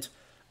argument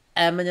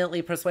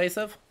eminently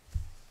persuasive.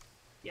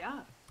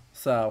 Yeah.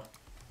 So...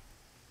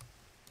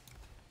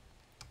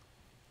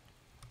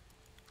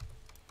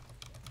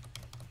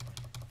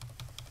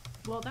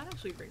 Well, that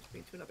actually brings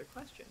me to another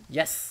question.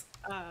 Yes.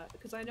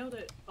 Because I know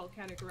that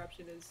volcanic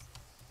eruption is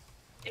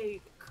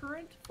a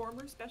current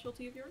former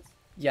specialty of yours?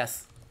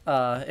 Yes.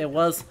 It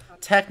was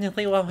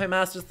technically what my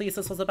master's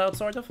thesis was about,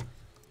 sort of.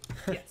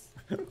 Yes.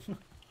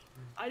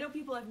 I know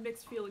people have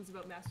mixed feelings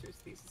about master's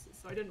theses,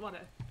 so I didn't want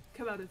to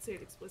come out and say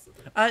it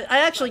explicitly. I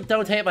actually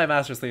don't hate my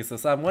master's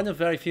thesis. I'm one of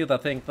very few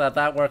that think that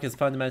that work is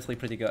fundamentally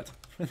pretty good.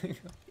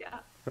 Yeah,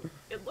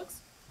 it looks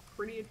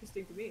pretty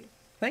interesting to me.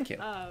 Thank you.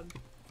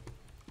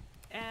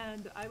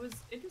 And I was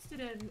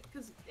interested in,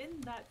 because in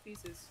that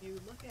thesis you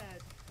look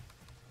at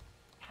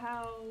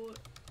how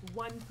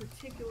one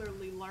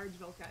particularly large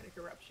volcanic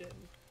eruption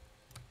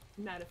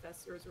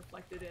manifests or is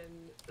reflected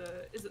in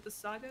is it the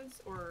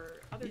sagas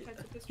or other types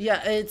of history?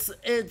 Yeah, it's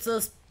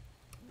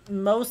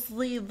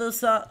mostly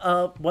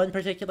the one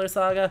particular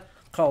saga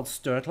called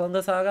Sturtland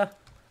the Saga,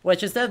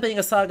 which instead of being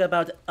a saga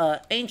about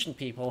ancient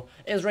people,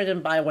 is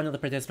written by one of the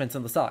participants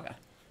in the saga.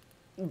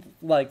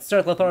 Like,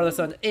 Sturla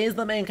Thordarson is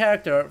the main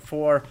character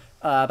for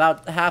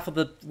about half of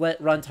the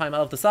runtime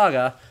of the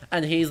saga,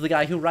 and he's the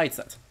guy who writes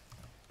it.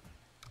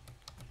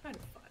 Kind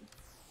of fun.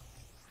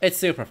 It's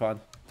super fun.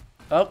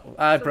 Oh,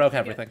 I broke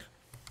everything.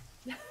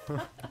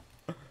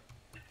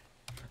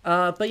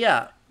 But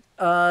yeah,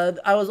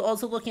 I was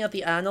also looking at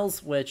the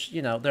annals, which,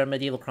 you know, they're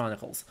medieval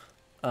chronicles.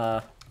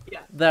 Yeah.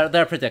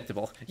 They're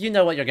predictable. You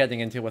know what you're getting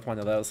into with one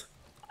of those.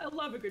 I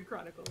love a good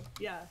chronicle,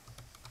 yeah.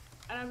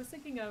 And I was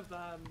thinking of,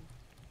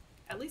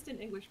 at least in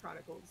English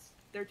chronicles,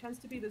 there tends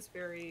to be this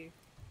very,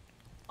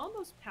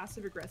 almost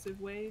passive-aggressive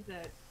way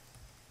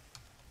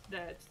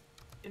that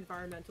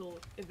environmental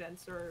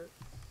events are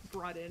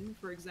brought in.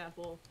 For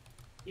example,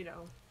 you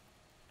know,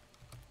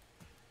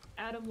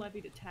 Adam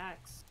levied a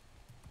tax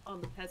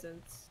on the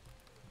peasants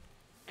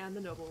and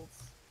the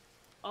nobles.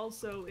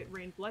 Also, it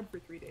rained blood for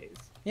 3 days.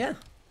 Yeah,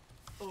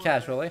 Or,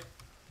 casually.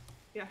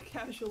 Yeah,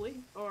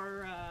 casually.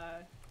 Or,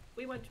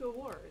 we went to a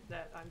war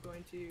that I'm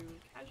going to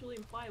casually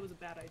imply was a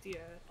bad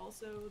idea.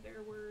 Also,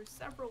 there were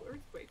several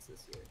earthquakes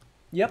this year.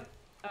 Yep.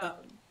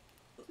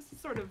 This is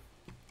sort of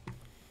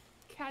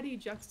catty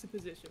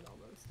juxtaposition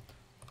almost.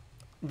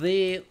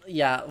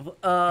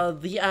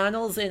 The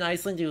annals in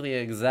Iceland do the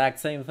exact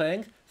same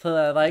thing. So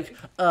they're like,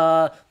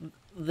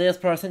 this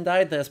person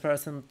died, this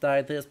person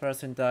died, this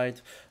person died.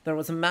 There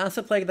was a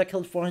massive plague that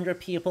killed 400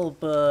 people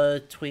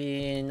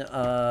between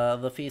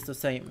the Feast of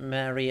St.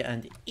 Mary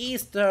and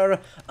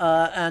Easter,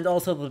 and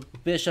also the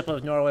Bishop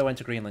of Norway went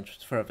to Greenland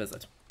for a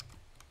visit.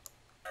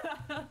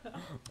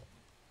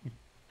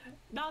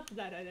 Not that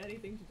that had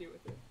anything to do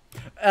with it.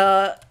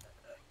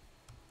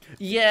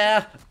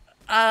 Yeah,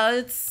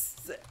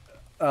 it's...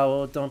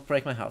 Oh, don't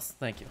break my house.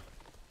 Thank you.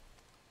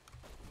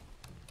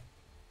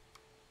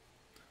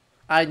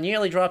 I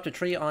nearly dropped a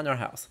tree on our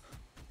house.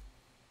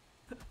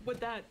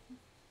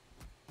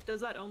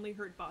 Does that only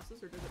hurt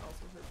bosses, or does it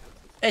also hurt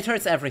houses? It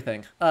hurts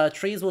everything.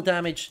 Trees will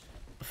damage...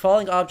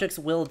 Falling objects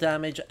will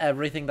damage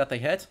everything that they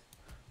hit.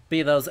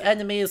 Be those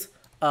enemies,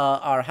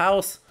 our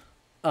house,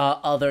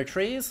 other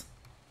trees.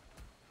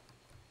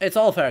 It's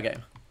all fair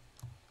game.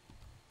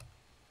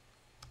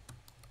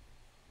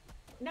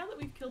 Now that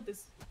we've killed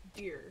this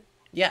deer...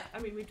 Yeah. I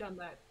mean, we've done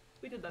that.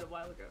 We did that a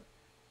while ago.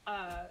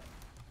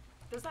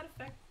 Does that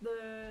affect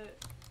the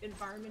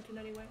environment in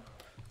any way?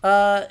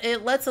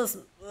 It lets us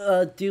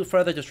do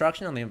further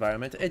destruction on the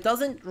environment. It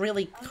doesn't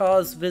really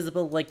cause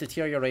visible, like,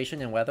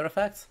 deterioration in weather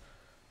effects.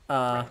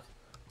 Right.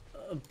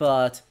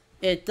 But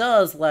it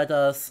does let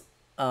us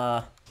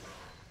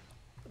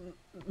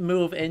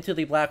move into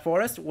the Black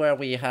Forest, where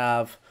we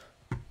have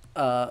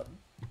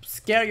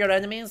scarier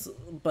enemies,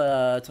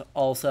 but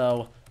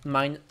also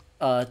mine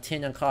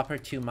tin and copper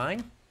to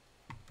mine.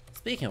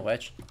 Speaking of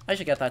which, I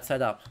should get that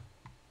set up.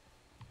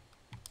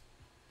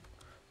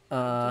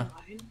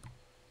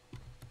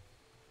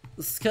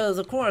 Because,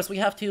 of course, we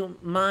have to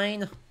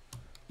mine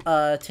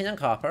tin and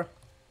copper,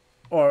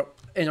 or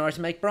in order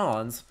to make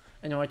bronze,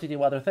 in order to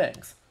do other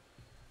things.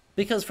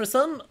 Because for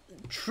some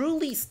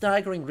truly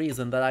staggering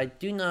reason that I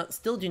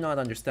still do not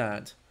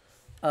understand,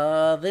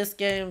 this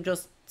game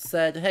just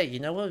said, hey, you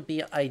know what would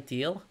be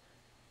ideal?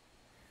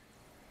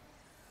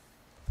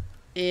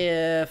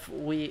 If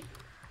we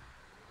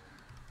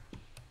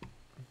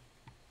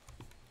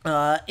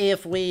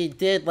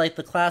did, like,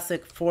 the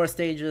classic 4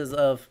 stages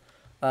of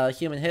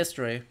human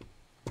history,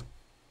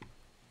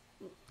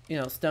 you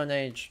know, Stone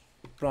Age,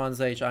 Bronze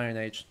Age, Iron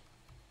Age.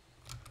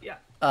 Yeah.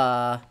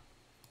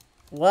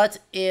 What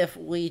if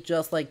we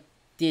just, like,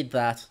 did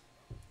that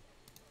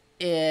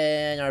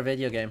in our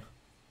video game?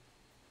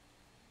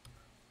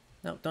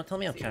 No, don't tell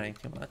me I'm carrying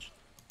too much.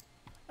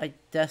 I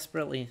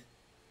desperately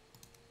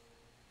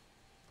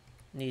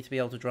need to be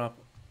able to drop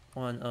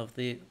one of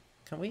the...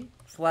 Can we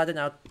flatten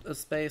out a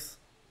space?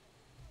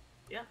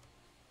 Yeah.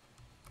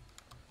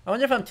 I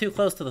wonder if I'm too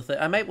close to the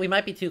thing. We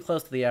might be too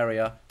close to the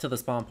area, to the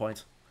spawn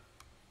point,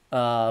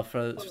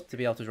 to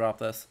be able to drop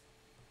this.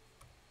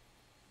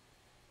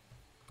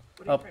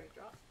 What are you trying to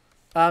drop?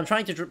 I'm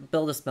trying to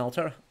build a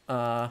smelter,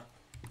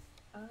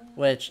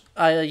 which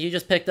you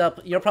just picked up.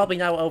 You're probably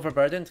now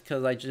overburdened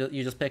because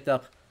you just picked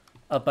up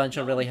a bunch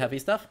of really heavy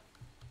stuff.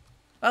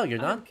 Oh, you're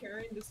not? I'm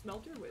carrying the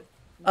smelter with.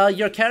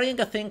 You're carrying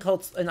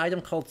an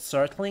item called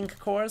circling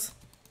cores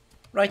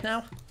right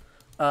now.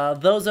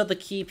 Those are the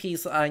key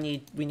piece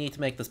we need to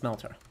make the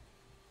smelter.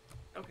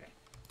 Okay.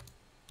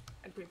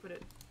 And can we put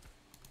it?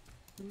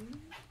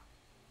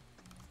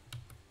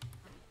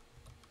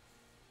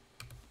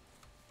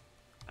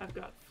 I've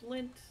got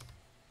flint.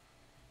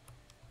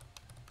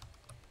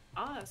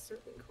 Ah,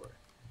 serpent core.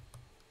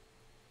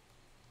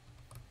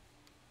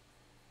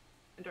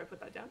 And do I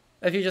put that down?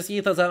 If you just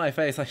eat those at my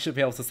face, I should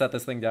be able to set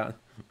this thing down.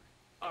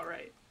 All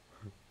right.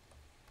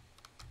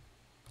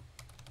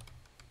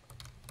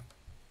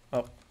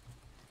 Oh.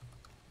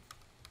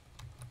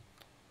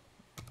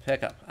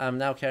 Pick up. I'm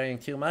now carrying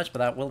too much, but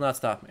that will not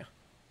stop me.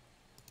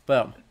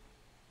 Boom.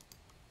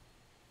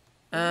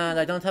 And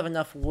I don't have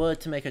enough wood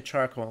to make a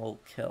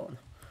charcoal kiln.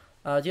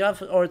 Do you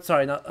have, or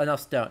sorry, not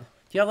enough stone.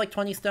 Do you have like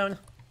 20 stone?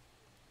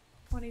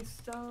 20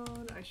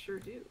 stone, I sure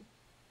do.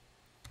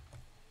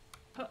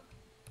 Huh.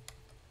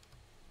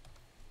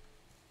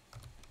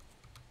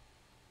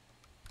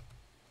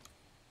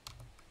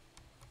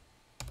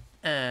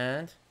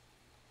 And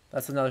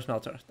that's another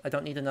smelter. I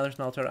don't need another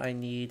smelter, I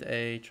need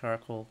a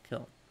charcoal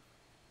kiln.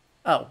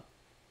 Oh.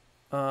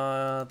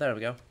 There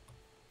we go.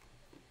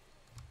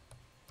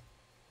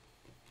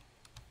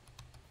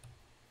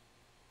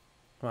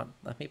 Come on,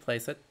 let me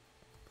place it.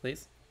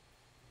 Please.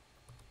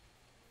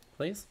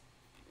 Please.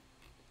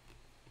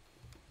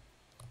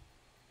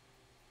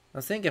 I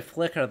was seeing a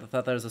flicker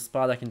that there's a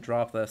spot I can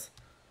drop this.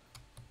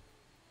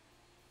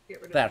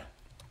 Get rid of There. it.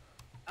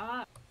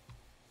 Ah,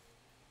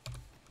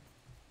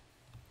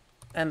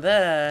 And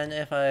then,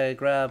 if I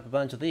grab a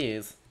bunch of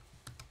these...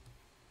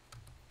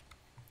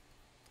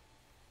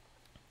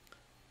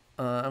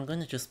 I'm going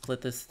to just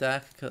split this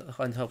stack,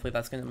 and hopefully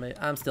that's going to make...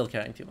 I'm still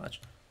carrying too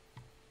much.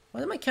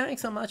 Why am I carrying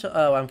so much?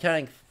 Oh, I'm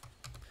carrying...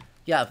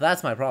 Yeah,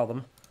 that's my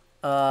problem.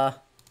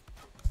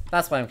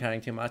 That's why I'm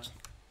carrying too much.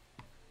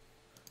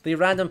 The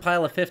random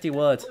pile of 50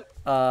 wood,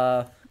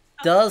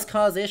 does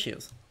cause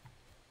issues.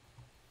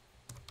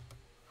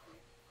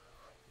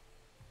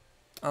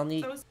 I'll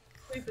need... so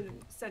we've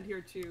been sent here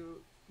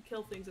to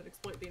kill things and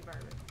exploit the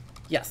environment.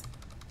 Yes.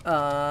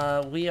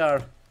 We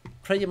are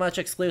pretty much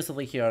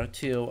exclusively here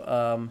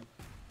to,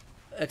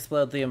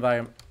 explode the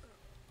environment.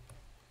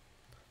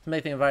 To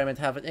make the environment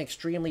have an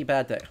extremely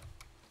bad day.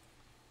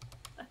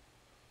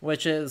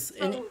 Which is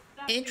an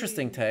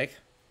interesting take.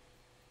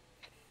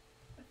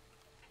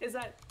 Is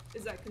that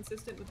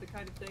consistent with the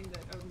kind of thing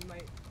that Odin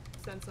might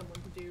send someone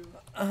to do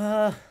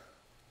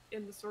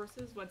in the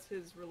sources? What's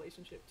his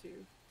relationship to...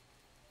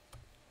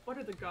 What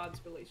are the gods'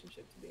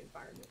 relationship to the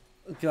environment?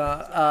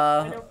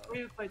 I know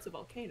Freya fights a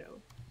volcano.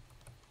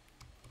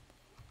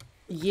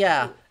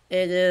 Yeah,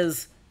 it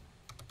is...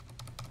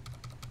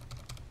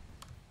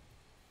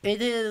 It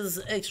is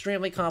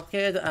extremely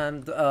complicated,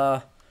 and,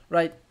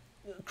 right,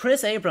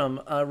 Chris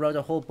Abram wrote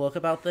a whole book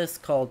about this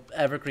called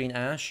Evergreen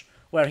Ash,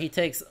 where he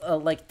takes a,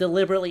 like,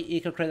 deliberately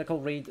eco-critical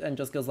read and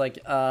just goes like,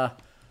 so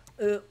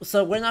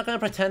we're not going to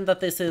pretend that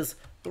this is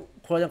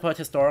quote-unquote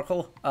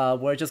historical,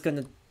 we're just going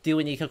to do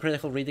an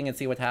eco-critical reading and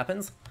see what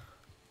happens.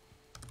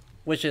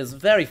 Which is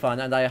very fun,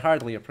 and I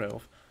hardly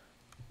approve.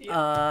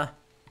 Yeah.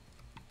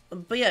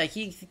 But yeah,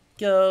 he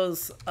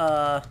goes,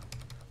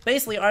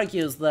 basically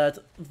argues that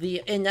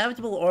the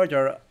inevitable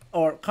order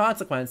or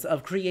consequence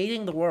of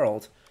creating the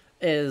world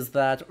is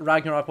that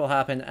Ragnarok will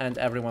happen and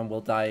everyone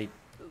will die.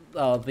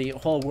 The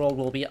whole world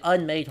will be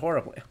unmade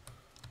horribly.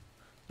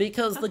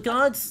 Because the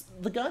gods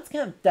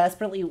kind of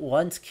desperately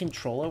want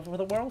control over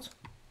the world.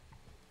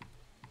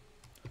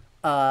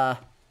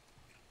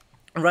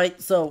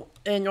 Right, so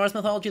in Norse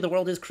mythology, the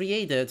world is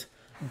created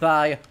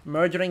by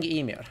murdering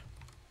Ymir.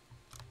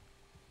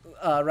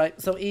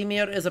 Right, so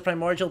Ymir is a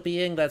primordial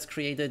being that's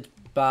created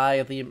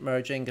by the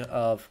merging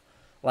of,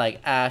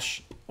 like,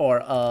 ash or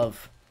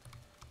of,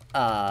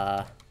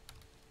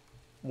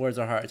 words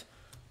are hard.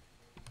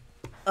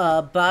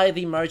 By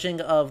the merging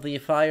of the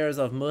fires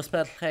of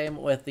Muspelheim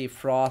with the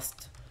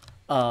frost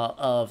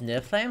of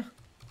Niflheim.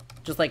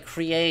 Just, like,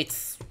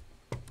 creates,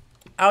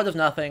 out of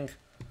nothing,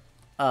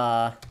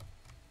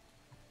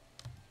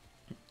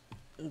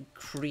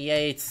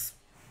 creates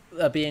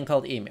a being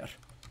called Ymir.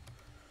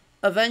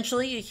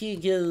 Eventually, he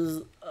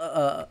gives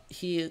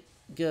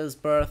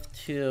birth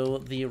to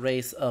the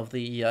race of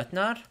the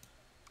Jötnar,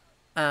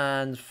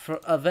 and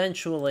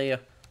eventually,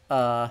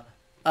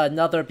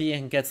 another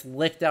being gets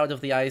licked out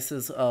of the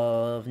ices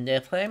of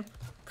Niflheim,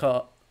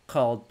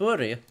 called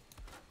Buri,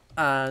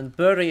 and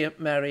Buri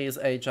marries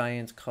a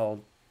giant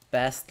called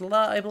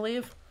Bestla, I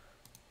believe,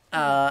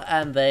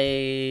 and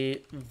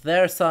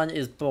their son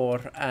is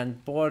Bor,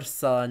 and Bor's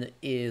son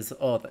is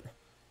Odin.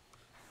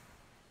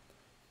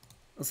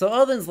 So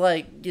Odin's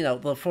like, you know,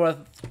 the fourth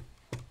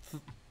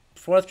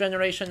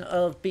generation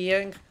of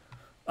being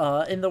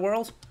in the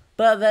world.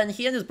 But then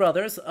he and his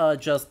brothers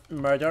just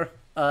murder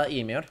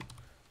Ymir,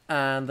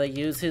 and they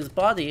use his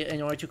body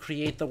in order to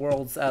create the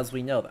worlds as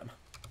we know them.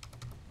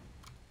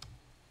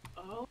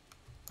 Oh.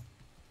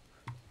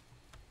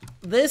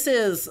 This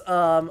is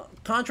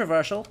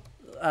controversial,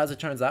 as it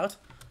turns out.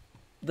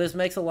 This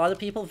makes a lot of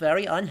people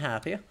very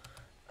unhappy.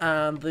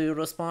 And the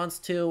response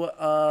to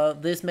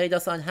this made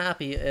us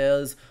unhappy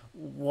is,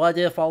 what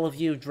if all of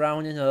you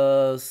drown in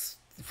a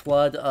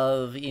flood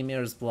of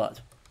Ymir's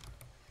blood?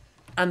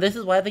 And this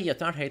is why the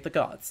Jötnar hate the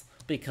gods,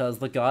 because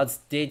the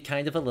gods did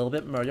kind of a little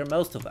bit murder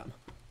most of them.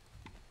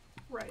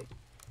 Right.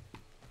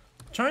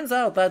 turns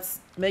out that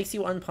makes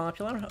you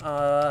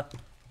unpopular.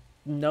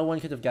 No one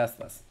could have guessed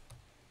this.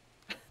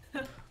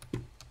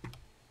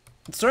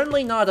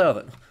 Certainly not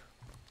Odin.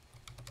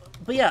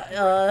 But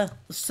yeah,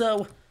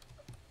 so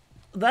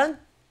then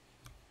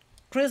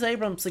Chris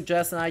Abrams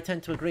suggests, and I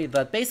tend to agree,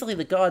 that basically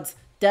the gods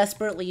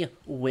desperately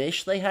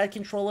wish they had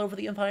control over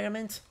the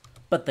environment,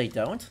 but they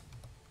don't.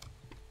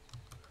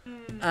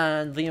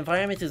 And the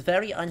environment is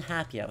very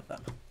unhappy of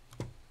them.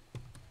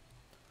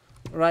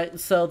 Right,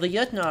 so the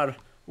Jötnar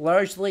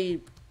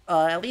largely,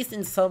 at least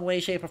in some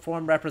way, shape, or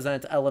form,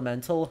 represent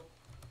elemental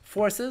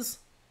forces.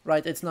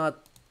 Right, it's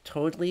not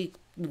totally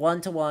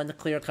one-to-one,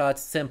 clear-cut,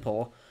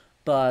 simple,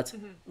 but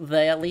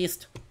they at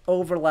least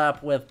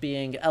overlap with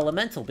being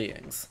elemental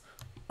beings.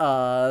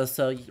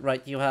 So,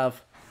 right, you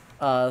have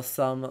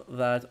some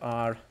that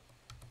are...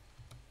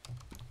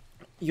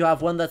 You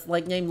have one that's,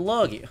 like, named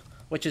Logi,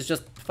 which is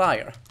just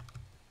fire.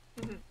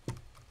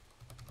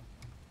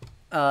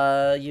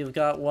 You've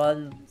got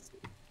one...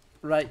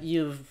 Right,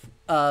 you've...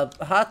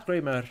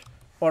 Hallgrímur,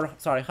 or,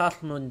 sorry,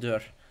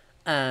 Hallmundur,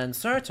 and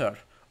Surtur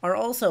are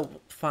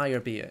also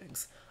fire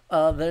beings.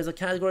 There's a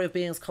category of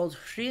beings called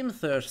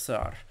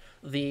Hrimthursar,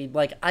 the,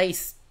 like,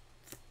 ice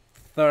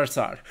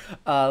Thursar.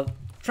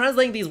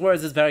 Translating these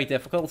words is very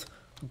difficult,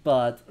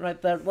 but,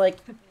 right, they're, like,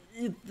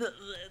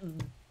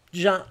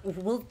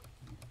 we'll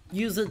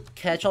use a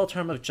catch-all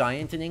term of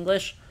giant in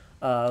English,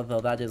 though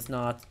that is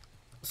not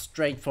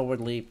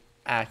straightforwardly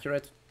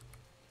accurate.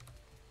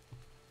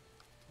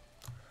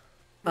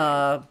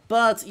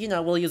 But, you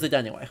know, we'll use it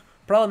anyway.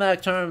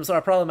 Problematic terms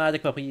are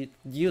problematic, but we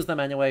use them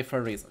anyway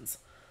for reasons.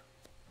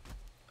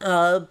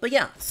 But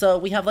yeah, so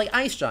we have, like,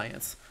 ice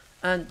giants,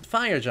 and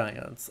fire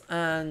giants,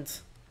 and,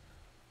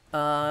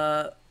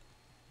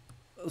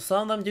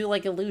 some of them do,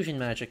 like, illusion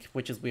magic,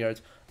 which is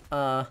weird.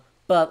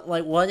 But,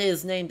 like, one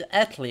is named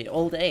Etli,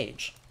 Old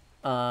Age.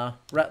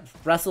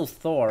 Wrestles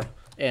Thor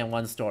in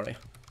one story.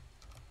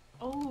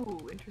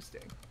 Oh,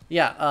 interesting.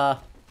 Yeah,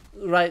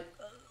 right.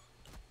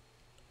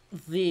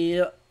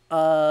 The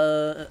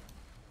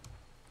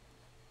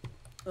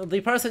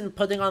person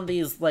putting on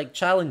these, like,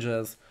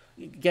 challenges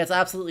gets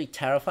absolutely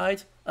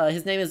terrified.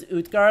 His name is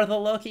Utgar the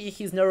Loki.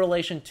 He's no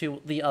relation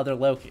to the other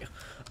Loki.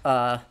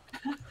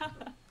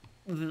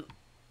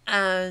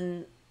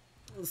 And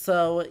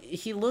so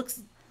he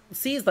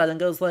sees that and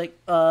goes like,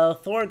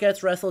 Thor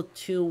gets wrestled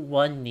to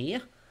one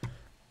knee.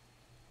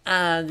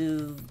 And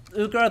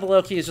Utgar the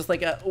Loki is just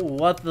like,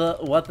 what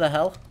the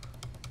hell?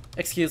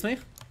 Excuse me?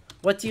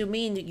 What do you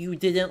mean you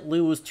didn't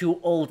lose to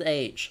old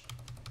age?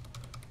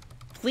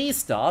 Please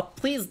stop.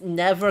 Please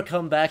never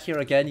come back here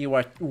again. You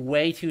are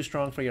way too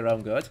strong for your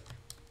own good.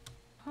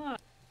 Huh.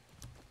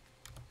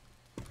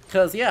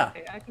 Because, yeah.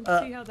 Okay, I can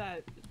see how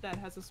that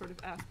has a sort of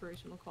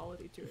aspirational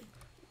quality to it.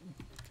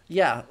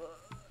 Yeah.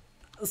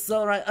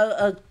 So, right,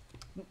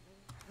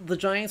 the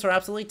giants are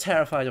absolutely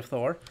terrified of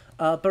Thor.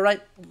 But,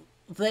 right,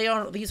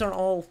 these are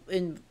all,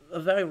 in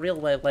a very real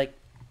way, like,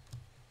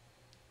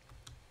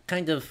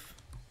 kind of,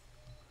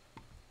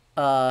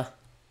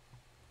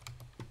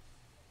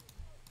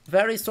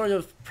 very sort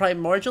of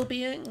primordial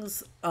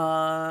beings,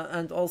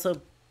 and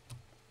also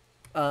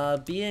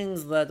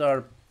beings that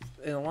are,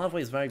 in a lot of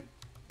ways, very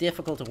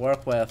difficult to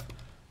work with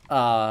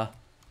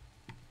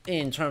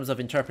in terms of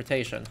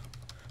interpretation.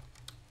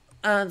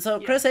 And so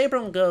Chris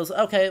Abrams goes,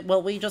 okay,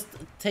 well, we just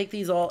accept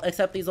these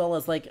all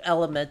as, like,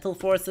 elemental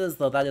forces,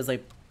 though that is a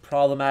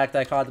problematic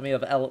dichotomy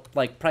of,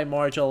 like,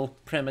 primordial,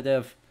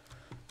 primitive,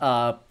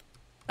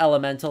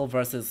 elemental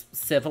versus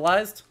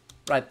civilized.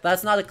 Right,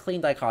 that's not a clean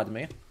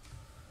dichotomy.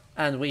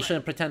 And we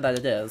shouldn't pretend that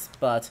it is,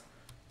 but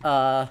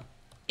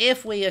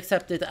if we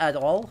accept it at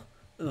all,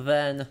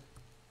 then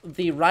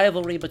the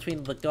rivalry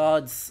between the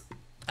gods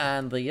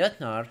and the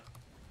Jötnar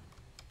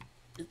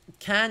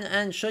can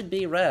and should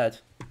be read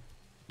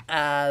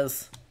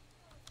as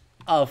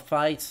a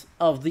fight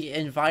of the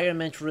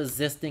environment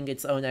resisting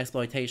its own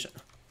exploitation.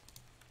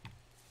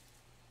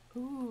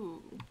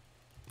 Ooh.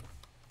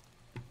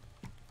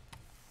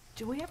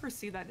 Do we ever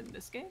see that in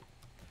this game?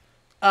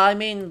 I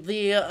mean,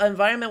 the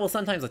environment will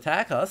sometimes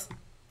attack us.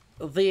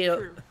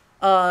 True.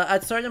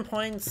 At certain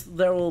points,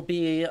 there will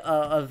be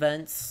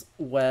events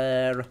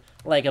where,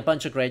 like, a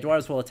bunch of Grey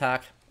Dwarves will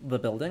attack the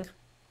building.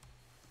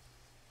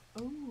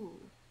 Ooh.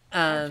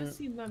 And I've just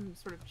seen them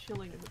sort of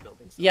chilling in the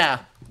building. yeah,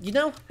 you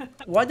know,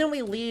 why don't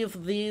we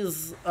leave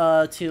these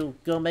to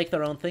go make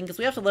their own thing? Because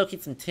we have to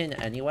locate some tin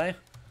anyway.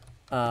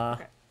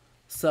 Okay.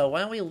 So why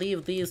don't we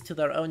leave these to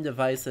their own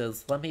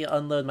devices? Let me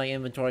unload my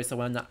inventory so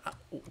when...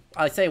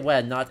 I say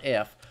when, not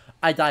if.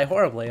 I die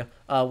horribly.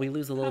 We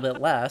lose a little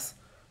bit less.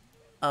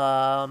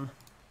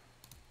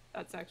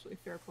 That's actually a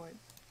fair point.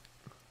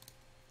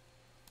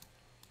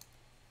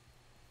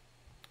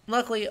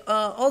 Luckily,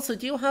 also,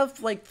 do you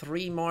have, like,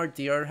 3 more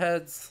deer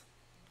heads?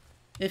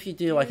 If you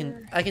do, I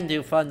can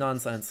do fun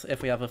nonsense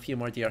if we have a few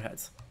more deer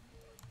heads.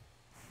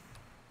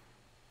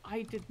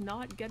 I did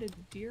not get a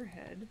deer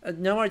head.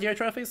 No more deer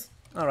trophies?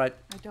 Alright.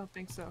 I don't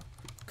think so.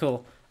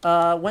 Cool.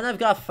 When I've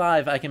got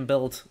 5, I can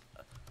build...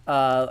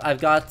 I've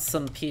got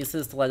some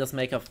pieces to let us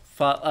make a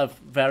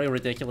very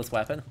ridiculous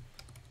weapon.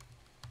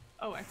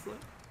 Oh, excellent.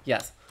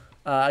 Yes.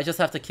 I just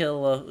have to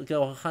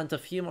go hunt a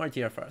few more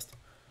deer first.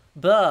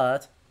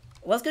 But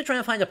let's go try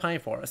and find a pine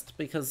forest,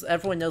 because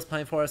everyone knows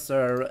pine forests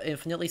are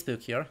infinitely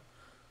spookier.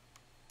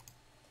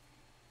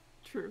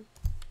 True.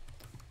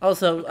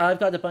 Also, Okay. I've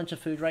got a bunch of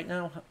food right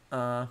now.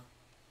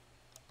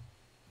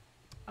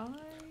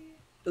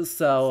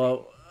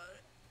 So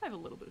I have a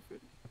little bit of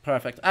food.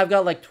 perfect. I've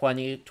got like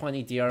 20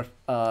 deer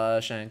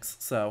shanks,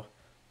 so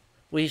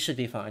we should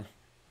be fine.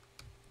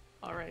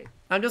 All right.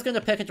 I'm just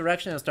gonna pick a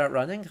direction and start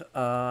running,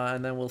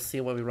 and then we'll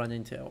see what we run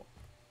into.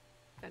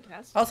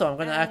 Fantastic. Also, I'm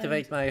gonna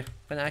activate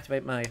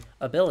my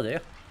ability.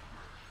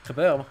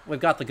 Kaboom! We've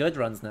got the good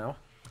runs now.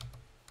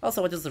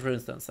 Also, what does the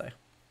runestone say?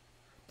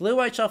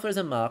 Blue-white shufflers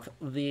and muck,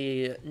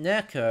 the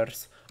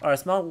neckers, are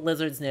small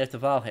lizards near to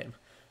Valheim.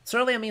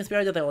 Surely a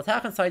mean-spirited they will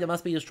attack on sight and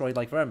must be destroyed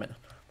like vermin.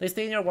 They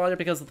stay near water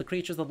because the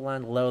creatures of the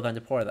land loathe and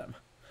abhor them.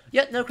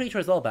 Yet no creature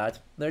is all bad.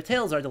 Their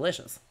tails are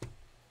delicious.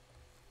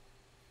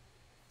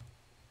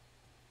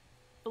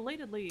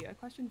 Belatedly, a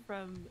question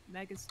from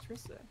Magus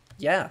Trissa,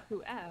 Yeah,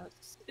 who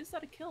asks, "Is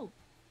that a kiln?"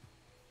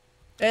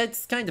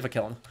 it's kind of a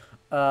kiln.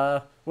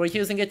 We're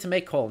using it to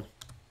make coal.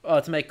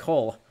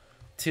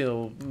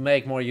 To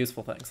make more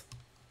useful things.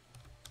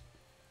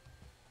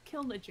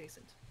 Kiln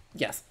adjacent.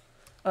 Yes.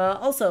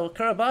 Also,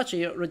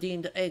 Kurabachi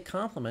redeemed a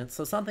compliment,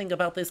 so something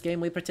about this game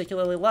we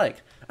particularly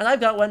like. And I've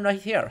got one right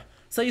here.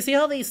 So you see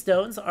how these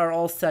stones are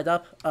all set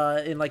up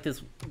in like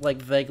this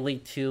like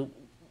vaguely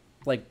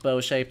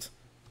bow-shaped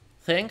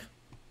thing?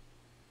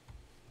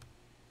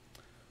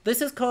 This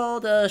is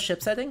called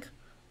ship setting.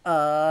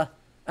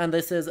 And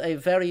this is a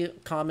very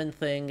common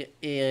thing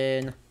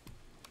in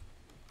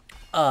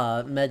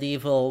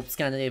medieval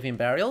Scandinavian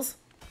burials.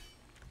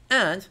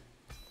 And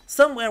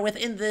somewhere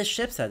within this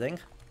ship setting,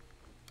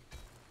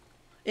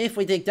 if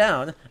we dig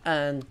down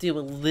and do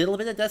a little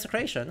bit of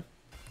desecration,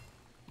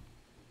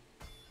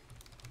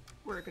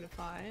 We're gonna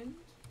find...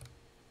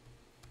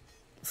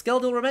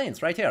 skeletal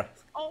remains right here.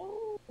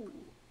 Oh!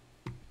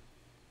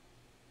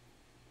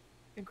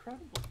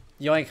 Incredible.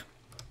 Yoink.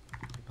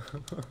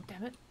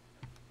 Damn it.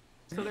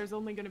 So there's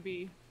only gonna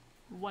be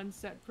one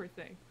set per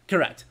thing.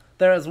 Correct.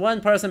 There is one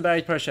person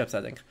buried per ship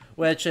setting,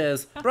 which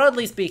is,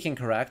 broadly speaking,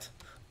 correct.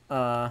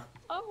 Oh,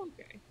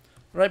 okay.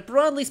 Right,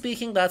 broadly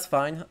speaking, that's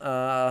fine.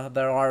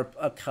 There are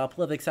a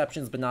couple of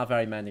exceptions, but not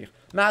very many.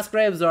 Mass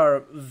graves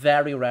are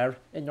very rare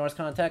in Norse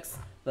context,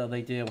 though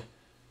they do.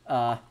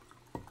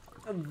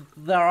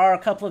 There are a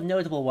couple of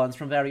notable ones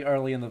from very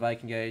early in the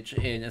Viking Age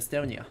in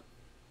Estonia.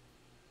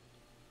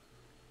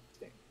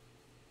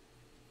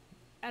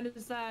 And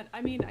is that,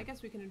 I mean, I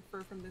guess we can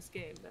infer from this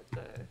game that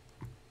the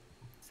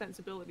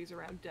sensibilities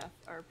around death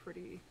are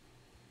pretty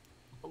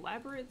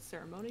elaborate,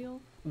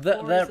 ceremonial,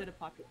 or is it a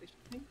population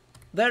thing?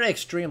 They're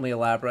extremely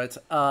elaborate,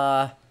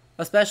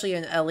 especially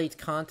in elite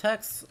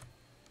contexts.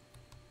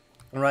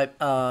 Right,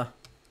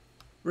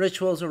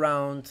 rituals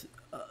around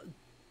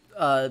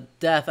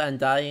death and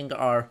dying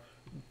are,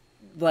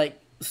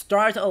 like,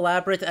 start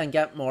elaborate and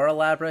get more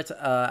elaborate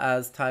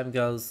as time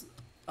goes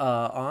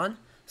on.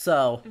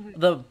 So,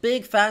 the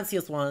big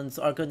fanciest ones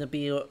are going to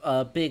be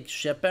big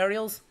ship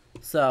burials.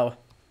 So,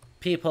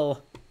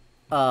 people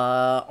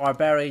are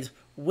buried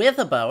with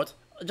a boat,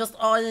 just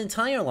on an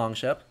entire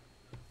longship.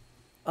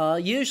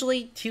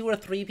 Usually 2 or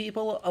 3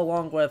 people,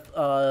 along with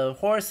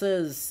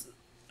horses,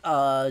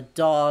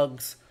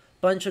 dogs,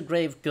 bunch of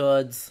grave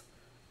goods,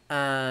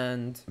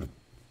 and...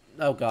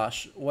 oh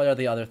gosh, what are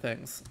the other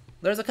things?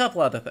 There's a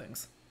couple other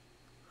things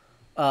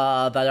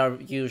that are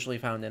usually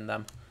found in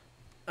them.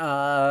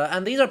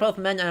 And these are both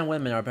men and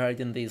women are buried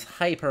in these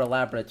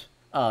hyper-elaborate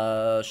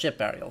ship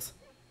burials.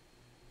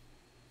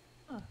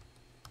 Huh.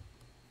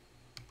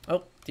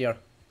 Oh, dear.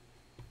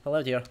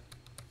 Hello, dear.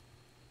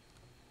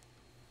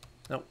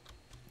 No.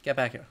 Get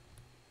back here.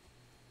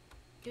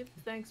 Give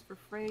thanks for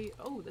Frey.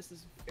 Oh, this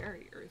is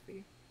very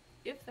earthy.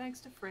 Give thanks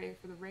to Frey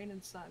for the rain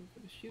and sun,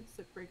 for the shoots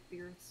that break the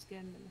earth's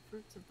skin and the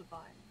fruits of the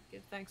vine.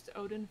 Give thanks to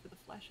Odin for the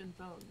flesh and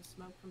bone, the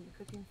smoke from the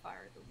cooking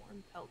fire, the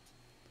warm pelt,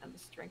 and the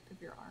strength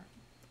of your arm.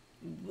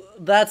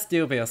 That's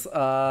dubious.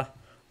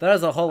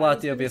 There's a whole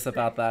lot dubious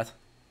about that.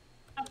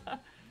 The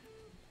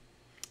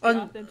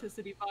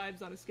authenticity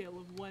vibes on a scale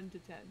of 1 to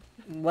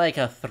 10. Like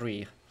a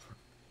 3.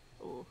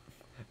 Oh.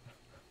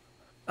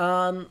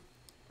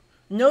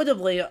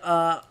 Notably, it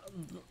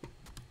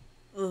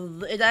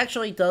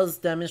actually does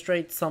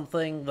demonstrate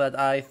something that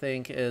I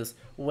think is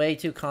way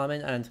too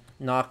common and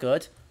not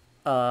good.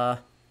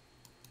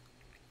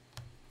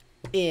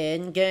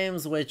 In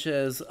games, which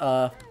is,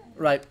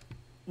 right,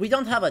 we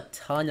don't have a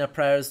ton of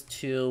prayers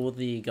to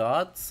the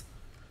gods,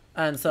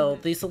 and so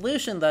the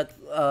solution that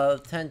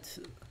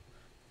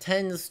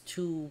tends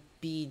to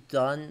be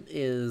done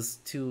is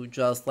to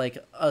just, like,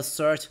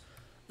 assert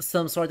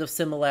some sort of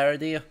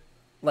similarity,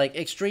 like,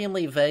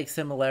 extremely vague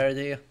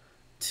similarity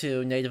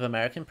to Native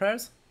American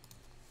prayers.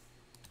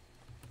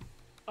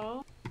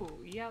 Oh,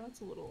 yeah, that's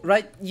a little...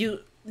 Right,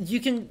 you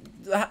can,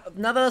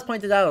 now that that's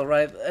pointed out,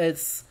 right,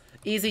 it's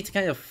easy to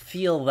kind of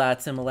feel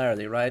that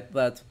similarity, right?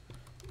 That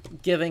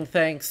giving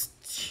thanks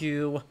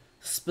to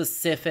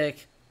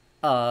specific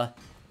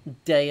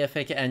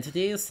deific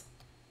entities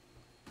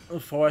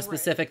for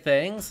specific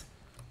things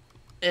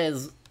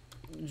is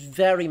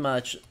very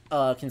much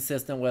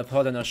consistent with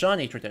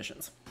Haudenosaunee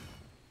traditions.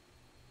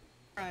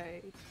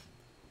 Right.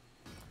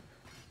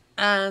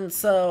 And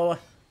so,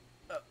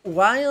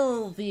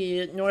 while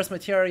the Norse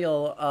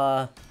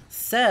material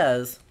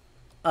says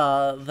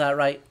that,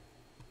 right,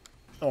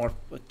 or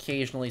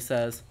occasionally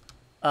says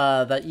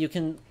that you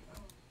can,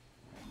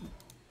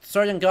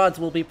 certain gods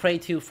will be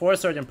prayed to for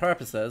certain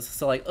purposes,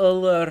 so like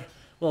Ullr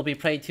will be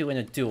prayed to in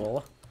a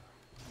duel.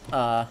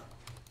 Adam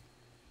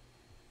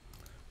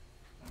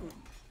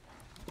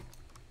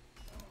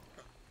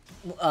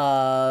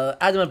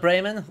of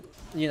Bremen,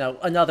 you know,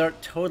 another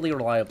totally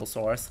reliable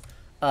source,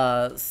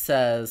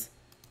 says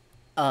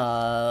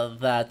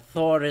that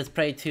Thor is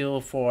prayed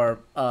to for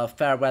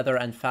fair weather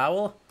and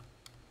foul.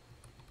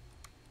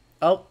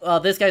 Oh,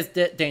 this guy's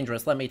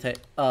dangerous. Let me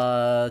take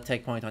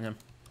point on him.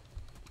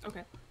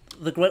 Okay.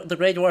 The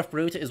Grey Dwarf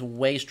Brute is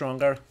way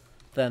stronger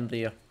than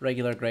the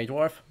regular Grey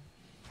Dwarf.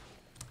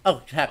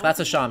 Oh heck, that's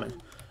a shaman.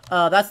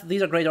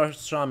 These are Grey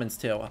Dwarf shamans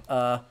too.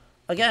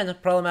 Again,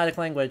 problematic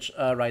language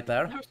right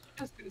there. I was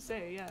just gonna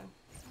say, yeah.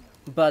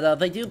 But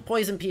they do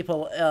poison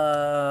people,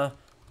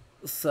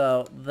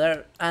 so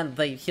and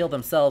they heal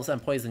themselves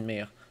and poison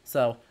me.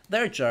 So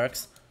they're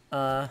jerks.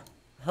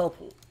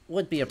 Help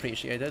would be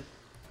appreciated.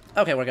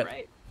 Okay, we're good.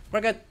 Right.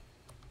 We're good.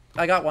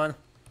 I got one.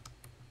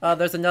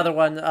 There's another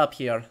one up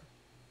here.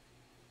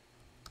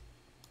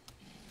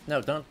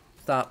 No, don't.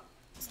 Stop.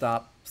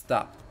 Stop.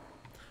 Stop.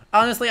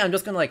 Honestly, I'm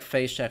just gonna like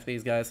face check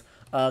these guys,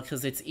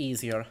 cause it's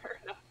easier. Fair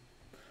enough.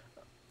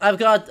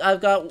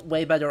 I've got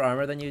way better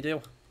armor than you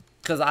do,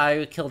 cause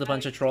I killed a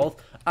bunch of trolls.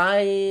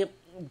 I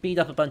beat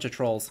up a bunch of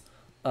trolls,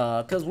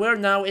 cause we're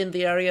now in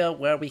the area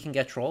where we can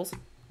get trolls.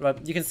 Right?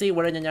 You can see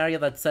we're in an area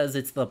that says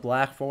it's the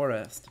Black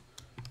Forest.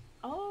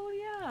 Oh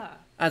yeah.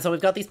 And so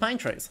we've got these pine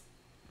trees.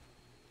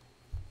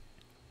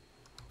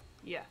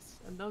 Yes,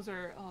 and those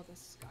are the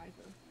sky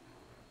though.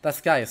 That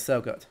sky is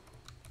so good.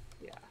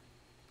 Yeah.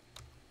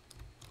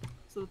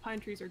 So the pine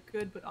trees are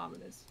good but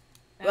ominous.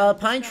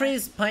 Pine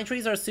trees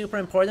are super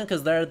important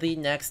because they're the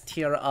next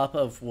tier up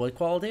of wood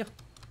quality.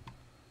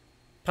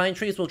 Pine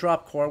trees will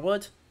drop core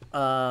wood,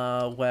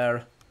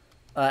 where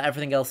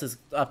everything else is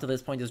up to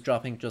this point is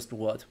dropping just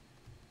wood.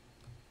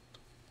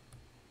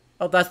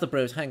 Oh, that's the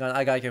brute. Hang on,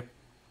 I got you.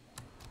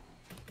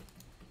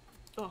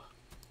 Oh.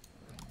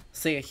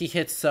 See, he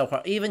hits so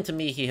hard. Even to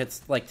me, he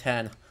hits like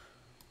 10,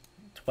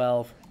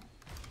 12.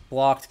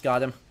 Blocked,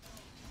 got him.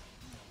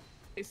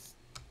 Nice.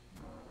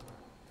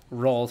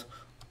 Rolled.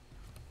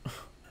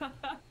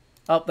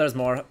 Oh, there's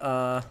more.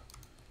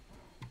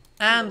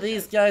 And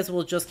these guys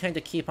will just kind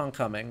of keep on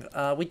coming.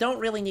 We don't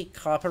really need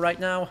copper right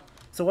now,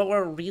 so what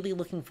we're really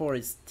looking for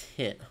is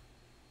tin.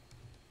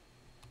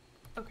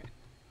 Okay.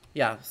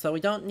 Yeah, so we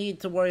don't need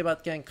to worry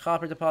about getting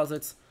copper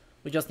deposits.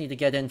 We just need to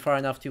get in far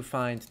enough to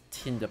find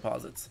tin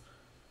deposits.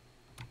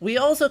 We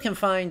also can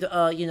find,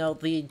 you know,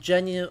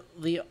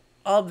 the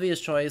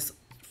obvious choice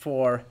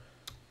for...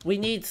 We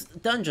need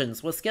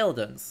dungeons with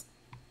skeletons.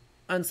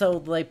 And so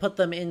they put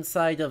them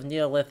inside of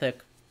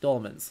Neolithic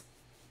dolmens.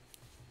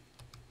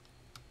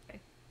 Okay.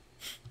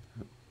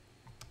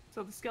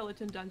 So the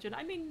skeleton dungeon.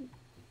 I mean,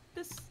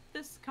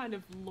 this kind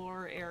of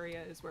lore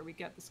area is where we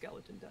get the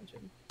skeleton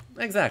dungeon.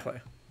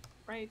 Exactly.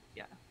 Right?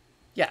 Yeah.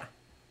 Yeah.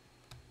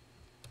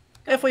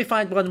 If we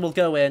find one, we'll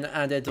go in,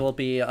 and it will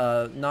be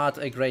not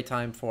a great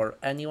time for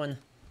anyone.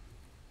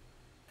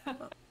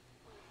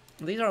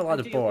 These are a lot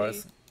of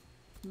boars.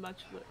 Oh.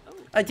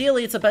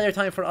 Ideally, it's a better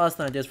time for us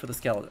than it is for the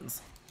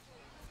skeletons.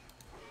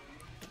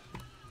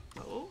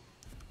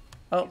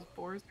 Oh.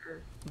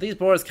 These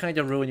boars kind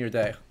of ruin your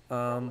day.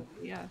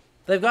 Yeah.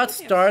 They've got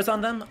stars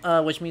on them,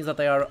 which means that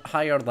they are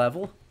higher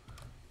level.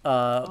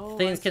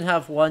 Things can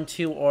have 1,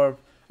 2, or...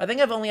 I think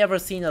I've only ever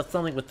seen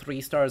something with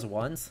 3 stars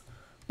once.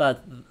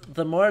 But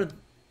the more...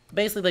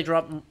 Basically, they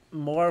drop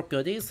more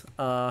goodies.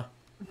 But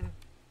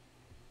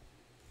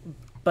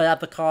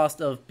at the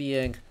cost of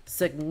being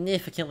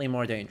significantly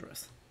more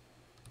dangerous.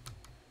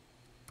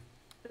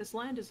 This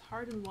land is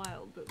hard and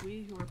wild, but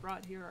we who are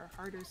brought here are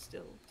harder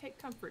still. Take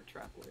comfort,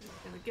 traveler,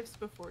 in the gifts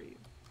before you.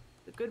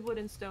 The good wood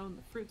and stone,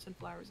 the fruits and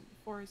flowers of the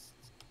forests.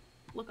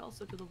 Look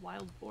also to the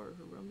wild boar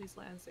who roam these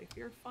lands. They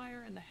fear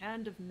fire and the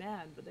hand of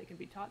man, but they can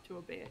be taught to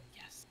obey it.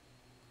 Yes.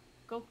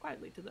 Go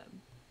quietly to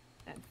them,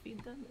 and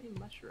feed them a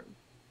mushroom.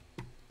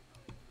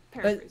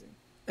 Paraphrasing.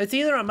 It's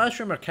either a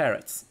mushroom or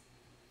carrots.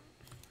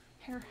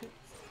 Carrots.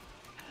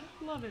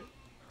 Love it.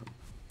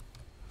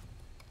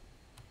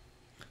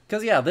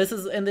 Because yeah,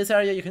 in this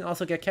area you can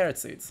also get carrot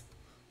seeds.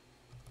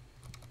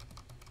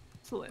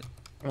 Excellent.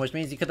 Which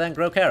means you could then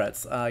grow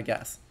carrots, I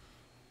guess.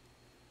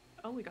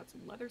 Oh, we got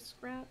some leather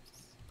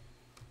scraps.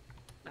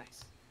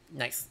 Nice.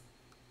 Nice.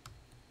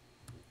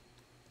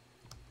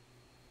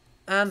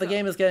 And the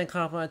game is getting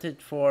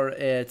complimented for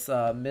its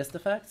mist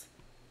effect.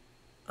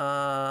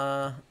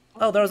 Oh,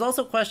 there was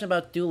also a question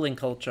about dueling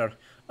culture.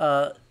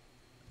 And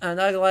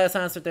Agalias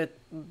answered it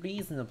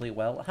reasonably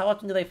well. How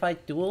often do they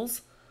fight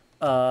duels?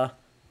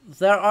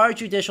 There are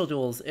judicial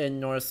duels in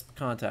Norse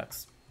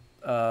context.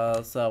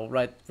 So,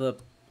 right, the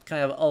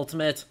kind of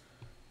ultimate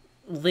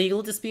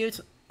legal dispute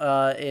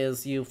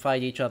is you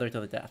fight each other to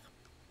the death.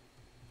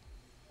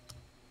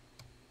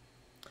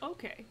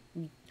 Okay.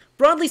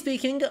 Broadly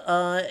speaking,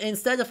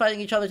 instead of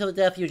fighting each other to the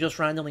death, you just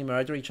randomly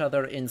murder each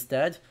other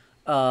instead.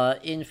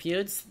 In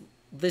feuds,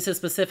 this is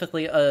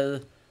specifically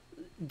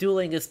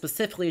dueling is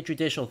specifically a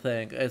judicial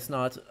thing. It's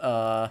not,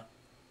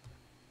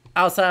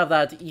 outside of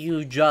that,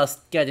 you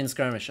just get in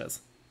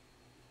skirmishes.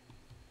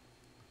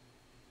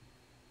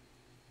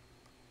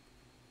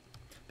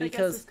 Because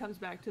I guess this comes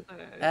back to the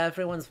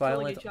everyone's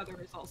violent. Killing each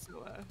other is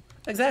also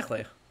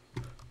Exactly.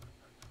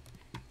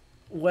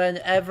 When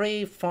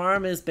every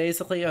farm is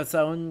basically its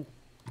own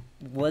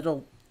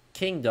little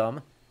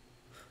kingdom,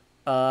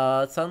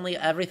 suddenly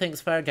everything's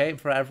fair game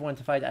for everyone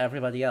to fight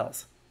everybody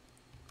else.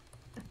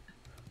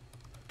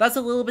 That's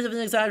a little bit of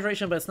an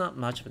exaggeration, but it's not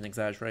much of an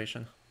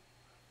exaggeration.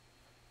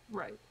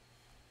 Right.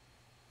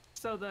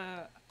 So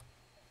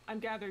I'm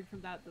gathering from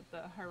that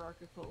the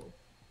hierarchical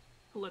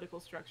political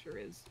structure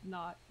is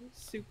not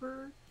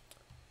super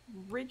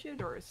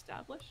rigid or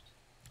established?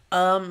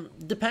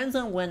 Depends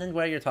on when and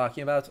where you're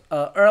talking about.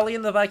 Early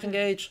in the Viking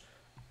Age,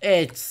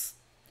 it's...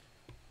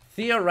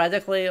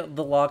 Theoretically,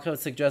 the law code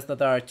suggests that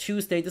there are two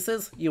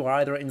statuses. You are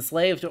either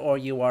enslaved or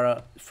you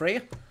are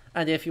free.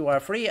 And if you are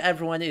free,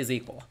 everyone is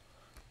equal.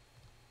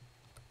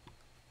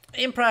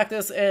 In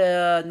practice,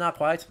 not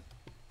quite.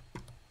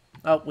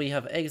 Oh, we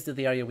have exited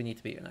the area we need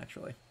to be in,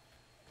 actually.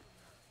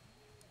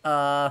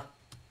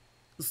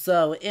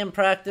 So, in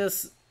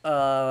practice,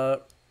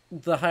 the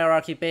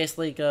hierarchy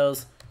basically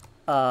goes,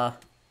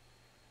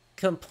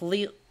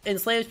 complete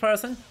enslaved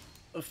person,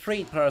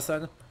 freed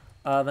person,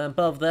 then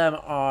above them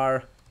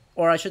are,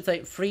 or I should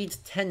say, freed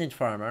tenant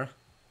farmer.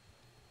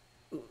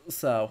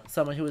 So,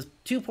 someone who is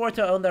too poor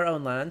to own their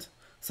own land,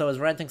 so is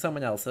renting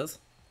someone else's.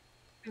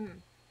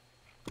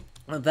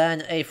 And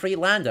then a free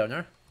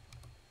landowner.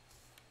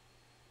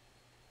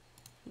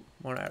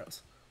 More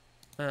arrows.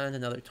 And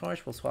another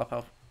torch. We'll swap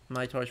out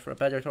my torch for a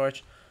better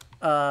torch.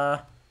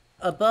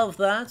 Above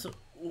that,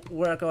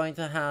 we're going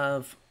to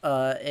have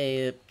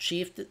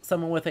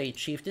someone with a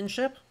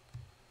chieftainship.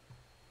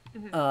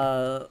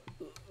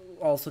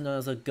 Also known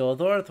as a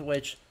Gothorth,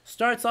 which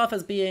starts off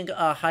as being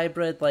a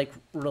hybrid, like,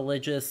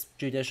 religious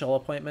judicial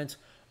appointment,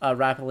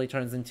 rapidly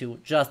turns into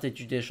just a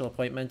judicial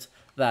appointment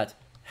that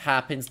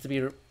happens to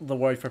be the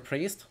word for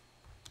priest.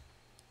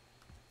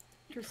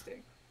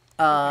 Interesting.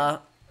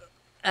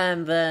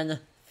 And then,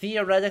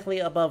 theoretically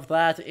above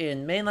that,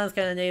 in mainland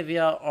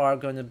Scandinavia, are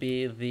going to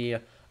be the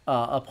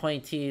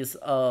appointees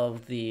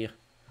of the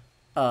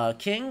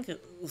king.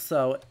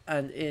 So,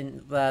 and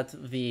in that,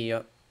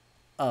 the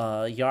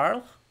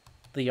Jarls,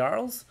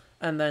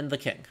 and then the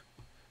king.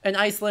 In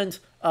Iceland,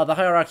 the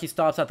hierarchy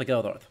stops at the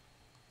Gothorth.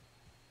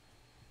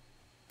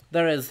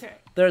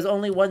 There's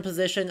only one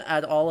position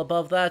at all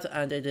above that,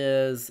 and it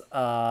is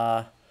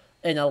an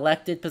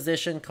elected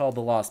position called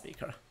the Law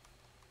Speaker.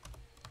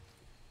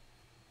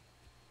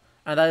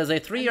 And that is a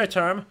 3-year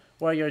term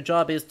where your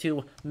job is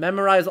to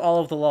memorize all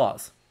of the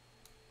laws.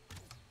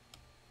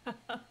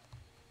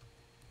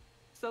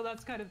 So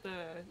that's kind of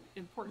the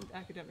important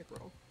academic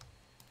role.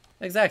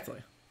 Exactly.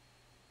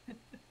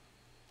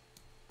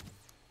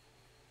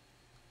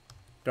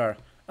 Sure.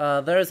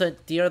 There's a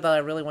deer that I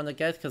really want to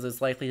get because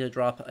it's likely to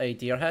drop a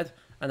deer head,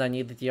 and I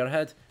need the deer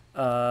head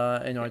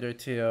in order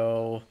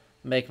to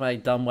make my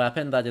dumb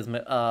weapon that is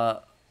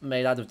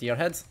made out of deer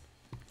heads.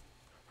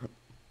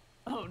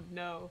 Oh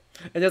no.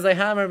 It is a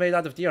hammer made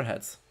out of deer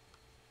heads.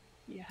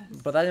 Yes.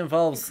 But that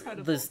involves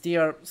Incredible. this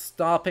deer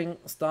stop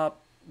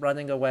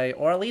running away,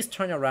 or at least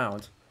turn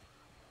around.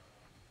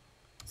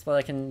 So that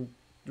I can,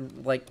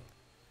 like,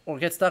 or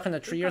get stuck in a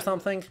tree or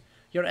something.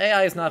 Your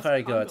AI is not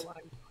very good.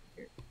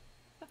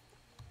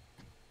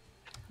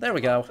 There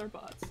we go.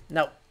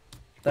 No.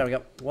 There we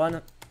go.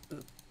 One.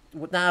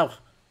 Now.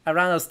 I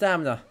ran out of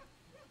stamina.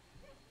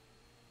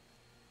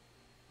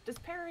 Does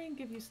parrying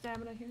give you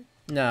stamina here?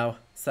 No,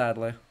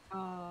 sadly.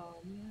 Oh,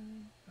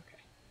 man.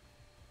 Okay.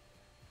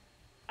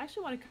 I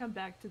actually want to come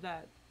back to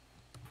that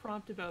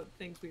prompt about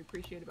things we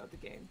appreciate about the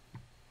game,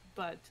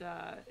 but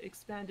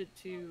expand it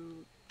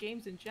to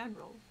games in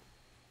general.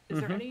 Is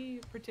there any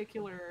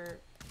particular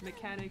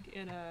mechanic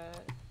in a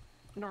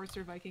Norse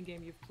or Viking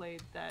game you've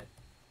played that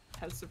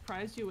has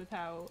surprised you with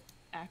how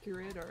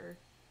accurate or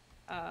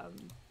how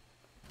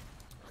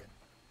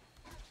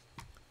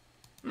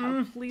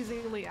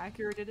pleasingly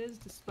accurate it is,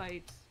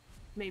 despite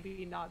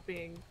maybe not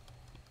being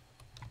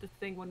the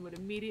thing one would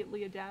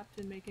immediately adapt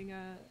in making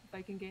a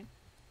Viking game?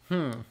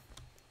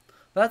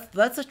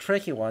 That's a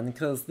tricky one,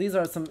 because these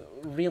are some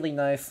really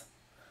nice...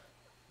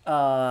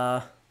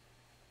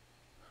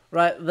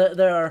 Right,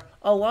 there are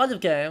a lot of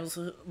games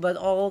that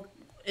all,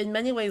 in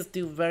many ways,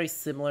 do very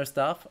similar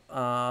stuff,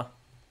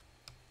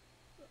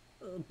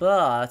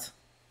 but...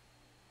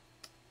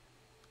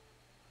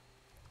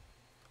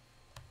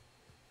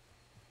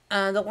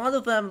 And a lot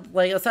of them,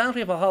 like, Assassin's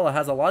Creed Valhalla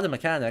has a lot of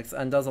mechanics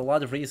and does a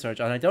lot of research,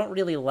 and I don't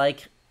really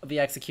like the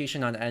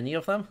execution on any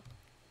of them.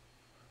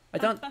 I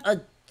don't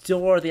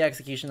adore the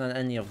execution on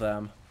any of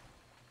them.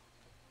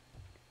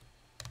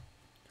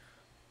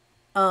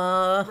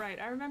 Right.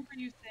 I remember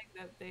you saying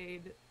that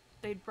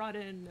they'd brought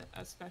in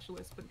a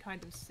specialist, but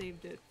kind of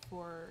saved it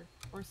for,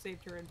 or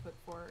saved her input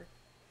for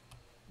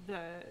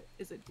the,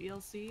 is it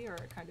DLC or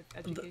a kind of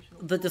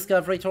educational the tour?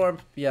 Discovery Tour,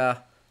 yeah.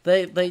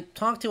 They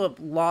talked to a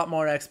lot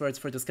more experts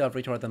for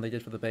Discovery Tour than they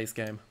did for the base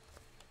game.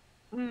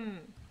 Hmm.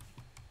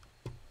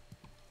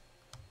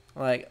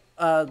 Like,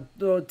 an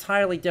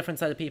entirely different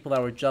set of people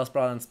that were just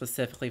brought in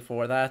specifically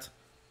for that.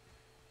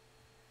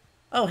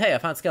 Oh, hey, I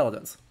found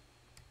skeletons.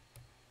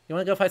 You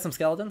want to go fight some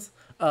skeletons?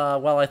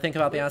 While I think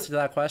about the answer to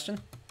that question?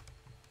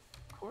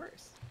 Of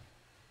course.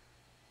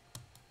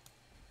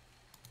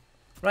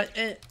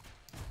 Right,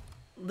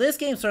 this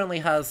game certainly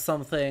has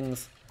some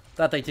things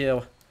that they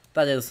do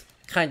that is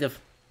kind of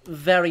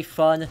very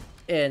fun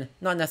in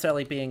not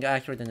necessarily being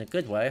accurate in a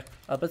good way,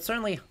 but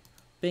certainly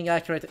being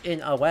accurate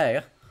in a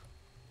way.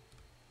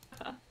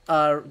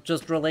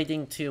 Just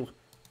relating to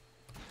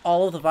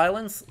all of the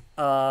violence,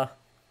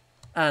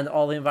 and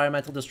all the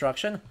environmental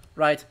destruction,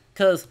 right?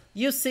 Because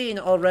you've seen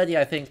already,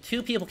 I think,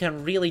 2 people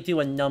can really do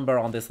a number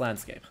on this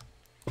landscape.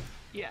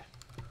 Yeah.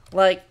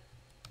 Like,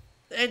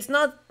 it's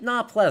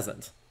not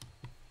pleasant.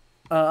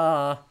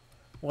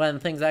 When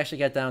things actually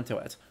get down to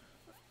it.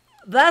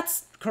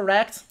 That's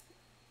correct.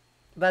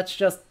 That's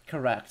just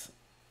correct.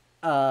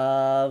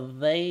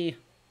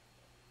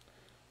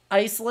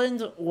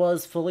 Iceland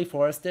was fully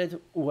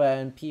forested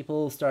when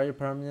people started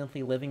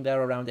permanently living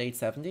there around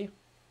 870.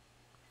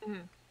 Mm-hmm.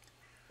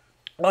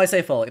 Well, I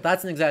say fully.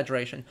 That's an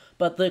exaggeration.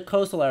 But the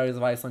coastal areas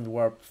of Iceland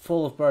were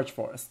full of birch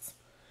forests.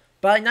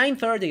 By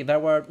 930, there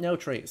were no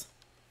trees.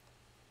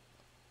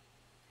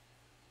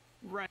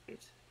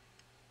 Right.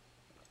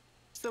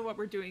 So what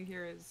we're doing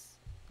here is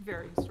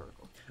very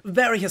historical.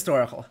 Very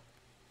historical.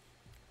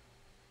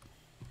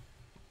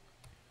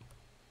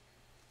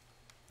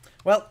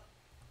 Well,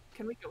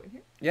 Can we go in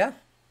here? yeah.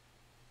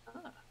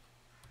 Ah.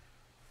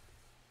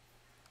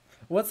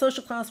 What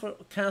social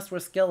caste were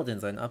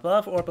skeletons in?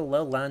 Above or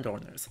below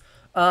landowners?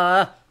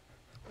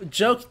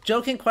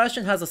 Joking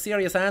question has a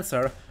serious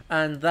answer,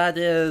 and that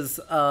is,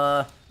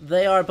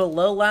 they are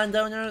below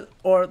landowners,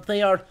 or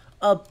they are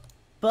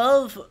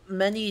above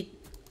many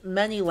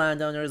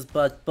landowners,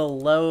 but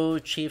below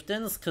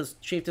chieftains, because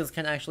chieftains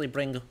can actually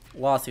bring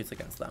lawsuits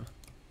against them.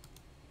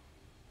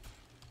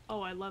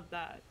 Oh, I love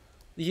that.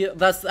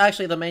 That's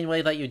actually the main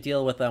way that you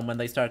deal with them when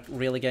they start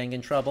really getting in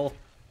trouble.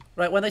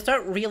 Right, when they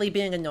start really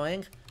being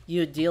annoying,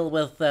 you deal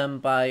with them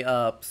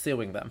by,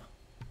 suing them.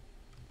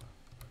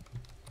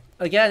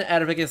 Again,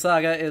 Ereviga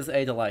Saga is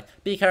a delight.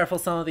 Be careful,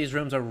 some of these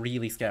rooms are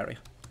really scary.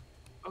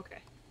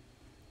 Okay.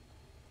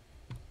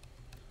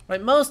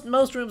 Right,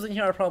 most rooms in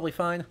here are probably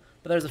fine,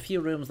 but there's a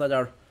few rooms that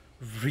are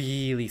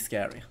really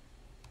scary.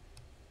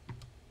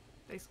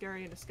 They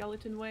scary in a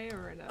skeleton way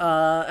or in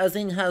a...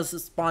 Azine has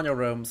spawner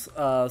rooms,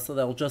 so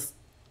they'll just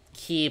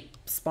keep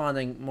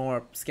spawning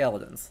more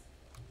skeletons.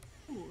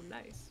 Ooh,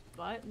 nice.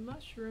 But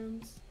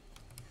mushrooms.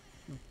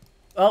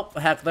 Oh,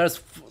 heck, that's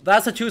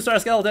a 2-star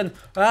skeleton!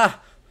 Ah!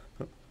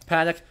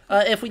 Panic.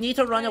 If we need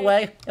to run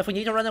away,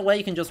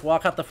 you can just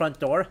walk out the front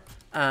door,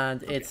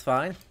 and it's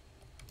fine.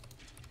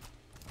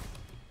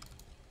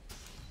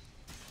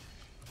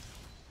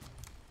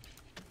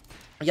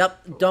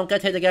 Yep, don't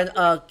get hit again.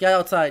 Get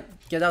outside.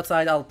 Get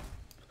outside,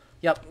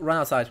 Yep, run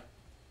outside.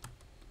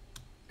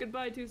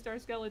 Goodbye, 2-star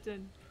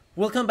skeleton.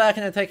 We'll come back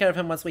and then take care of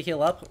him once we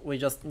heal up. We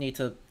just need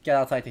to get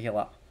outside to heal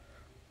up.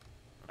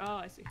 Oh,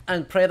 I see.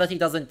 And pray that he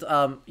doesn't,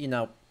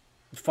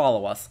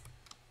 follow us.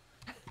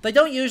 They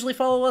don't usually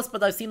follow us,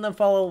 but I've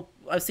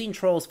seen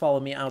trolls follow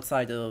me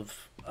outside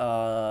of,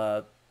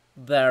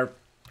 their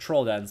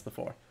troll dens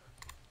before.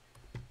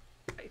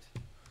 Right.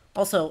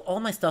 Also, all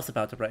my stuff's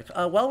about to break.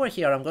 While we're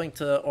here,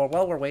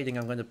 while we're waiting,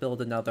 I'm going to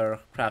build another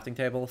crafting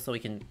table so we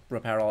can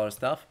repair all our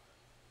stuff.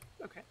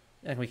 Okay.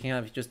 And we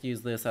can just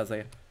use this as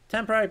a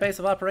temporary base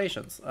of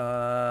operations.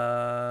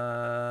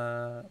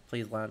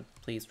 Please land,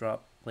 please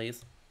drop,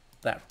 please.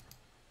 There.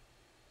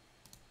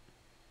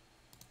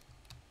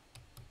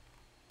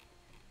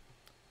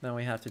 Now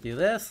we have to do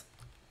this,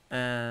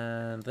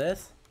 and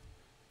this,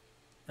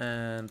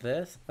 and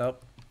this. Oh,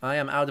 I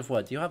am out of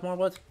wood. Do you have more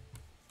wood?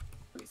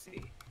 Let me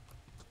see.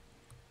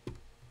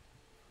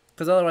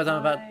 Because otherwise I'm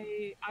about...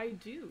 I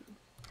do.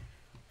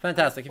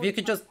 Fantastic. If you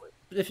could just...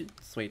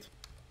 Sweet.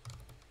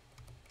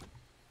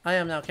 I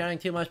am now carrying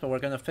too much, but we're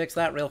going to fix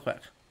that real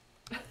quick.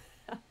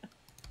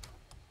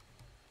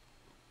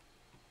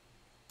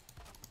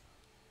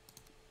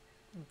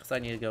 Because I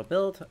need to go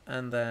build,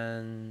 and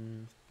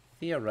then...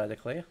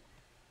 Theoretically...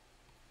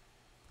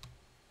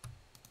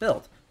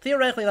 Build.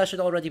 Theoretically, that should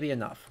already be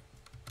enough.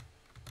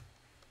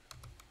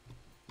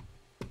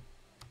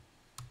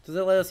 Does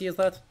it let us use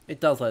that? It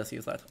does let us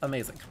use that.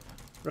 Amazing.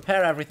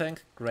 Repair everything.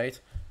 Great.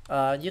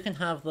 You can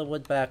have the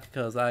wood back,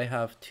 because I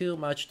have too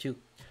much to...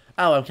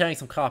 Oh, I'm carrying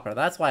some copper.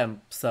 That's why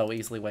I'm so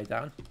easily weighed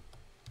down.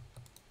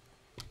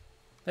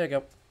 There you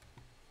go.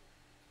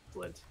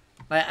 Flint.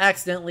 I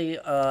accidentally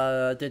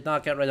did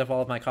not get rid of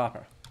all of my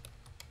copper.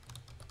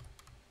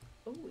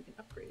 Oh, we can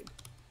upgrade.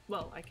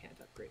 Well, I can't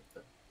upgrade,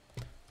 but...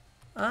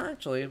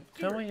 Actually,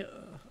 can Here. we...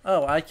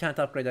 oh, I can't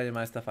upgrade any of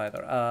my stuff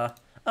either.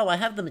 Oh, I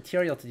have the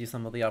material to do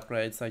some of the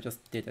upgrades, I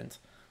just didn't.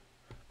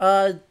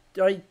 Do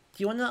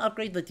you want to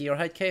upgrade the deer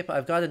hide cape?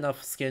 I've got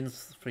enough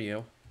skins for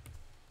you.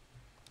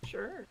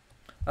 Sure.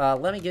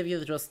 Let me give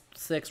you just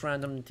 6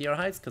 random deer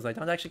hides, because I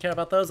don't actually care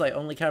about those, I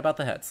only care about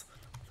the heads.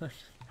 The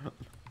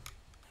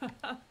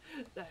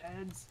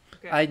heads.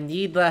 Okay. I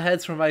need the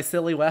heads for my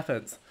silly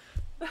weapons.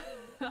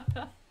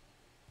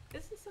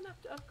 Is this enough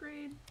to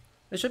upgrade?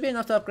 It should be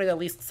enough to upgrade at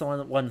least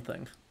one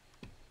thing.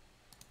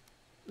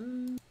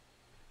 Mm.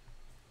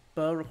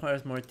 Bow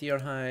requires more deer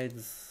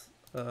hides,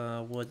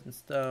 wood and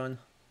stone.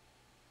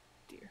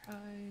 Deer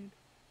hide.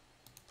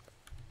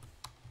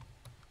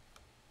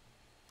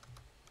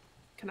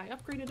 Can I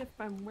upgrade it if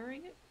I'm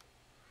wearing it?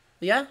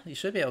 Yeah, you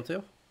should be able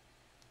to.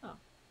 Oh.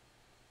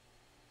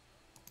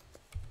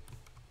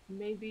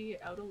 Maybe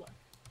out of luck.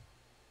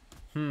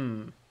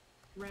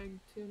 Rag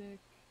tunic.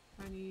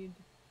 I need...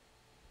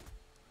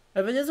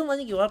 If it isn't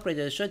letting you upgrade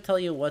it, it should tell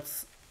you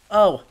what's...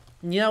 Oh,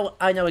 you know,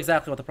 I know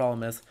exactly what the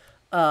problem is.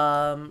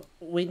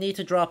 We need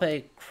to drop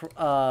a...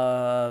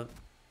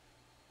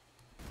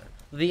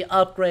 the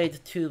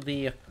upgrade to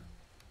the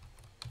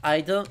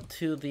item,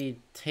 to the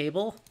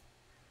table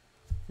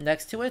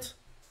next to it.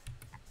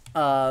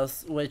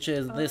 Which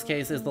is, in this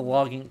case, is the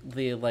logging,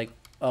 the, like,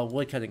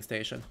 wood cutting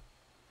station.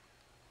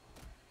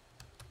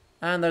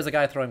 And there's a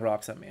guy throwing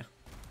rocks at me.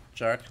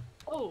 Jerk.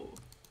 Oh!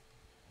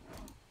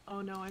 Oh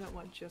no, I don't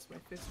want just my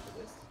fist for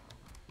this.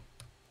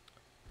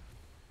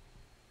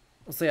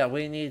 So yeah,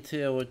 we need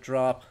to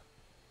drop...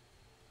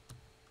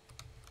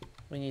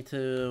 We need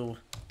to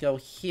go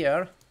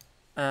here,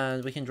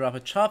 and we can drop a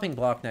chopping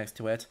block next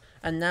to it,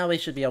 and now we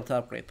should be able to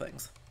upgrade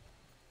things.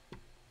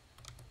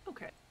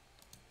 Okay.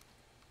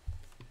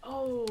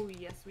 Oh,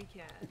 yes we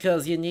can.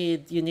 Because you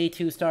need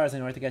 2 stars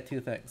in order to get 2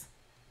 things.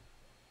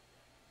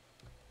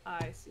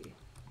 I see.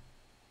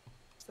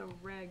 So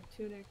rag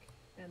tunic,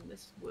 and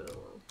this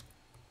will...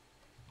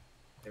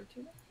 Their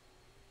tunic?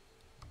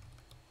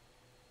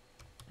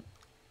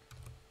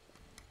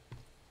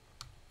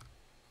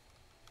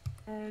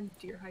 And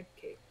deer hide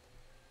cape.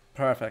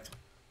 Perfect.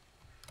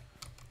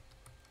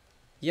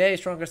 Yay,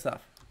 stronger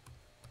stuff.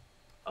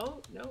 Oh,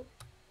 no.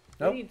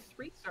 Nope. I need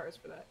 3 stars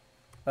for that.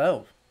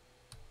 Oh.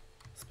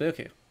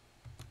 Spooky.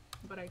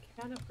 But I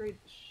can upgrade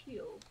the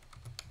shield.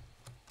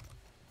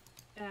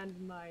 And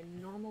my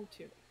normal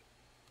tunic.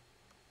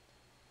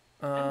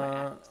 And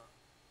my axe.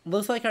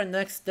 Looks like our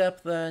next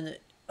step then,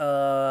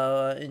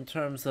 in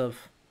terms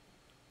of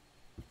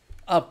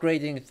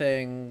upgrading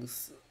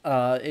things,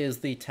 is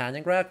the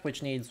tanning rack,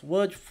 which needs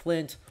wood,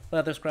 flint,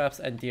 leather scraps,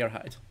 and deer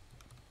hide.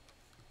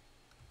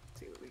 Let's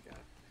see what we got.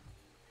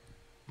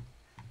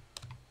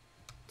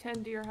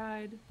 10 deer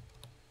hide.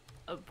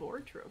 A boar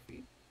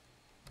trophy.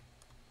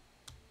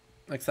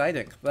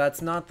 Exciting.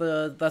 That's not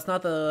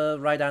the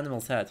right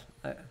animal's head.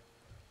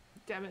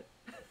 Damn it.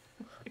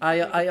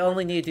 I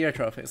only need deer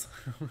trophies.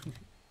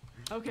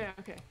 Okay,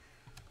 okay.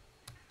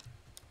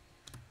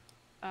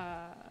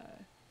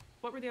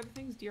 What were the other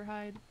things? Deer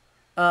hide?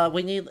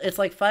 We need, it's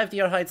like 5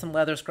 deer hide, some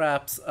leather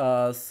scraps,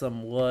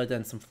 some wood,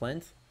 and some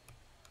flint.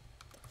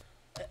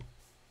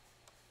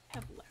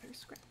 Have leather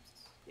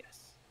scraps.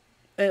 Yes.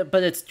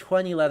 But it's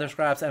 20 leather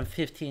scraps and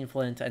 15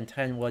 flint and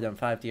 10 wood and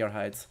 5 deer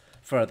hides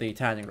for the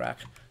tanning rack.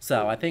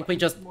 So I think we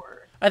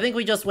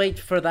just wait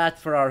for that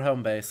for our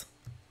home base.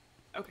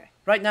 Okay.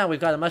 Right now we've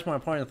got a much more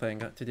important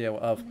thing to do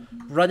of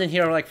running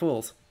here like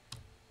fools.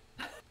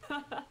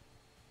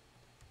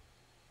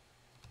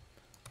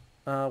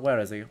 Where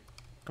is he?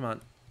 Come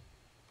on.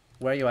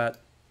 Where are you at?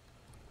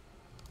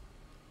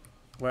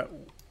 Where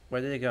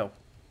did he go?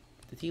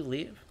 Did he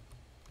leave?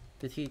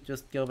 Did he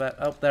just go back?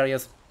 Oh, there he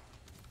is.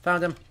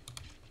 Found him.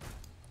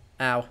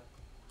 Ow.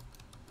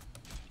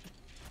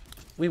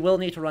 We will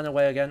need to run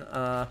away again.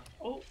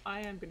 Oh,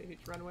 I am gonna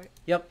need to run away.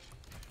 Yep.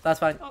 That's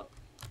fine. Oh.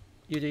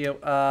 You do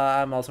you.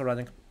 I'm also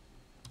running.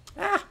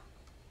 Ah!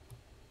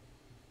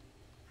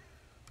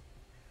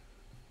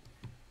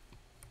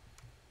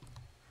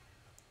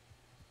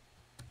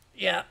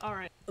 Yeah.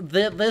 Alright.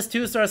 This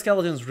 2-star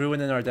skeleton's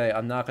ruining our day,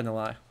 I'm not gonna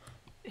lie.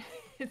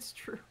 It's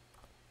true.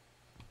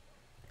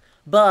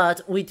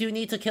 But we do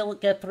need to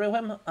get through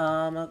him.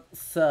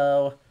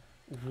 So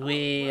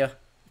we,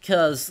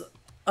 because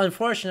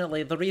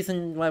unfortunately, the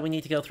reason why we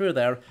need to go through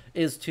there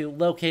is to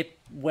locate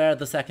where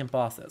the second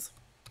boss is.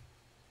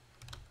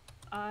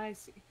 I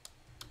see.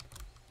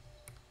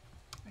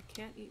 I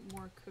can't eat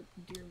more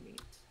cooked deer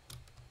meat.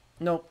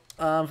 Nope.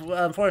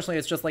 Unfortunately,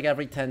 it's just like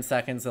every 10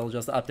 seconds, it'll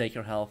just update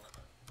your health.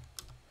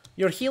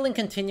 You're healing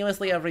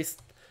continuously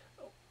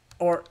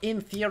or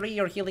in theory,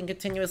 you're healing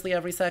continuously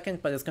every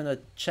second, but it's gonna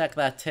check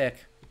that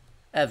tick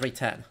every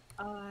 10.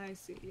 I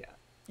see, yeah.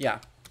 Yeah.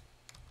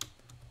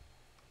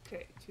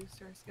 Okay,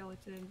 2-star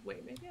skeleton.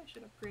 Wait, maybe I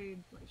should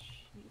upgrade my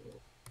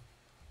shield.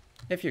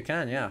 If you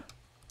can, yeah.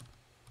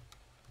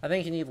 I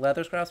think you need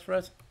leather scraps for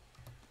it.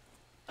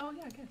 Oh,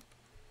 yeah, I can.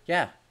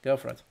 Yeah, go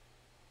for it.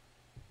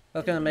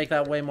 That's gonna make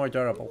that way more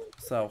durable,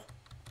 so.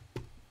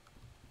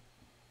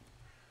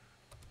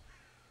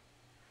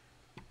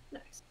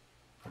 Nice.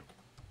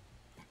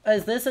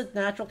 Is this a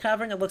natural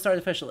cavern? It looks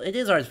artificial. It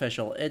is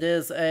artificial. It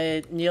is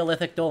a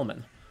Neolithic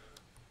dolmen,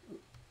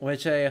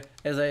 which is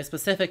a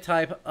specific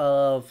type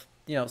of,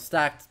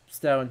 stacked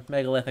stone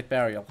megalithic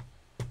burial.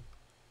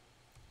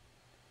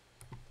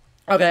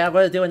 Okay, I'm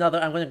going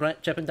to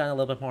chip him down a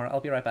little bit more. I'll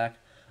be right back.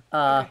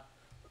 Okay.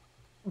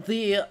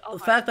 The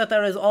fact that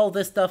there is all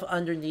this stuff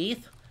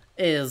underneath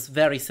is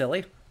very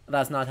silly.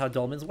 That's not how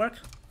dolmens work.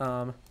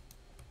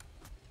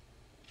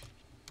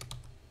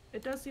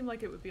 It does seem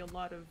like it would be a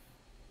lot of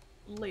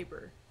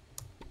labor.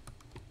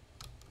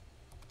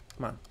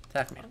 Come on,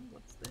 attack me.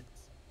 What's this?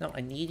 No,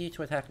 I need you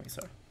to attack me,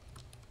 sir.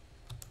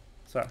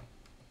 Sir.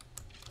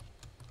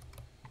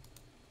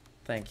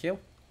 Thank you.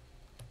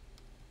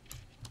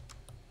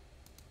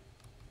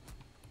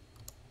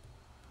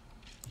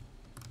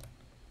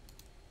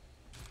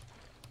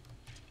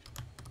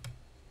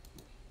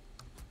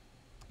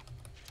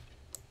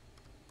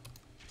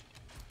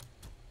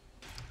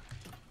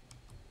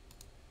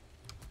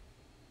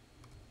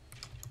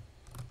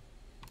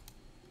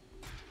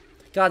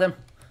 Got him.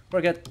 We're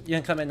good. You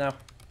can come in now.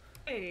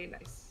 Hey,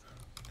 nice.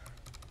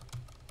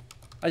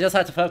 I just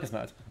had to focus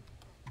mode.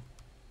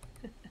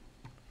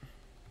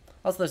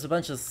 Also, there's a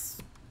bunch of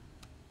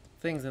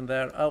things in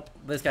there. Oh,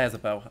 this guy has a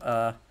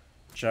bow.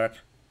 Jerk.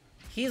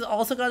 He's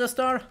also got a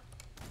star?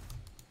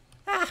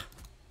 Ah!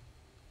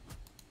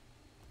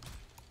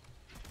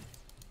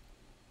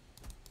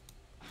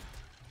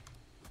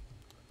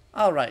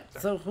 Alright,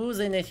 so who's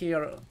in it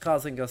here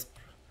causing us...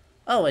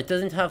 Oh, it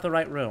doesn't have the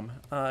right room.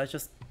 It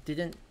just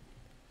didn't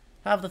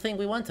have the thing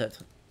we wanted.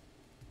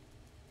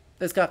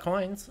 It's got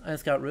coins, and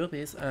it's got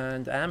rubies,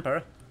 and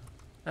amber,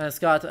 and it's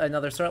got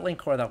another Certling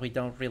core that we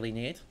don't really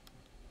need.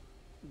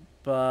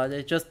 But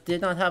it just did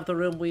not have the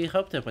room we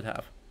hoped it would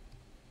have.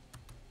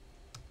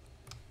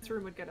 This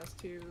room would get us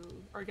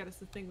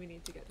the thing we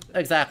need to get to the...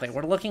 Exactly,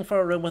 we're looking for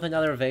a room with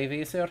another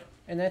Vavisir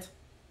in it.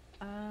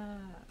 Ah.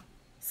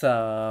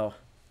 So,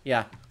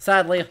 yeah.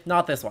 Sadly,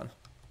 not this one.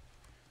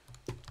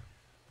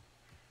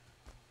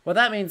 What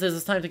that means is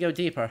it's time to go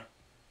deeper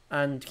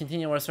and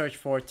continue our search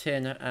for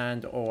tin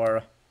and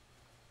or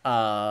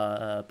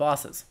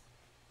bosses.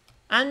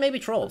 And maybe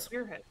trolls.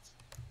 Spearheads.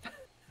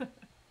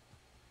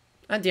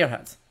 And deer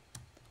heads.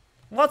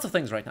 Lots of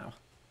things right now.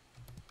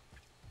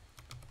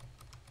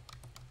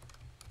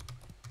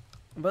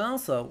 But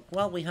also,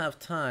 while we have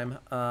time,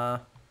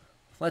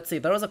 let's see,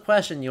 there was a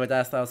question you had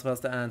asked that I was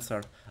supposed to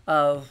answer.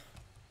 Oh,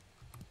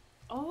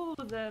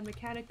 the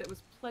mechanic that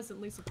was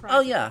pleasantly surprising.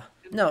 Oh yeah,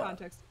 in no. the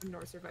context of the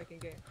Norse or Viking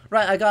game.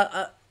 Right, I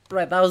got,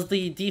 right, that was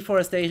the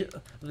deforestation,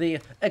 the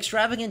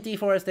extravagant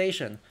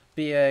deforestation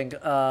being,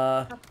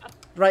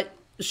 right,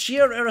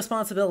 sheer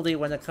irresponsibility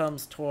when it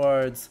comes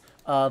towards,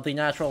 the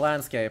natural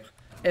landscape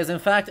is in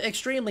fact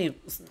extremely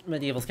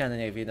medieval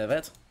Scandinavian of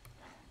it.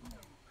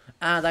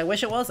 And I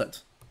wish it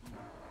wasn't.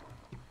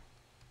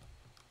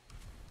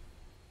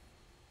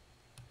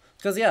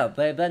 Because, yeah,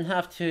 they then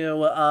have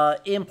to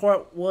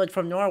import wood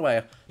from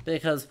Norway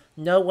because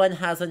no one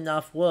has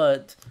enough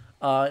wood.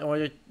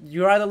 Or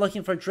you're either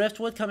looking for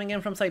driftwood coming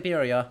in from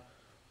Siberia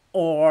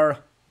or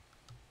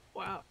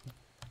Wow.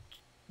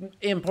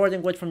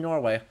 importing wood from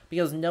Norway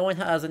because no one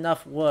has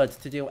enough wood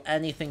to do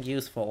anything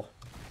useful.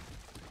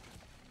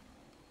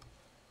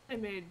 I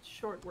made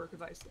short work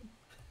of Iceland.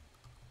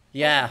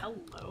 Yeah. Oh,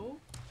 hello?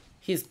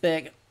 He's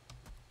big.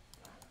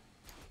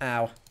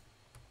 Ow.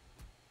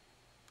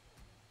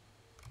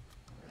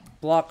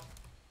 Block.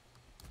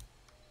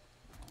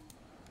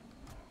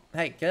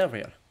 Hey, get over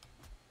here.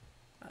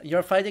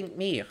 You're fighting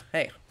me.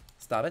 Hey,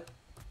 stop it.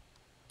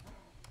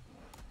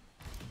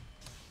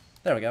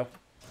 There we go.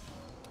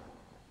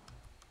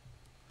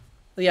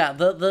 Yeah,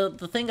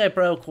 the thing I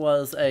broke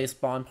was a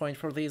spawn point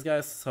for these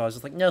guys, so I was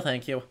just like, no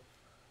thank you.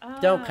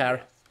 Don't care.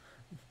 Yes.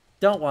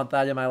 Don't want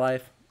that in my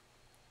life.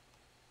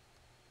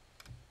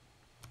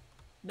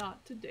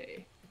 Not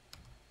today.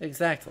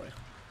 Exactly.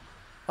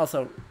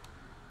 Also,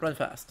 run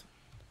fast.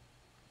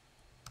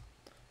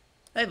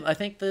 Hey, I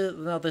think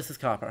no, this is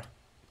copper.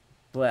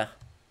 Blech.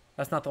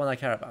 That's not the one I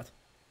care about.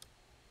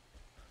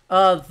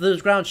 The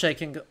ground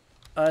shaking,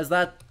 is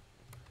that...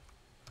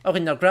 Okay,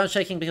 no, ground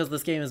shaking because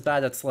this game is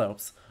bad at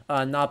slopes.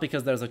 Not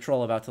because there's a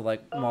troll about to,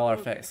 like, maul our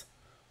face.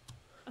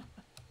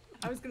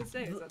 I was gonna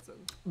say, is that so?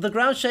 The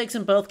ground shakes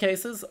in both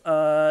cases,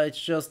 it's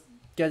just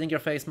getting your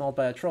face mauled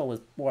by a troll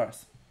is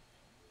worse.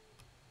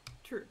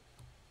 True.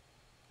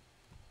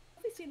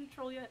 Have we seen a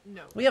troll yet?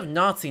 No. We have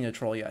not seen a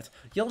troll yet.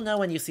 You'll know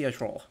when you see a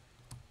troll.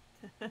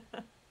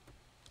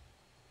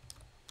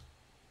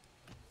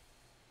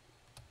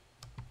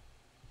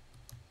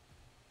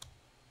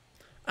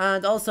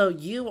 And also,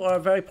 you are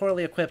very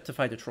poorly equipped to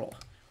fight a troll.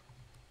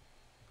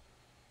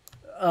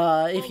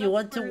 If you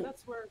want to...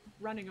 That's where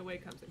running away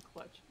comes in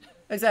clutch.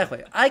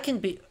 Exactly. I can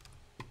be...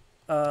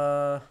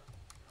 I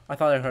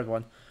thought I heard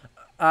one.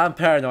 I'm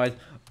paranoid.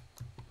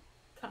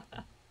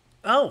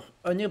 Oh,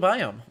 a new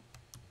biome.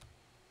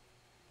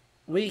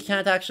 We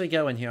can't actually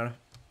go in here.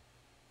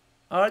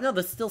 Oh, no,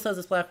 this still says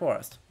it's Black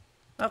Forest.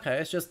 Okay,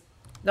 it's just...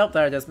 Nope,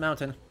 there it is,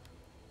 mountain.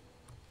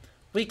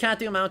 We can't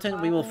do mountain,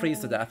 we will freeze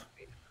to death.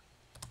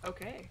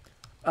 Okay.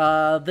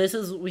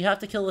 We have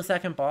to kill the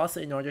second boss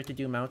in order to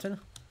do mountain.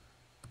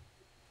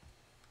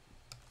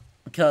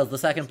 Because the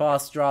second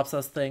boss drops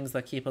us things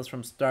that keep us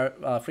from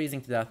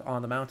freezing to death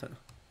on the mountain.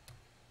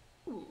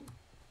 Ooh,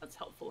 that's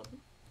helpful of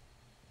him.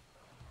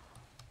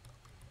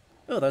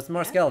 Oh, there's more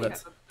I actually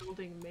skeletons. have a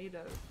building made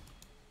of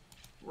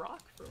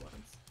rock for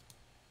once.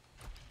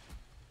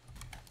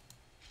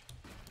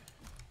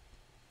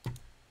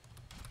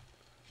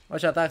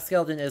 Watch out, that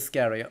skeleton is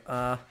scary.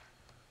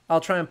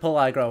 I'll try and pull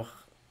aggro.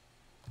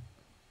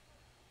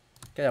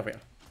 Get over here.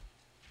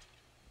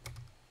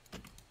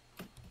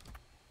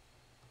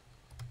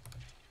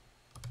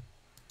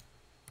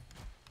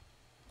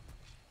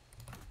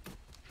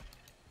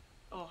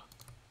 Oh,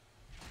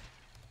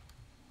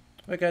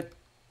 We're good.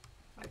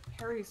 my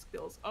parry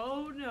skills.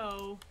 Oh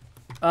no.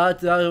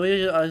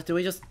 Do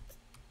we just...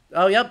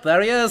 Oh, yep,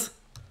 there he is!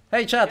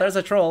 Hey, chat, there's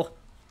a troll.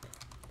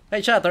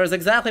 Hey, chat, there is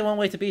exactly one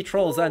way to beat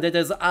trolls, and it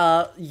is,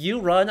 you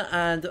run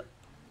and...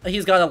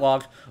 He's got a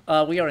log.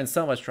 We are in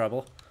so much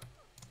trouble.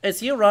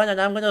 It's you run, and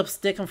I'm gonna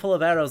stick him full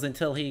of arrows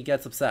until he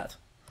gets upset.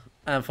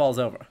 And falls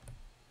over.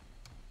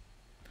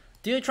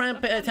 Do you try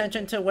and pay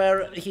attention to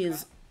where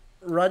he's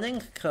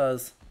running?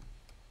 Because...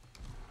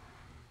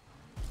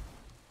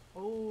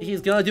 Oh.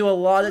 he's gonna do a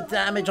lot of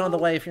damage on the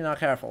way if you're not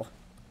careful.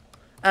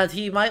 And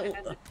he might...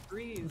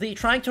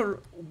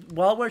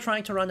 While we're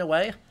trying to run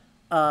away,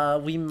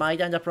 we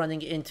might end up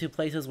running into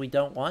places we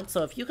don't want.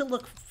 So if you can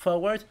look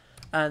forward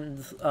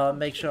and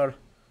make sure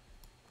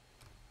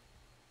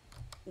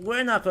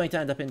we're not going to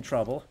end up in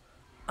trouble,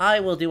 I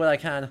will do what I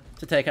can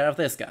to take care of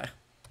this guy.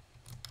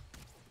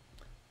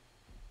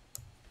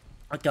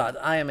 Oh god,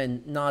 I am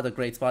in not a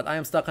great spot. I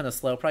am stuck on a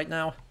slope right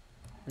now.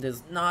 It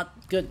is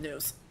not good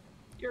news.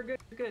 You're good,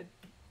 you're good.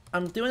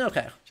 I'm doing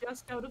okay.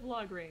 Just out of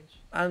log range.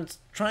 I'm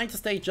trying to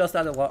stay just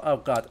out of oh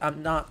god,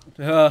 I'm not...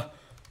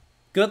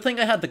 Good thing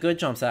I had the good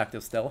jumps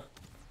active still.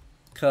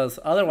 Because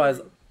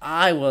otherwise,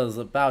 I was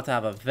about to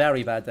have a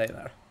very bad day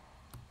there.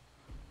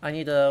 I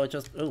need to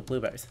just... Ooh,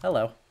 blueberries.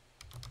 Hello.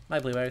 My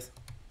blueberries.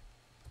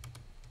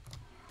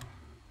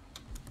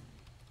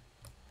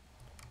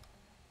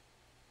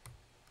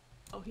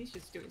 Oh, he's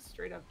just doing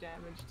straight up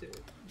damage to...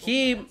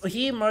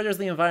 He murders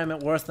the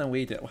environment worse than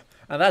we do.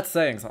 And that's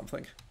saying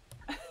something.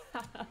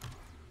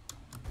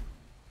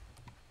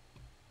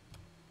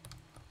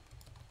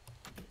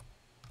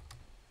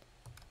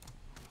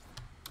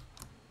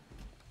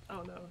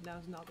 Oh no,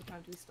 now's not the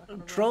time to be stuck on a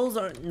rock. Trolls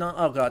are not...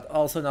 Oh god,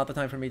 also not the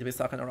time for me to be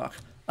stuck on a rock.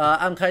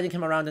 I'm kiting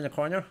him around in a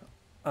corner.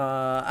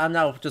 I'm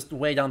now just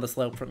way down the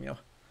slope from you.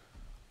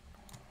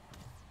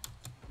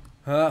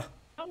 Oh,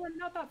 we're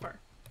not that far.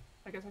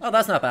 I guess Oh,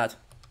 that's not bad.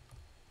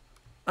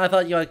 I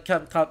thought you had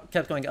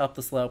kept going up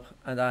the slope,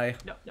 and I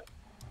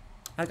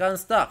gotten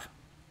stuck.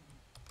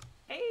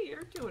 Hey,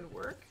 you're doing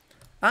work.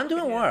 I'm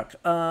doing work.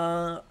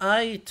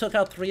 I took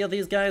out 3 of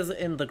these guys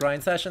in the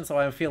grind session, so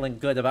I'm feeling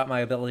good about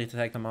my ability to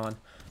take them on.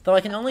 Though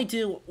I can only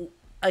do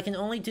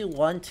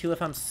 1, 2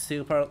 if I'm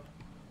super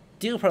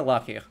duper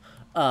lucky.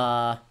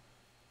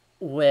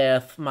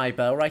 With my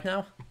bow right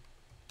now.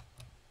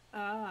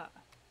 Ah.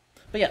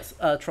 But yes,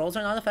 trolls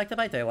are not affected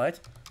by daylight.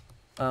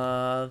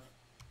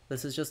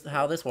 This is just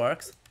how this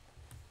works.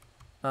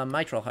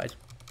 My troll hide.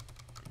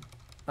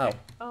 Oh.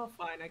 Oh,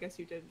 fine. I guess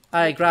you did.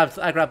 I grabbed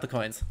the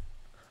coins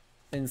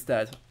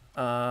instead.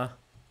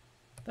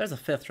 There's a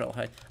 5th troll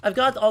hide. I've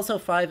got also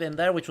 5 in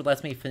there, which would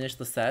let me finish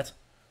the set,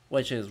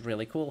 which is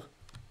really cool.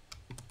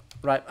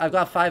 Right, I've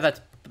got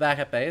 5 back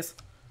at base,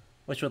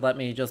 which would let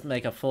me just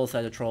make a full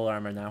set of troll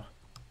armor now.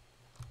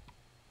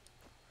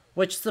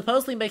 Which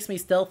supposedly makes me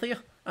stealthy.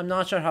 I'm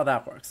not sure how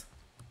that works.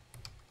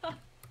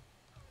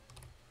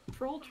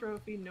 Troll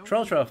trophy, no.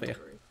 Troll trophy.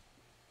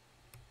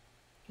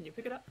 Can you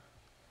pick it up?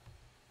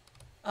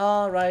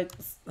 Alright,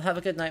 have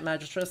a good night,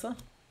 Magistressa.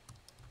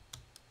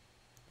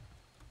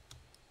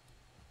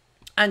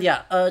 And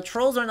yeah,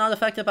 trolls are not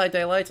affected by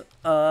daylight.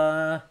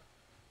 Harusa,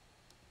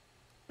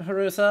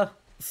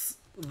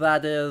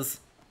 that is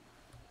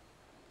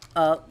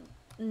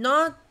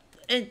not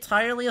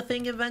entirely a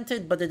thing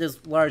invented, but it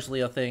is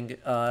largely a thing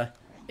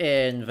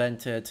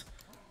invented.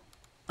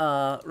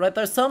 Right,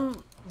 there's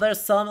some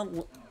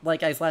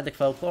like Icelandic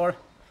folklore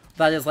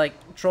that is like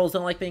trolls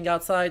don't like being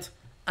outside,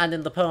 and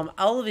in the poem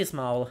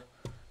Alvismál,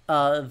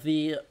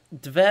 the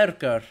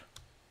dvergur,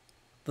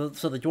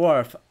 so the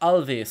dwarf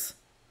Alvis,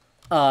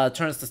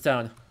 turns to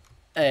stone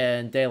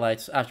in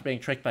daylight after being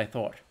tricked by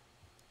Thor.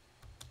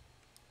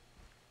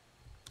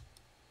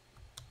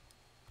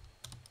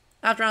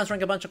 After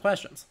answering a bunch of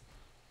questions.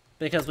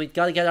 Because we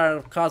gotta get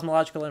our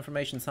cosmological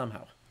information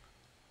somehow.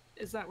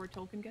 Is that where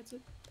Tolkien gets it?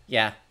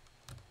 Yeah.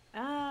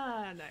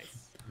 Ah,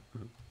 nice.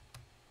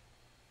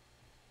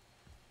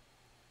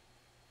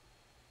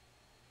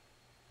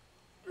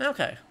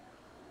 Okay.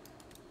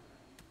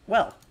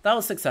 Well, that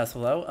was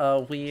successful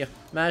though. We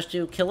managed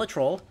to kill a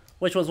troll,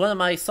 which was one of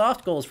my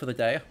soft goals for the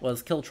day,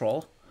 was kill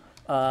troll.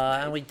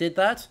 And we did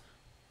that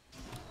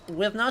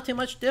with not too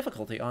much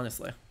difficulty,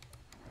 honestly.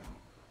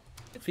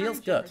 It's Feels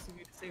very good. generous of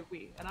you to say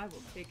we, and I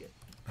will take it.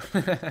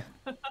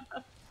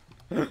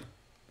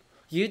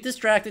 You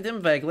distracted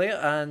him vaguely,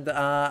 and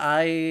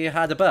I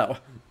had a bow.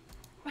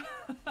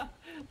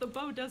 The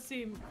bow does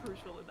seem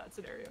crucial in that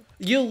scenario.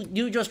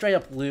 You just straight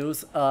up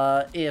lose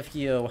if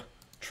you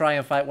try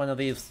and fight one of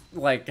these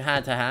like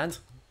hand to hand,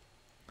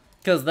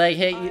 because they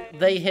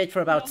hit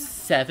for about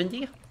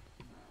 70.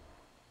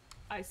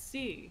 I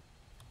see.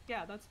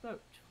 Yeah, that's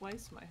about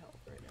twice my health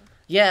right now.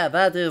 Yeah,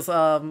 that is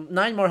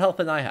 9 more health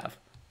than I have.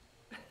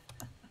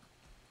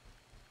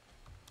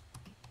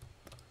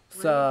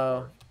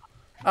 So,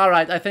 all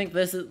right. I think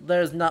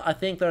there's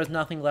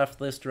nothing left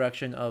this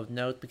direction of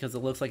note because it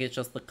looks like it's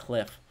just the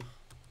cliff.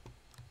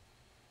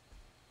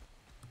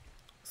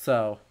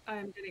 So.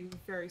 I'm getting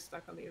very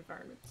stuck on the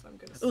environment, so I'm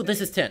gonna. Ooh,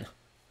 this is tin.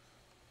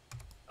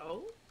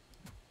 Oh.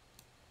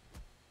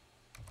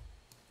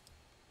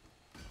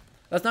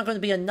 That's not going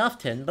to be enough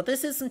tin, but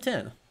this is some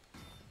tin.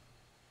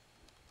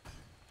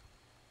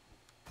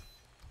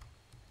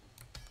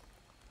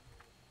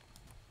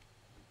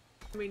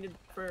 I mean,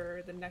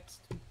 for the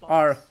next boss.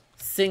 Our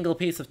single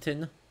piece of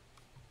tin.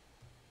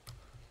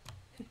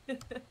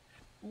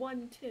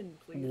 1 tin,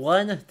 please.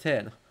 1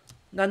 tin.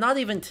 Now, not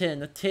even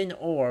tin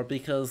ore,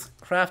 because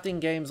crafting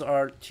games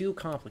are too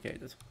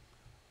complicated.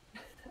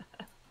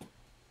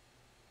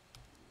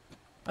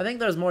 I think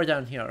there's more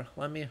down here.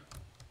 Let me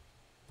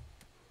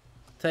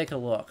take a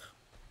look.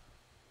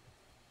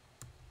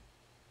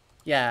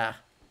 Yeah.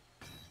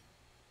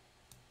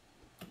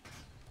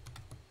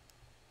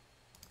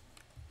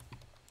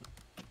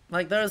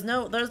 Like, there's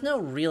no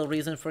real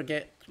reason for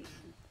to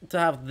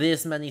have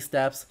this many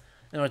steps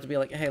in order to be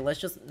like, hey,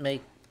 let us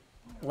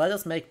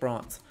make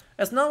bronze.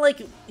 It's not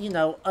like, you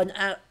know, an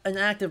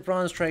active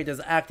bronze trade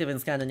is active in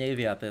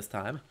Scandinavia at this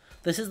time.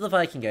 This is the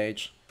Viking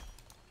Age.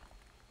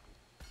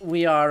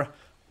 We are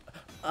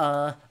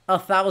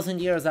 1,000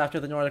 years after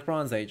the Nordic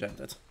Bronze Age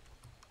ended.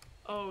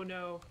 Oh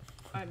no,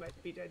 I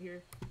might be dead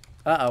here.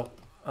 I'm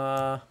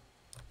on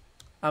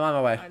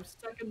my way. I'm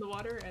stuck in the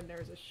water, and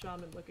there's a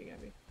shaman looking at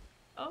me.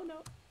 Oh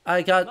no.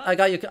 I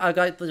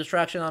got the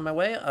distraction on my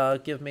way.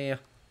 Give me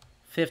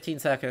 15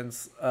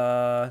 seconds.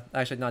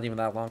 Actually, not even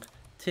that long.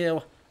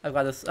 2. I've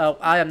got this. Oh,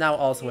 I am now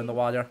also in the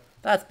water.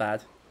 That's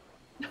bad.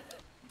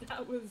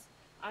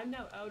 I'm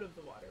now out of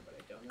the water, but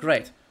I don't know.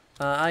 Great.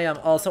 I am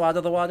also out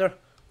of the water.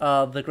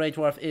 The Grey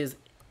Dwarf is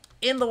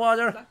in the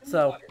water,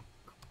 so.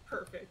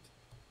 Perfect.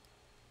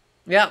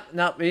 Yeah,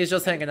 no, he's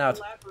just hanging out.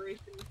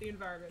 Collaboration with the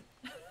environment.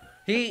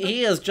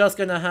 he is just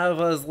gonna have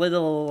his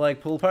little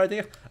like pool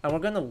party, and we're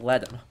gonna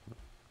let him.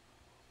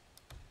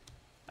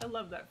 I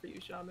love that for you,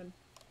 shaman.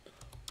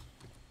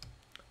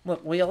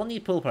 Look, we all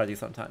need pool parties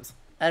sometimes.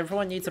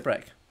 Everyone needs a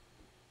break.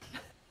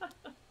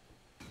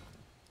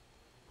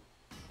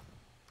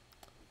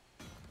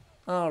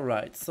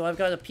 Alright, so I've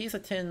got a piece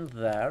of tin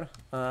there.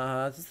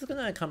 This is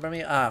gonna encumber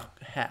me. Ah,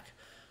 heck.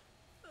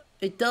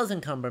 It does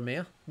encumber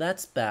me.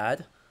 That's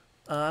bad.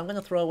 I'm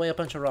gonna throw away a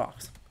bunch of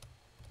rocks.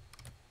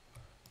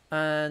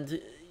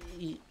 And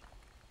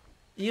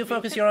you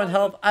focus your own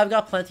health. I've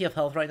got plenty of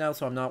health right now,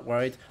 so I'm not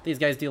worried. These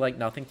guys do like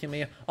nothing to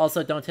me.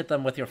 Also, don't hit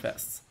them with your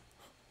fists.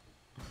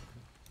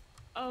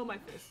 Oh, my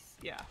fists.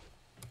 Yeah.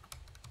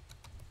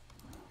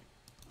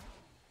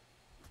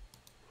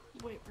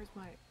 Wait, where's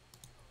my...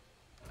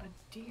 A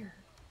deer.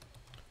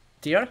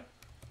 Deer?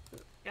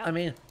 Yep. I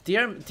mean,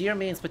 deer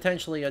means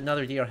potentially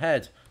another deer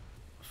head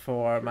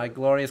for my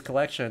glorious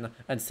collection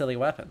and silly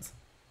weapons.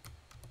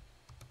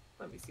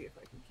 Let me see if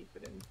I can keep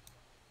it in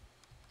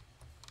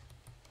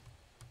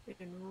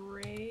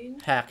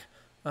range. Heck.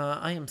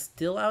 I am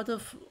still out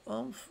of...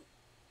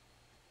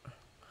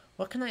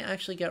 What can I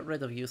actually get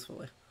rid of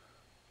usefully?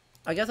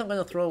 I guess I'm going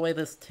to throw away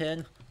this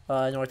tin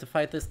in order to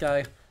fight this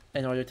guy,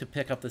 in order to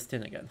pick up this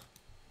tin again.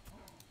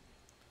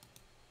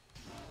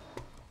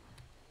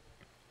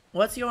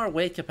 What's your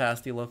weight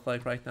capacity look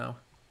like right now?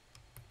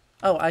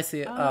 Oh, I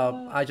see.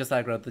 I just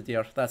aggroed the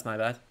deer. That's my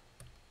bad.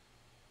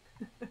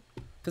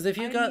 Because if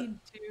you I need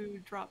to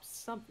drop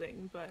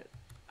something, but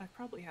I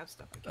probably have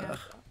stuff I can't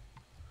drop.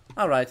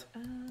 Alright.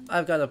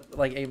 I've got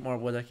like 8 more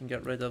wood I can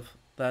get rid of.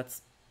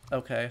 That's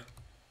okay.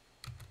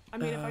 I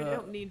mean, if I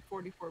don't need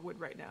 44 wood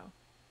right now,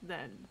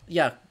 then...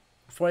 Yeah,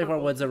 44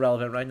 wood's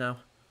irrelevant right now.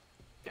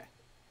 Okay.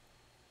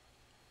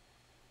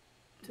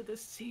 To the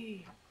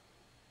sea.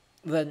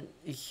 Then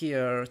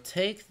here,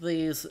 take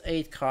these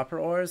 8 copper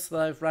ores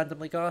that I've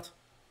randomly got.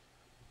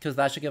 Because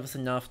that should give us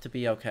enough to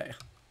be okay.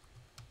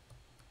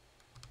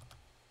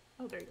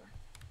 Oh, there you are.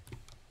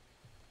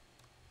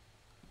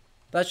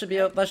 That should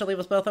leave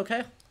us both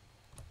okay?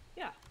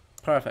 Yeah.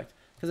 Perfect.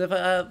 Because if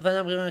then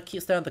I'm going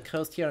to stay on the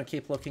coast here and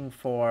keep looking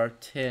for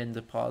tin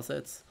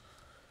deposits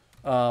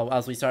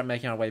as we start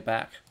making our way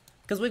back.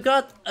 Because we've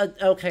got an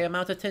okay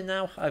amount of tin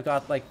now. I've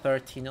got like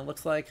 13 it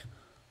looks like.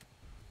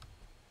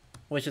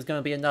 Which is going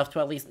to be enough to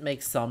at least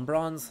make some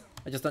bronze.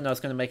 I just don't know it's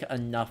going to make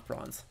enough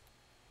bronze.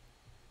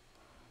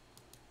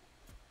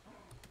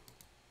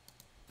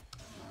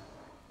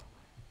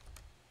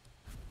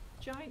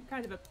 Giant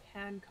kind of a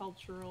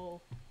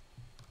pan-cultural...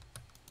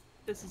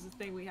 This is the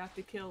thing we have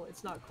to kill.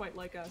 It's not quite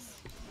like us.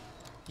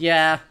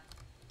 Yeah.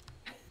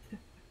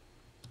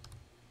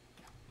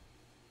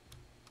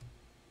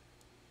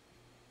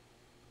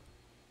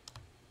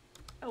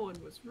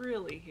 was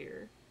really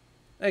here.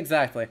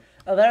 Exactly.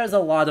 There's a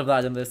lot of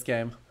that in this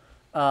game.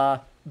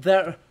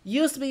 There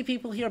used to be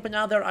people here, but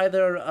now they're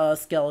either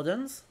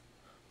skeletons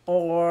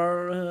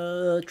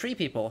or tree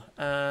people,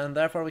 and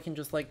therefore we can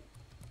just, like,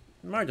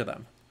 murder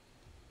them.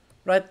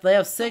 Right? They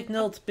have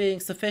signaled being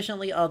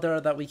sufficiently other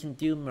that we can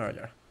do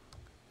murder.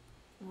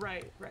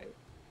 Right, right.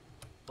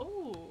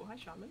 Oh, hi,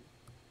 Shaman.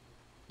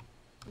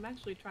 I'm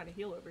actually trying to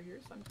heal over here,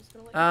 so I'm just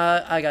gonna let you...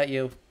 I got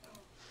you.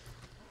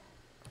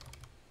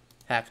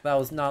 Heck, that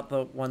was not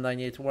the one that I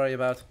needed to worry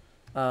about.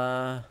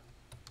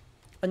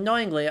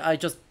 Annoyingly, I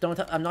just don't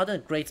I'm not in a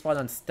great spot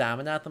on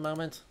stamina at the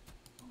moment.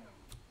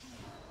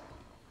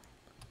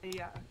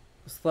 Yeah.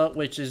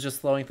 Which is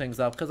just slowing things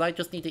up, because I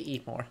just need to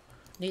eat more.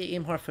 Need to eat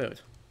more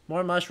food.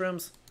 More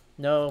mushrooms,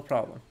 no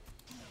problem.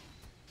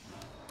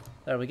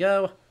 There we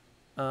go.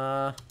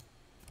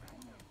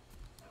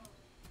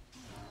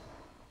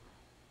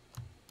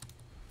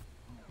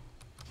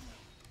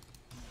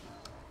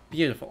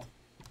 Beautiful.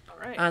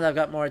 Alright. And I've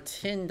got more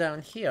tin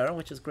down here,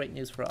 which is great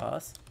news for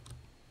us.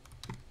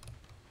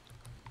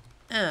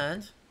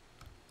 And,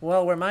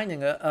 while we're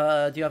mining, do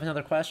you have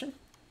another question?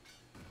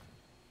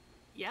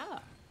 Yeah.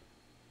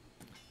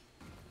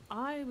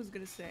 I was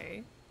gonna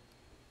say,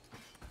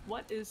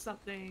 what is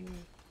something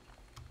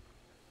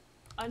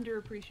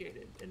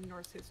underappreciated in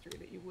Norse history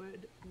that you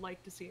would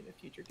like to see in a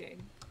future game?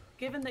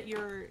 Given that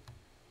you're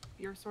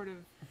sort of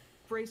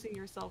bracing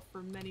yourself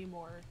for many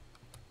more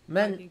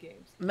Viking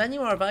games. Many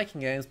more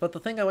Viking games, but the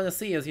thing I want to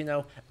see is, you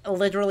know,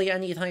 literally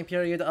any time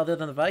period other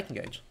than the Viking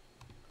Age.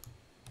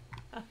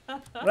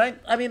 Right?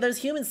 I mean, there's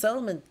human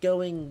settlement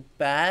going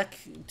back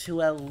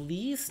to at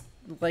least,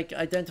 like,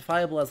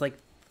 identifiable as, like,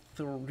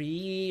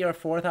 3,000 or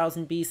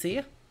 4,000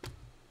 BC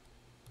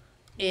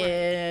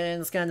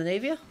in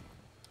Scandinavia.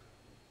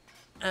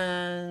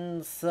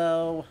 And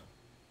so...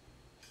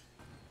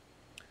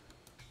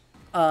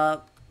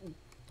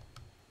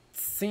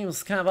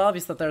 seems kind of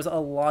obvious that there's a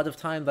lot of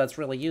time that's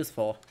really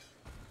useful.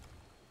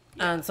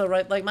 Yeah. And so,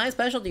 right, like, my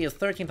specialty is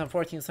 13th and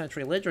 14th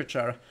century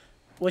literature,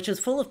 which is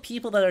full of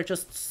people that are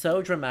just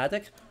so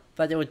dramatic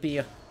that it would be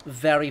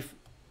very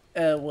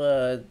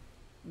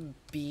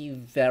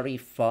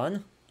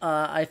fun,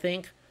 I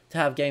think, to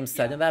have games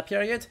set in that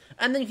period.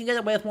 And then you can get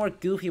away with more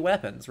goofy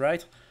weapons,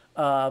 right?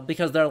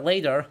 Because they're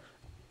later,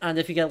 and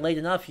if you get late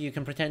enough, you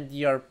can pretend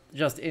you're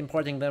just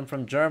importing them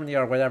from Germany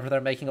or wherever they're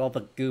making all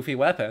the goofy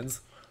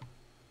weapons.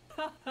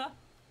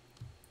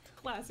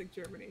 Classic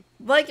Germany.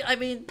 Like, I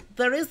mean,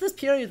 there is this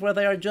period where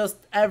they are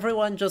just,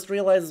 everyone just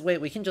realizes, wait,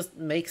 we can just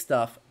make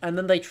stuff, and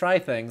then they try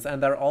things,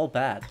 and they're all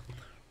bad.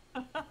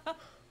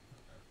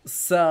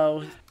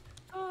 So,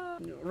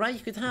 right, you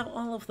could have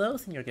all of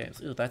those in your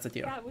games. Ooh, that's a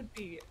deer. That would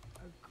be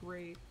a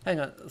great... Hang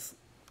on.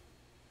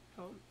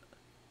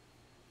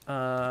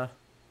 Oh.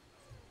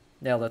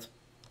 Nailed it.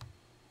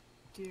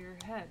 Deer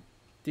head.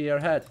 Deer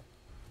head.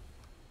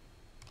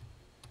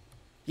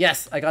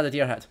 Yes, I got a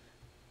deer head.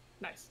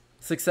 Nice.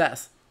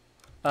 Success.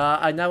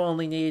 I now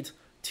only need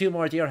 2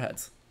 more deer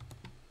heads.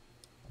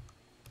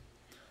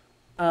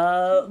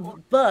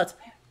 But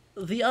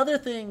the other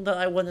thing that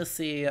I want to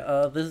see,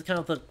 this is kind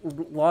of the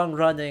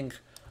long-running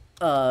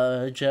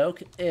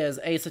joke, is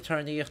Ace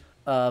Attorney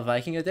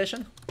Viking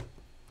Edition.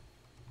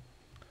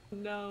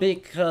 No.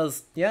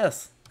 Because,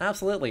 yes,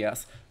 absolutely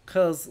yes.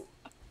 Because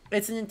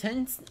it's an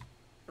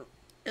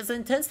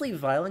intensely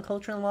violent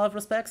culture in a lot of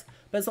respects,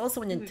 but it's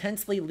also an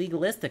intensely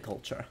legalistic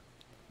culture.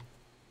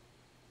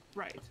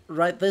 Right.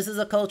 Right, this is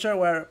a culture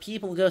where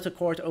people go to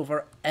court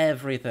over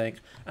everything,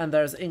 and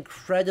there's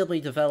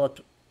incredibly developed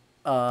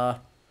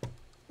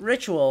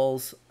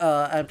rituals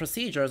and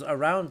procedures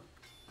around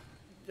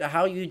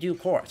how you do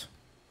court.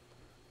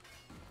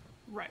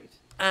 Right.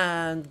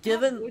 And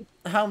given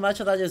how much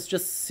of that is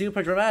just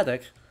super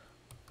dramatic,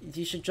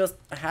 you should just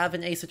have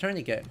an Ace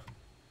Attorney game.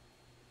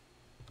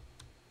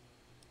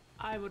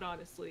 I would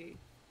honestly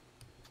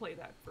play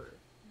that for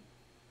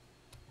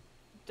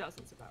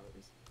dozens of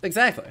hours.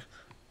 Exactly.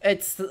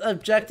 It's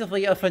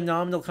objectively a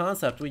phenomenal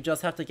concept. We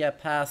just have to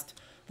get past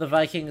the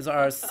Vikings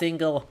are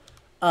single,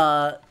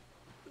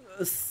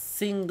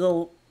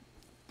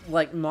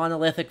 like,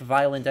 monolithic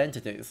violent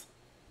entities.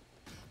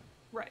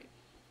 Right.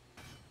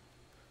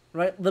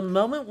 Right? The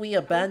moment we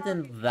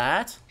abandon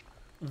that,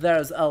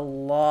 there's a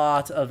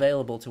lot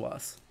available to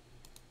us.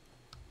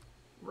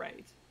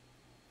 Right.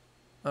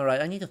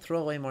 Alright, I need to throw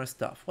away more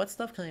stuff. What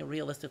stuff can I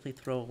realistically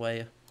throw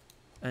away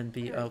and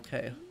be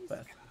okay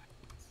with?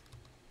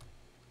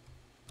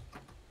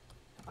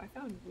 Have I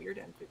found weird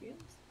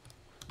amphibians?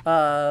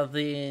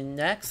 The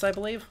necks, I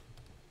believe.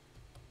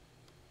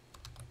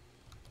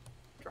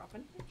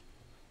 Dropping?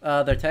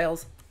 Their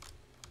tails.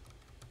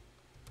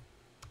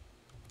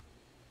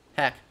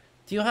 Heck.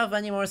 Do you have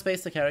any more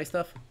space to carry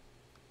stuff?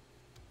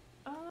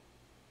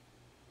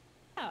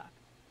 Yeah.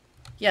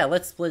 Yeah,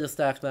 let's split a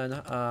stack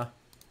then,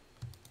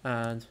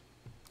 and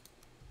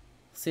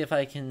see if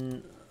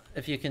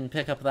you can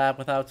pick up that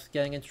without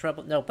getting into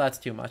trouble. Nope, that's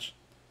too much.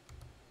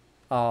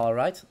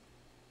 Alright.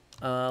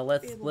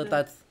 Let's split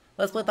that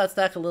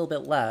stack a little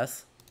bit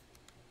less.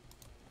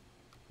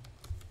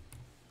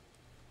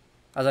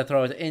 as I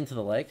throw it into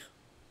the lake.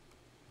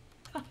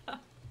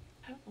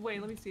 Wait,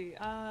 let me see.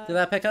 Did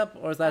that pick up,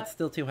 or is that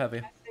still too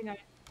heavy?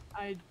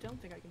 I don't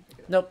think I can pick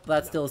it up. Nope,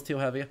 that No. still is too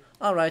heavy.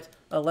 Alright,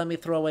 let me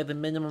throw away the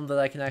minimum that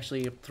I can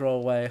actually throw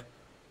away. Do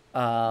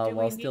While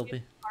we still need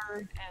be...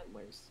 hard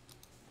antlers?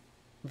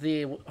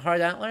 The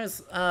hard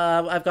antlers?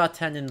 I've got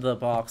 10 in the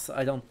box.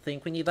 I don't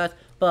think we need that,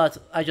 but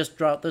I just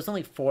dropped... There's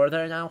only 4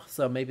 there now,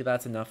 so maybe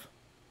that's enough.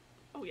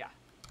 Oh, yeah.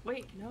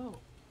 Wait, no.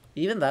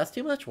 Even that's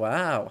too much?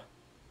 Wow.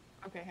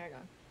 Okay, hang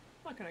on.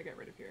 What can I get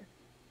rid of here?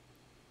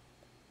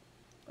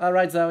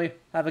 Alright, Zoe.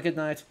 Have a good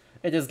night.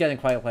 It is getting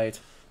quite late.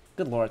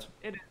 Good lord.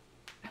 It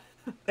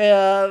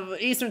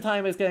Eastern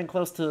time is getting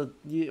close to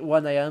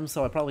 1 a.m.,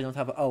 so I probably don't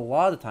have a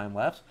lot of time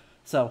left.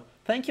 So,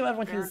 thank you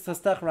everyone who's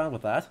stuck around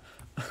with that.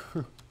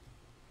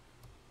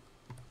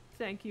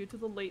 Thank you to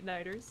the late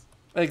nighters.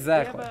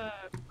 Exactly. We have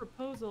a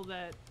proposal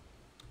that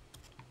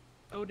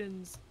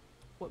Odin's,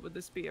 what would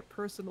this be, a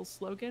personal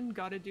slogan?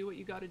 Gotta do what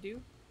you gotta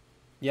do?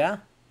 Yeah?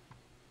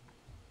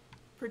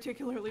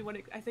 Particularly when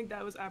I think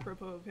that was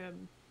apropos of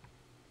him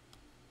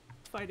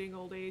fighting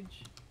old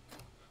age.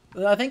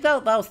 I think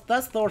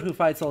that's Thor who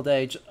fights old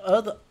age.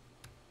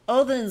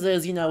 Odin's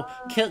is, you know,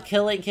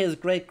 killing his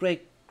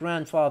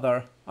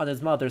great-great-grandfather on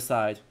his mother's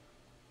side.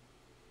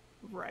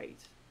 Right.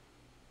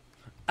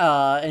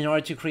 In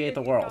order to create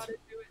the world.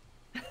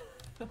 Do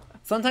it.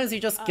 Sometimes you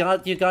just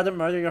gotta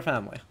murder your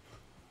family.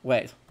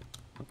 Wait.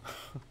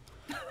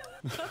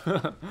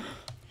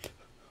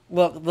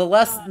 Look,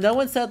 no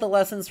one said the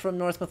lessons from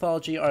Norse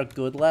mythology are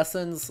good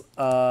lessons,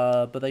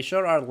 but they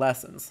sure are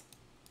lessons.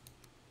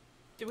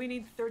 Do we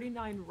need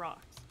 39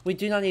 rocks? We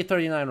do not need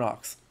 39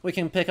 rocks. We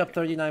can pick up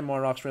 39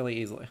 more rocks really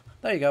easily.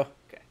 There you go.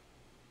 Okay.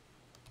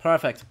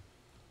 Perfect.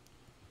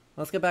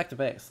 Let's get back to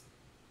base.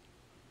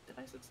 Did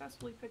I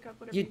successfully pick up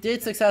whatever You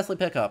did successfully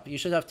pick up. You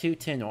should have 2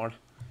 tin ore.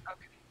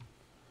 Okay.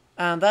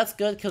 And that's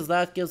good because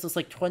that gives us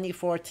like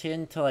 24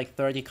 tin to like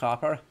 30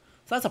 copper.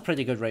 So that's a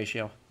pretty good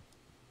ratio.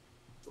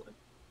 Excellent.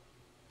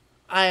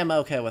 I am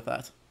okay with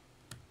that.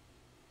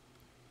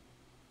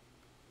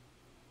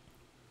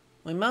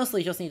 We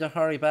mostly just need to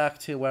hurry back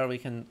to where we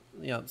can,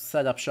 you know,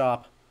 set up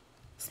shop,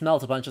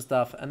 smelt a bunch of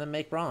stuff, and then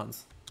make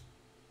bronze.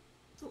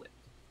 Excellent.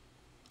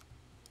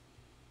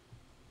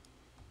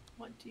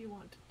 What do you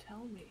want to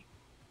tell me?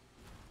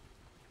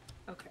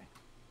 Okay.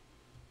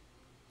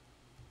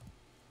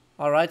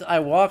 Alright, I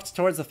walked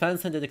towards the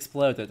fence and it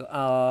exploded.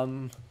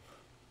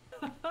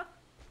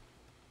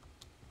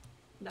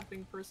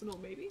 Nothing personal,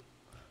 maybe?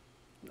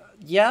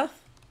 Yeah?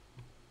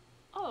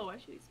 Oh, I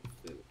should eat some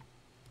food.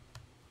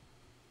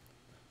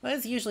 That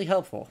is usually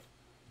helpful.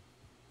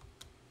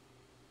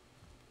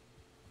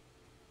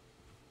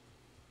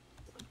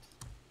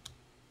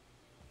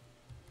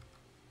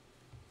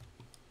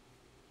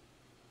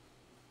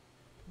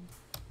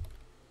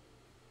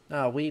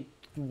 Oh, we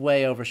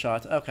way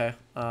overshot. Okay.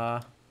 I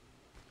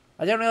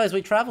didn't realize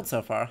we traveled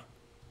so far.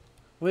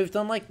 We've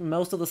done like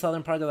most of the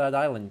southern part of that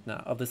island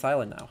now, of this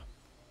island now.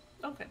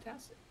 Oh,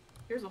 fantastic.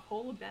 Here's a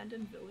whole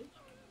abandoned village.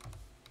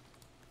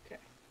 Okay.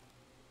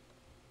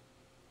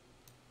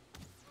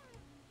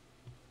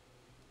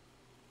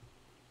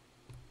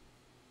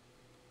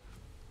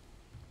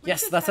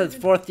 Yes, that's a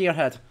 4th deer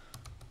head.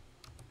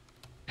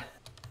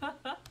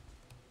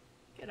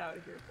 Get out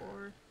of here,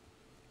 or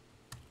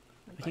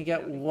I can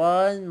get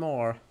one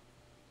more.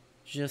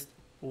 Just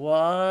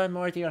one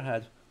more deer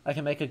head. I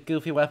can make a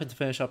goofy weapon to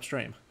finish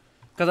upstream.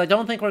 Because I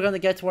don't think we're going to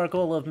get to our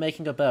goal of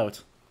making a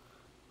boat.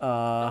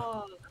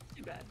 Oh, that's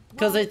too bad.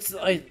 Because Well, it's...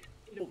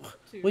 no,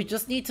 we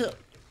just need to...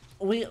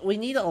 We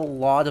need a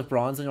lot of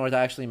bronze in order to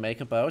actually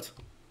make a boat.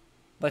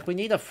 Like, we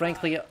need a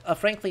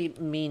frankly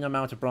mean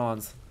amount of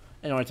bronze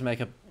in order to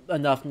make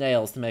enough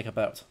nails to make a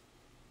boat.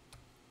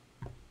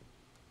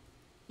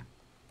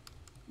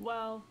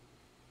 Well,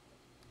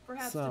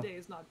 perhaps So. today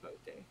is not boat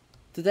day,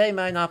 Today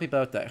might not be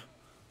boat day.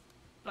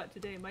 but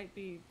today might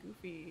be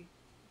goofy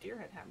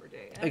deerhead hammer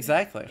day. And,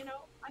 Exactly. You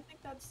know, I think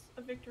that's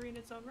a victory in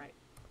its own right.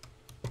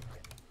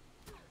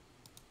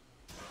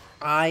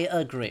 I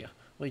agree.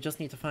 We just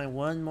need to find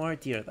one more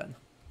deer then.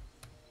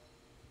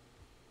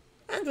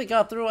 And we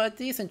got through a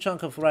decent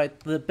chunk of,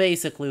 the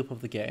basic loop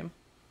of the game.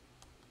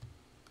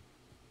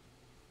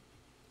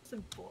 It's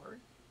in 4.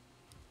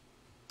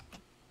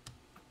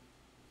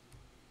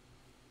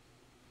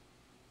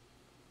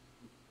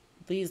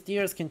 These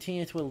deers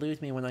continue to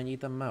elude me when I need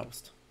them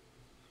most.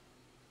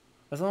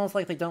 It's almost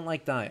like they don't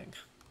like dying.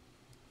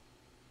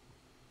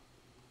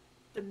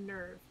 The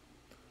nerve.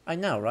 I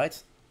know,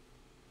 right?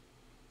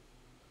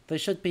 They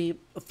should be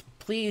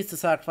pleased to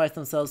sacrifice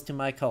themselves to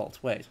my cult.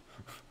 Wait.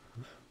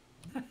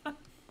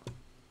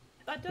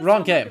 That does Wrong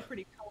sound game. like a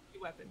pretty culty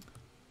weapon.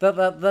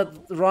 That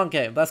wrong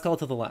game. That's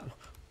Cult of the Lamb.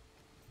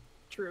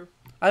 True.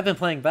 I've been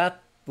playing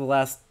that the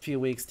last few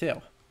weeks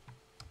too.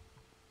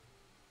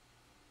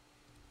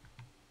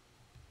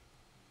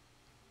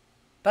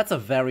 That's a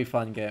very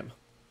fun game.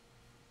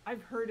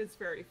 I've heard it's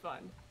very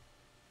fun.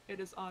 It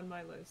is on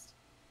my list.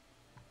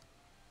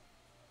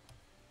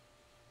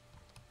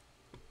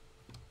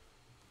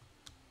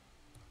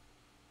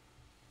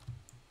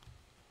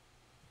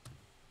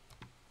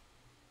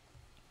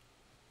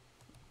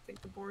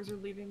 The boars are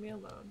leaving me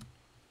alone.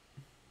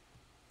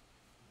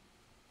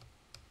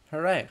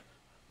 Hooray.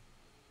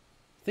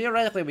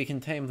 Theoretically, we can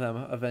tame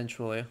them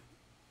eventually.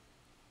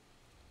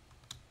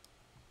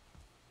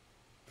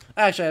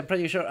 Actually, I'm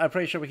pretty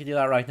sure we could do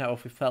that right now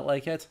if we felt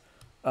like it.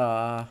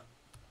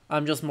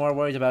 I'm just more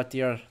worried about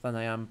deer than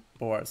I am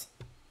boars.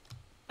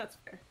 That's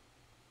fair.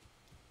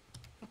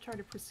 I'll try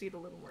to proceed a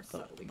little more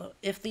subtly.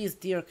 If these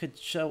deer could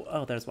show...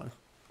 Oh, there's one.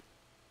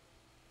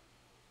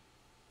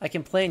 I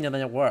complained and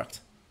then it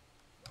worked.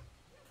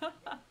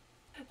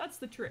 That's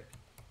the trick.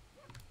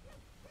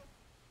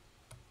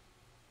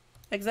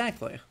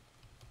 Exactly.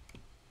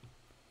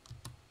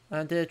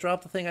 And did it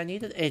drop the thing I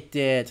needed? It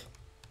did.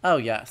 Oh,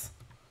 yes.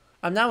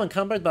 I'm now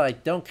encumbered, but I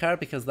don't care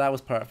because that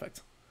was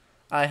perfect.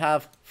 I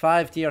have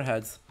 5 deer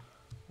heads,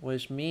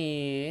 which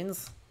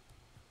means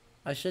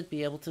I should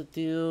be able to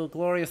do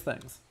glorious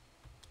things.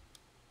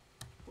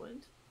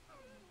 Excellent.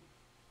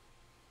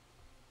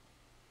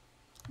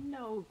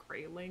 No,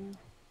 Grayling.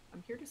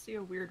 I'm here to see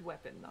a weird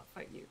weapon, not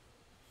fight you.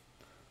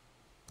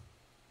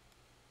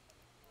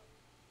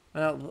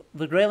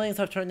 The Greylings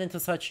have turned into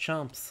such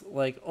chumps,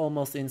 like,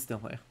 almost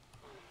instantly.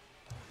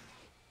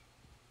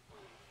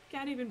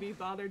 Can't even be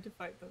bothered to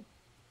fight them.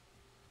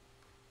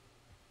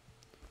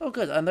 Oh,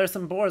 good. And there's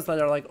some boars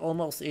that are, like,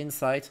 almost in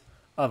sight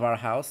of our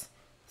house.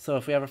 So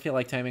if we ever feel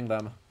like taming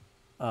them,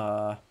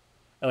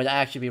 it would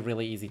actually be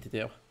really easy to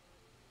do.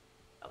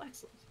 Oh,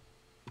 excellent.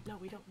 No,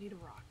 we don't need a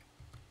rock.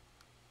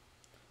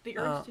 The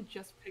urge to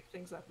just pick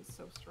things up is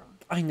so strong.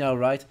 I know,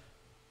 right?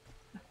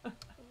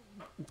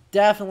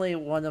 Definitely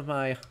one of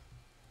my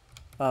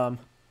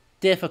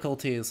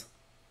difficulties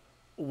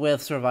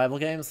with survival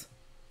games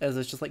is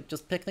it's just like,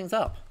 just pick things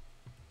up.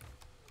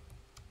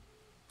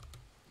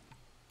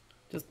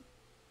 Just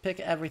pick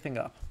everything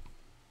up.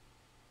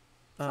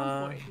 At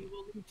some point, you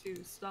will need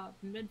to stop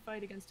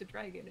mid-fight against a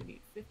dragon and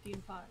eat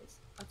 15 pies.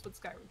 That's what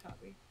Skyrim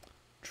taught me.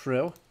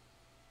 True.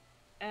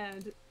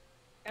 And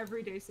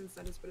every day since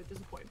then has been a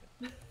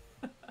disappointment.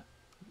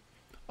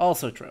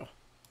 Also true.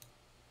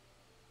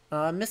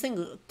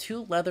 Missing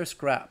 2 leather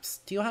scraps.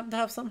 Do you happen to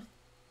have some?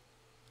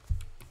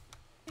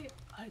 Hey,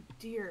 a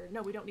deer.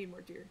 No, we don't need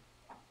more deer.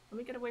 Let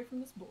me get away from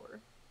this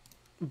boar.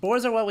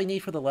 Boars are what we need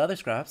for the leather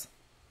scraps.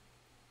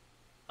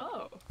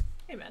 Oh,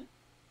 hey man.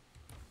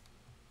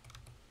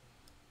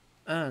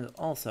 And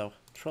also,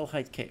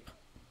 Trollhide Cape.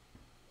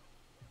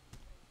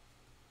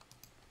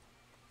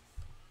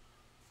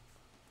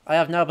 I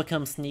have now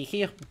become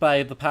sneaky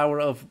by the power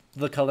of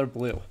the color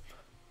blue.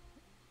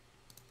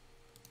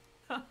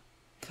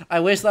 I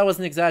wish that was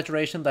an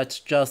exaggeration, that's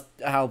just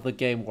how the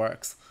game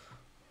works.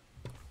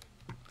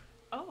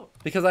 Oh.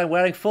 Because I'm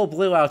wearing full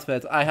blue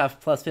outfit, I have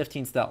plus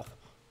 15 stealth.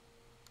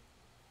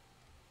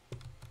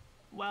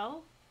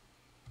 Well,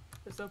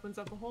 this opens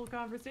up a whole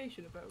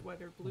conversation about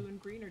whether blue and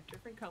green are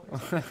different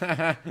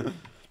colors.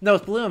 No,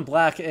 it's blue and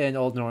black in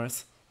Old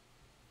Norse.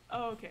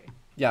 Oh, okay.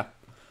 Yeah.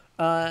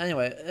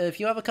 Anyway,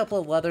 if you have a couple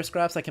of leather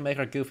scraps, I can make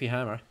our goofy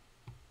hammer.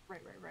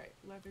 Right.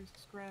 Leather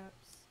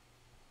scraps.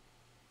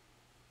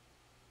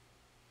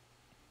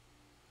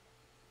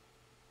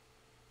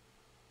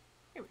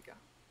 Here we go.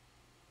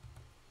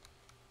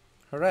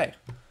 Hooray.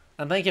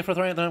 And thank you for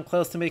throwing them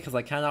close to me, because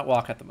I cannot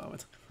walk at the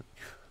moment.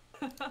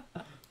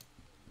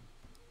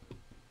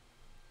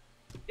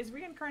 Is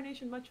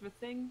reincarnation much of a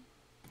thing?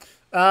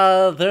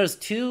 There's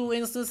 2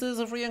 instances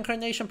of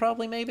reincarnation,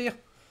 probably, maybe?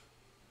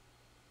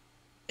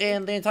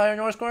 In the entire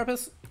Norse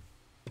corpus?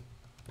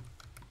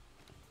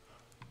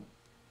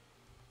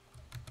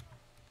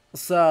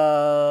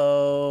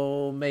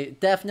 So...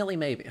 definitely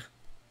maybe.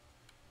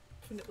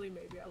 Definitely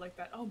maybe. I like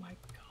that. Oh my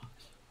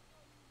gosh.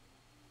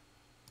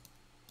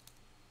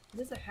 It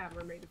is a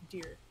hammer made of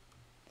deer.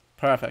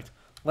 Perfect.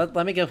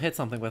 Let me go hit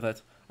something with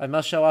it. I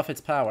must show off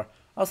its power.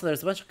 Also,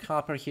 there's a bunch of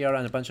copper here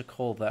and a bunch of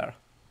coal there.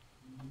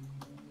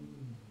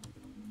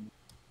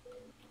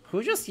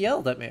 Who just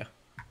yelled at me?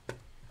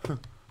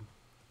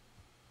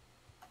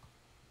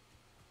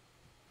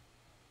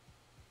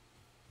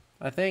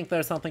 I think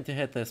there's something to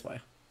hit this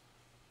way.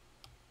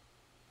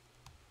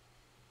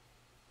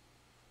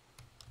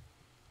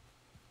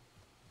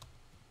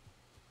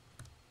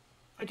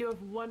 I do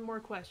have one more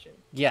question.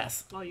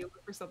 Yes. While you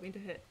look for something to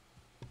hit.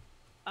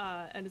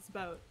 And it's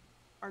about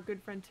our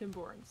good friend Tim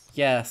Borns.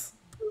 Yes.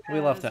 We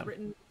loved him.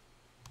 Written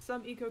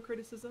some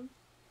eco-criticism,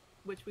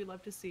 which we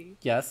love to see.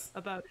 Yes.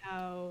 About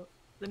how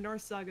the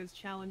Norse sagas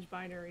challenge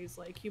binaries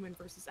like human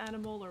versus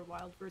animal or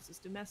wild versus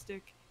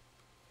domestic.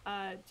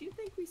 Do you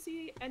think we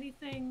see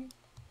anything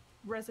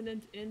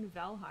resonant in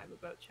Valheim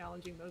about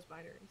challenging those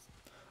binaries?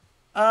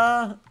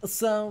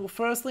 So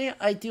firstly,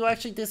 I do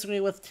actually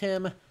disagree with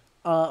Tim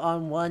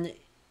on one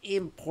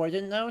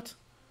important note.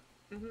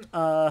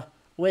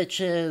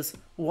 Which is,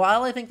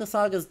 while I think the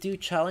sagas do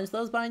challenge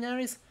those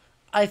binaries,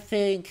 I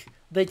think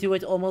they do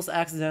it almost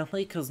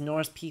accidentally because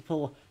Norse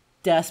people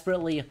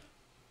desperately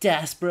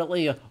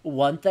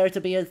want there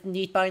to be a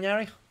neat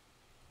binary.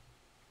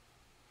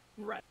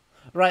 Right.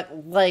 Right,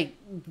 like,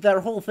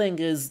 their whole thing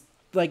is,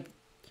 like,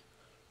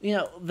 you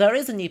know, there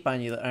is a neat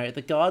binary,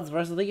 the gods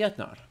versus the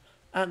Jotnar.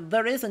 And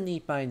there is a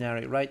neat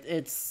binary, right?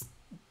 It's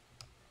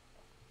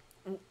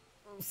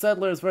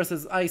settlers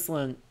versus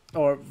Iceland,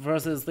 or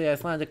versus the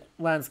Icelandic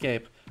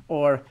landscape,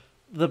 or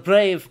the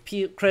brave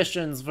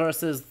Christians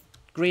versus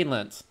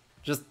Greenland,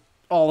 just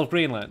all of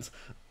Greenland.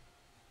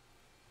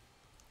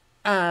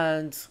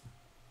 And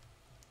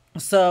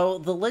so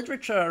the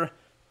literature,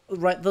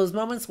 right, those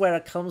moments where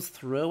it comes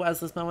through as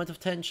this moment of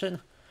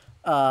tension,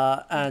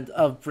 and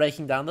of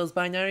breaking down those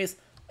binaries,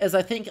 is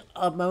I think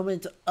a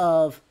moment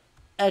of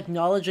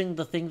acknowledging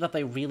the thing that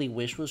they really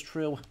wish was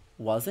true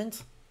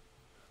wasn't.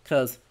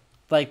 Because,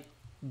 like,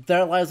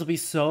 their lives would be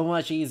so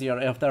much easier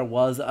if there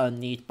was a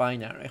neat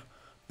binary.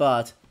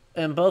 But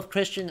in both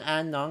Christian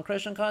and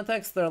non-Christian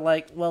contexts, they're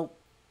like, well,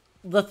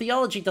 the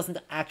theology doesn't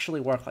actually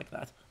work like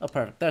that. Oh,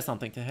 perfect. There's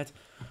something to hit.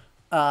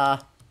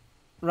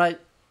 Right?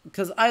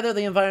 Because either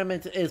the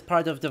environment is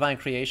part of divine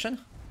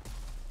creation.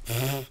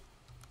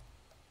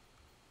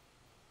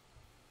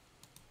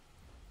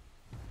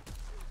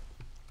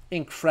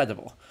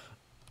 Incredible.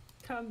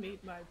 Come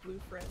meet my blue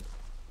friend.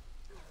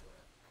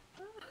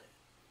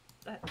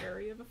 That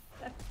area of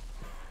effect.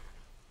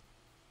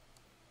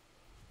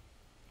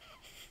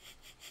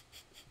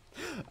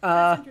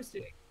 That's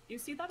interesting. You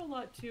see that a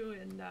lot too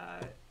in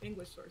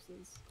English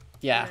sources.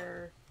 Yeah.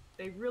 Where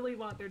they really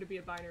want there to be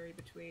a binary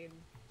between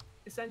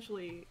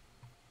essentially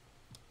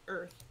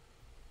Earth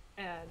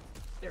and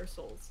their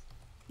souls.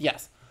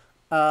 Yes.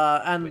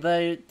 And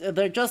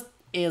there just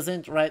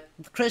isn't, right?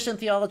 Christian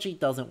theology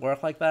doesn't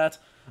work like that.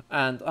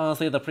 And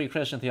honestly, the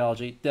pre-Christian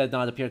theology did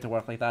not appear to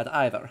work like that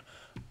either.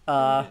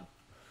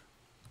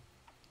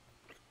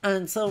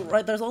 And so,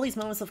 right, there's all these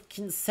moments of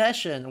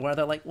concession where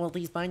they're like, well,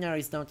 these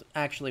binaries don't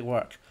actually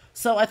work.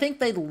 So I think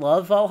they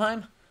love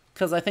Valheim,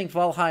 because I think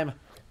Valheim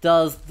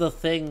does the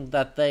thing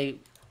that they,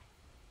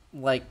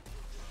 like,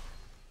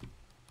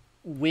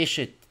 wish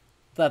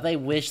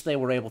they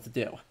were able to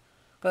do.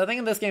 But I think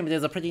in this game it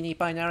is a pretty neat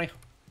binary.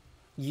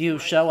 You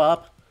show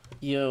up,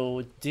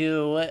 you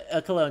do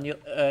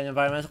an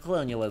environmental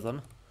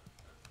colonialism,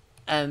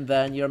 and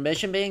then your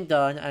mission being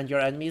done and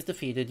your enemy is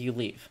defeated, you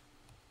leave.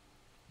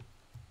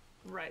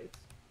 Right.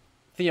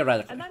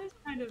 Theoretically. And that is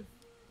kind of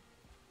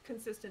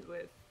consistent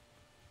with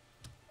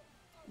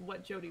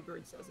what Jody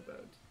Bird says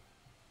about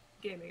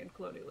gaming and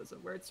colonialism,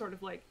 where it's sort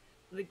of like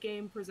the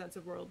game presents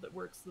a world that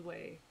works the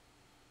way,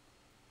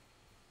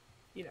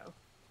 you know,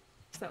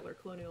 settler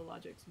colonial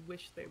logics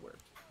wish the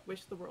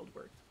world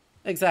worked.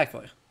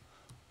 Exactly.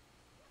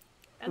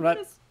 And that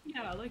is,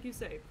 yeah, like you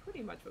say,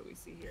 pretty much what we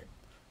see here.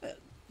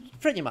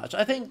 Pretty much.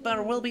 I think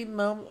there will be I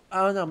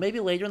don't know, maybe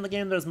later in the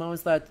game there's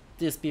moments that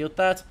dispute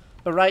that,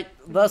 but right,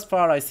 thus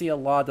far I see a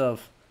lot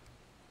of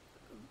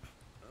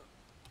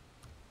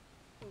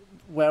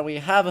where we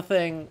have a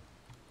thing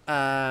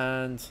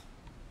and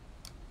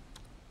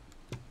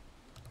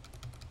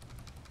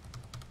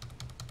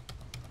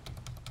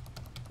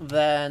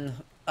then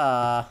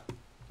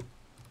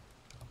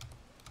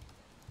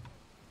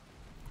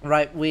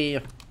right, we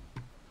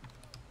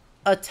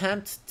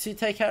attempt to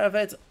take care of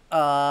it.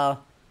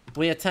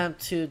 We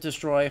attempt to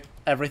destroy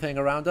everything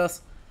around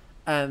us,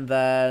 and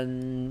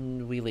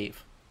then we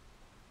leave.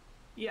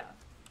 Yeah.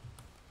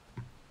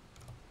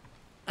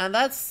 And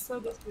that's... So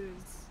this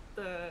is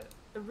the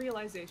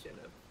realization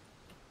of...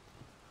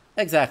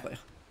 Exactly.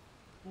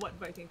 What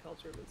Viking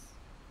culture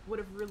would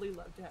have really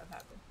loved to have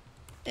happen.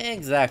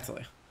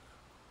 Exactly.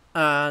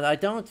 And I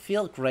don't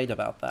feel great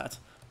about that.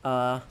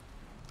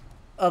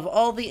 Of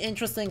all the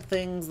interesting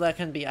things that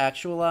can be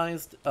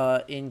actualized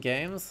in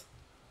games,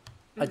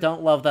 I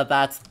don't love that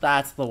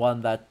that's the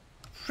one that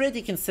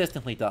pretty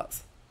consistently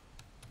does.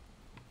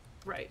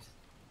 Right.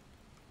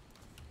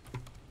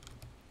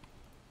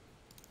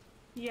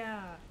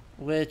 Yeah.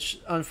 Which,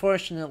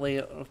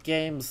 unfortunately,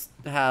 games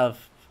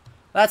have...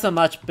 That's a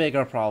much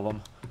bigger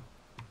problem.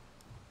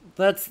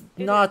 That's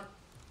not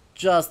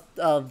just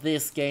a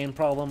this game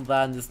problem,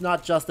 then it's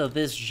not just a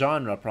this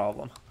genre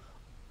problem.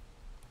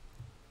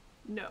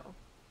 No.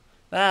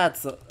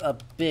 That's a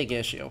big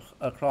issue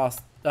across...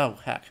 Oh,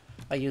 heck.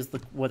 I used the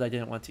word I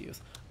didn't want to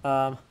use.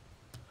 But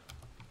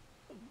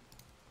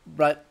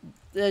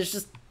it's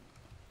just,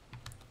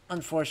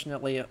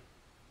 unfortunately,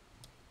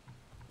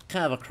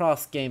 kind of a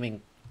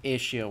cross-gaming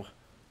issue.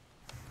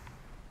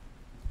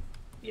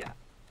 Yeah.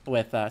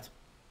 With that.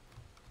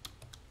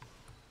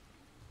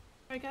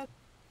 I guess,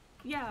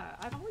 yeah,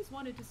 I've always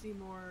wanted to see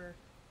more...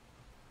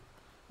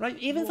 Right,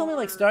 even something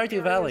like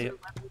Stardew Valley.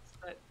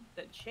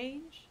 That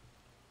change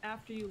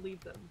after you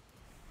leave them.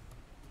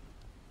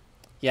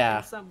 Yeah.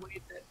 In some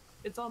way that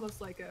it's almost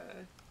like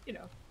a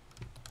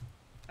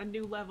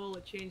new level,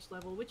 a changed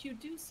level, which you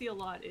do see a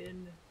lot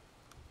in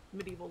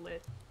medieval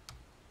lit.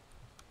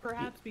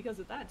 Perhaps because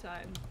at that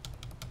time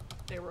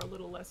they were a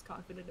little less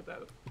confident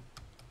about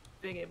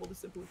being able to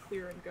simply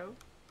clear and go.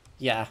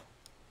 Yeah.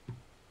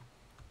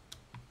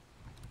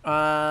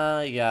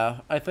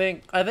 Yeah. I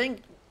think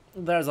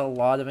there's a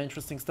lot of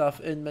interesting stuff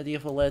in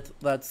medieval lit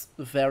that's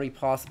very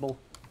possible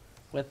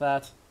with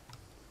that.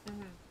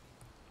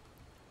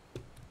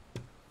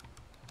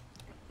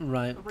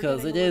 Right,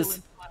 because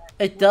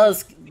it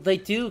does they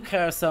do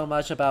care so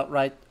much about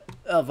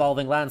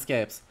evolving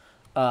landscapes,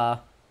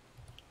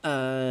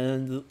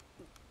 and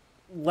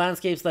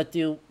landscapes that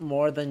do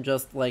more than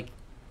just like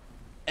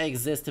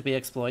exist to be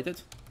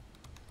exploited.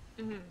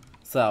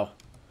 So,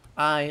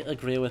 I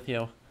agree with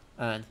you,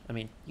 and I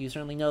mean, you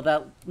certainly know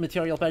that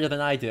material better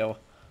than I do,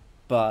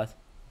 but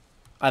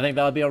I think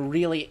that would be a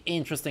really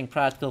interesting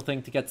practical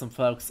thing to get some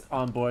folks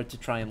on board to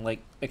try and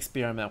like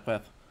experiment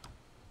with,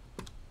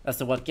 as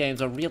to what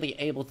games are really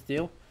able to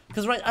do.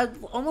 Because I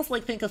almost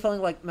like think of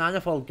something like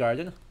Manifold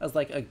Garden as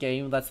like a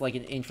game that's like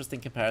an interesting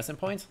comparison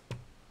point.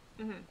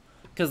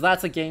 Because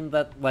that's a game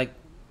that like,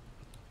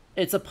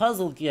 it's a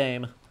puzzle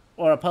game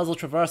or a puzzle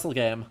traversal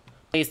game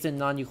based in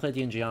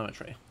non-Euclidean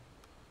geometry.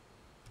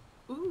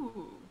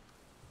 Ooh.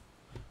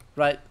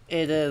 Right,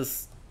 it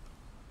is.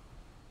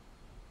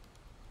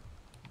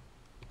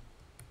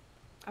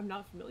 I'm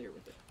not familiar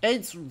with it.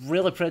 It's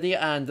really pretty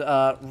and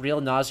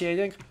real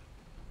nauseating.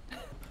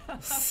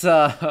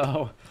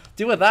 So,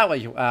 do it that way,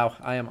 you. Ow,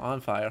 I am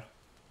on fire.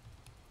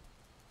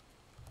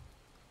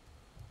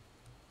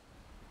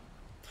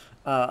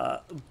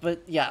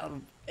 But yeah,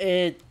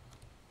 it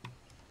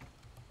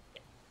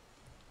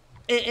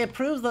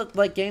proves that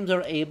like games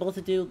are able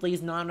to do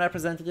these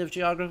non-representative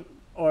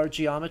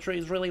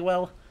geometries really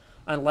well.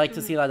 I'd like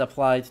to see that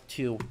applied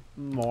to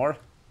more,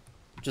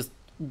 just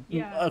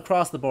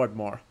across the board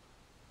more.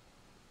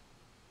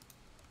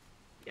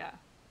 Yeah,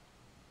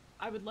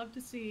 I would love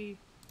to see,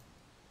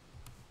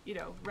 you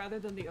know, rather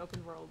than the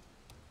open world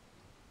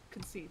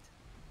conceit,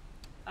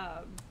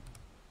 I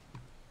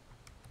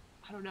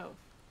don't know,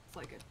 it's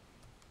like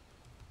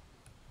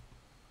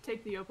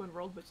take the open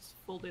world but just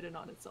fold it in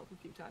on itself a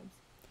few times.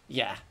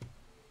 Yeah.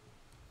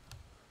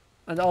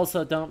 And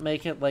also don't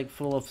make it like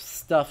full of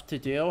stuff to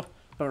do,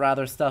 but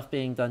rather stuff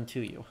being done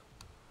to you.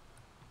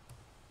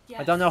 Yes,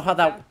 I don't know how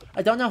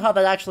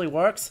that actually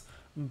works,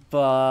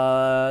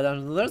 but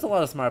there's a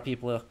lot of smart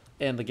people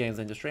in the games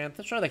industry, and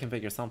I'm sure they can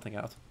figure something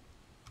out.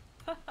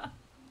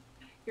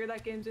 Hear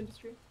that, games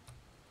industry?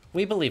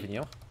 We believe in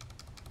you.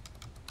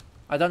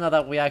 I don't know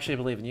that we actually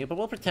believe in you, but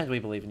we'll pretend we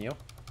believe in you.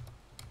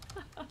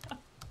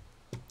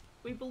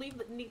 We believe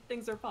that neat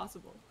things are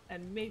possible,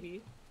 and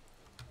maybe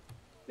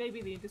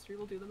the industry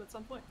will do them at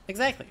some point.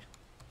 Exactly.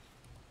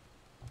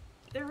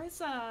 There's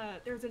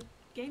a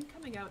game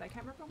coming out, I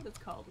can't remember what it's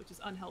called, which is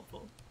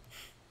unhelpful.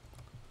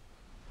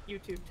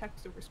 YouTube,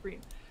 text over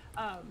screen.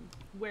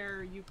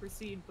 Where you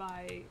proceed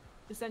by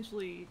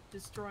essentially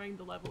destroying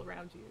the level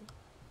around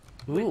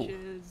you. Ooh. Which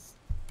is,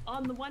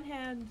 on the one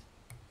hand,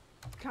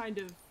 kind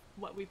of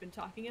what we've been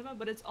talking about,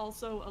 but it's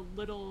also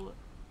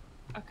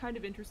a kind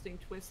of interesting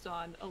twist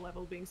on a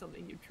level being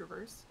something you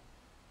traverse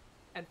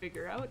and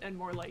figure out, and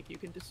more like you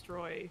can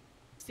destroy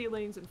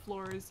ceilings and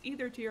floors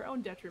either to your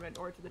own detriment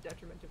or to the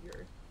detriment of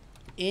your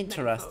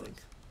interesting.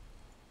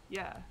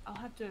 Yeah, I'll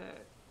have to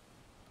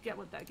get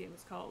what that game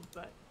is called,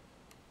 but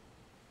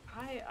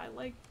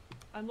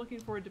I'm looking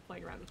forward to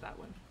playing around with that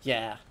one.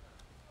 Yeah.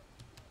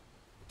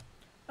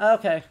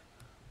 Okay.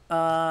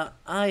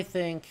 I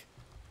think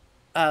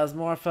as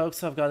more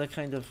folks have got to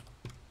kind of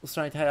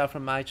starting to head out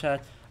from my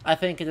chat, I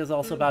think it is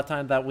also about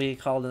time that we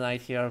call the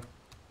night here,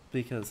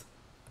 because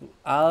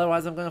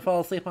otherwise I'm going to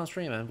fall asleep on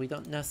stream, and we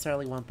don't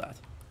necessarily want that.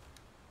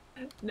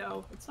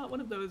 No, it's not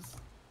one of those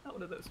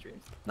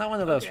streams. Not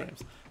one of those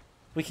streams.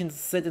 We can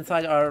sit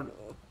inside our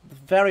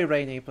very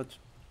rainy, but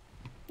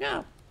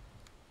yeah,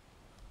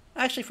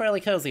 actually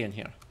fairly cozy in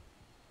here.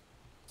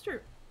 It's true.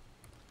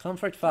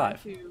 Comfort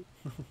 5. To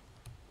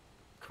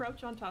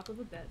crouch on top of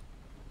a bed.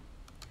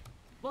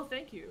 Well,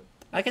 thank you.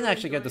 I can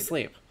actually get to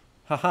sleep.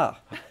 Haha.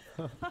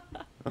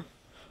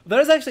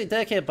 There's actually a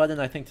dedicated button,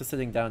 I think, to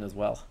sitting down as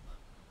well.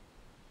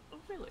 Oh,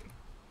 really?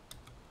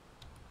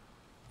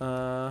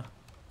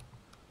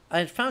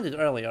 I found it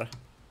earlier.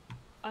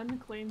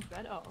 Unclaimed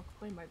bed? Oh, I'll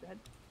claim my bed.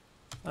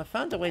 I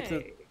found a way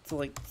to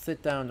like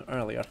sit down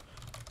earlier.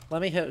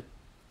 Let me hit.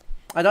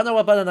 I don't know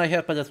what button I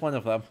hit, but it's one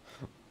of them.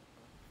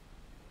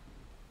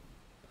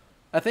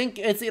 I think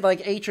it's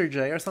like H or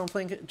J or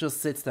something. It just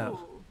sits down.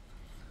 Ooh.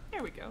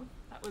 There we go.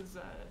 That was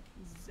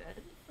Z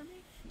for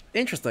me.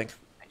 Interesting.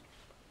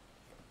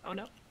 Oh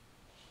no.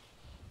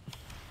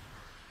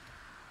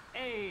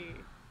 Hey,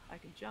 I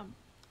can jump.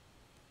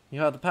 You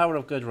have the power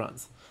of good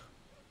runs.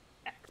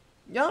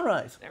 Yeah, all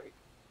right. There we go.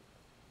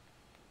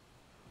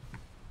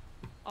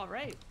 All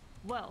right.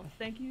 Well,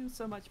 thank you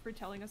so much for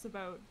telling us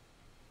about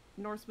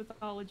Norse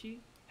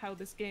mythology, how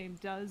this game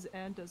does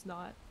and does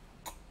not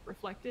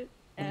reflect it.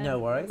 And no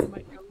worries. You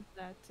might know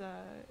that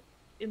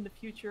in the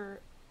future,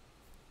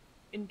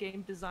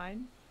 in-game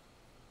design.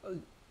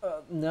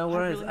 No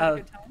worries. Really had a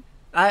good time.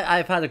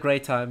 I've had a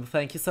great time.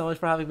 Thank you so much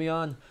for having me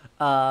on.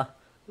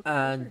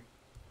 And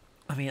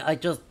I mean,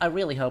 I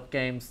really hope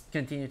games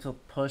continue to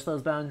push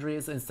those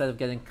boundaries instead of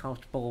getting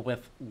comfortable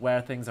with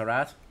where things are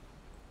at.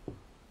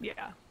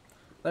 Yeah.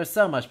 There's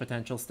so much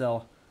potential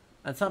still,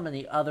 and so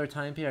many other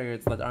time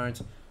periods that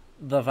aren't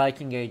the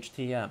Viking Age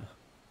TM.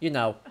 You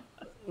know,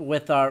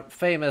 with our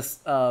famous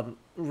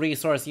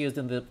resource used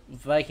in the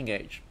Viking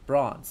Age,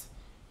 bronze.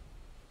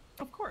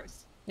 Of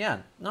course.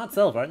 Yeah, not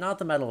silver, not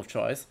the medal of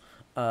choice.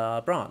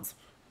 Bronze.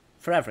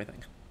 For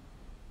everything.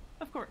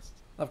 Of course.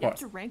 Of You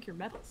course. have to rank your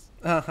medals.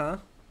 Uh-huh.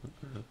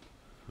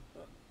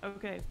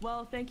 Okay,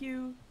 well, thank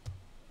you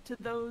to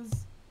those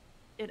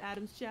in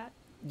Adam's chat.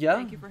 Yeah.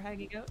 Thank you for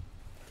hanging out.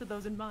 To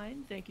those in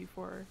mine, thank you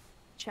for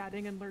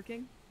chatting and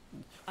lurking.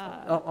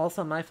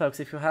 Also, my folks,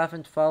 if you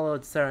haven't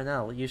followed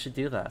Sarah-Nelle, you should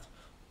do that.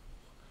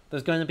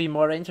 There's going to be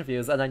more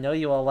interviews, and I know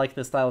you all like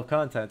this style of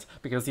content,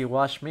 because you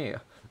watch me.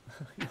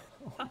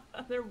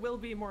 There will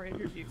be more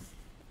interviews.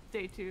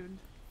 Stay tuned.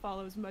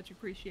 Follows much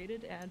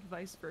appreciated, and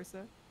vice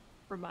versa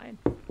for mine.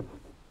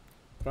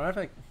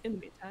 Perfect. In the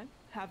meantime,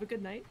 have a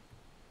good night.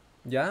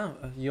 Yeah,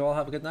 you all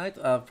have a good night.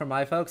 For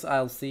my folks,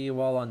 I'll see you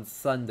all on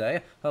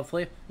Sunday.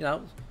 Hopefully,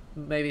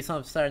 maybe some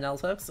of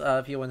Sarah-Nelle's folks,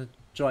 if you want to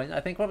join.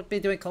 I think we'll be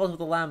doing Cult of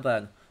the Lamb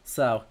then.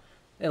 So,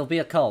 it'll be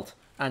a cult.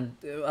 And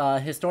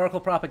historical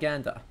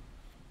propaganda.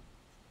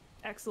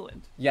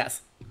 Excellent.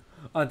 Yes.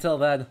 Until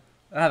then,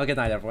 have a good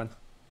night, everyone.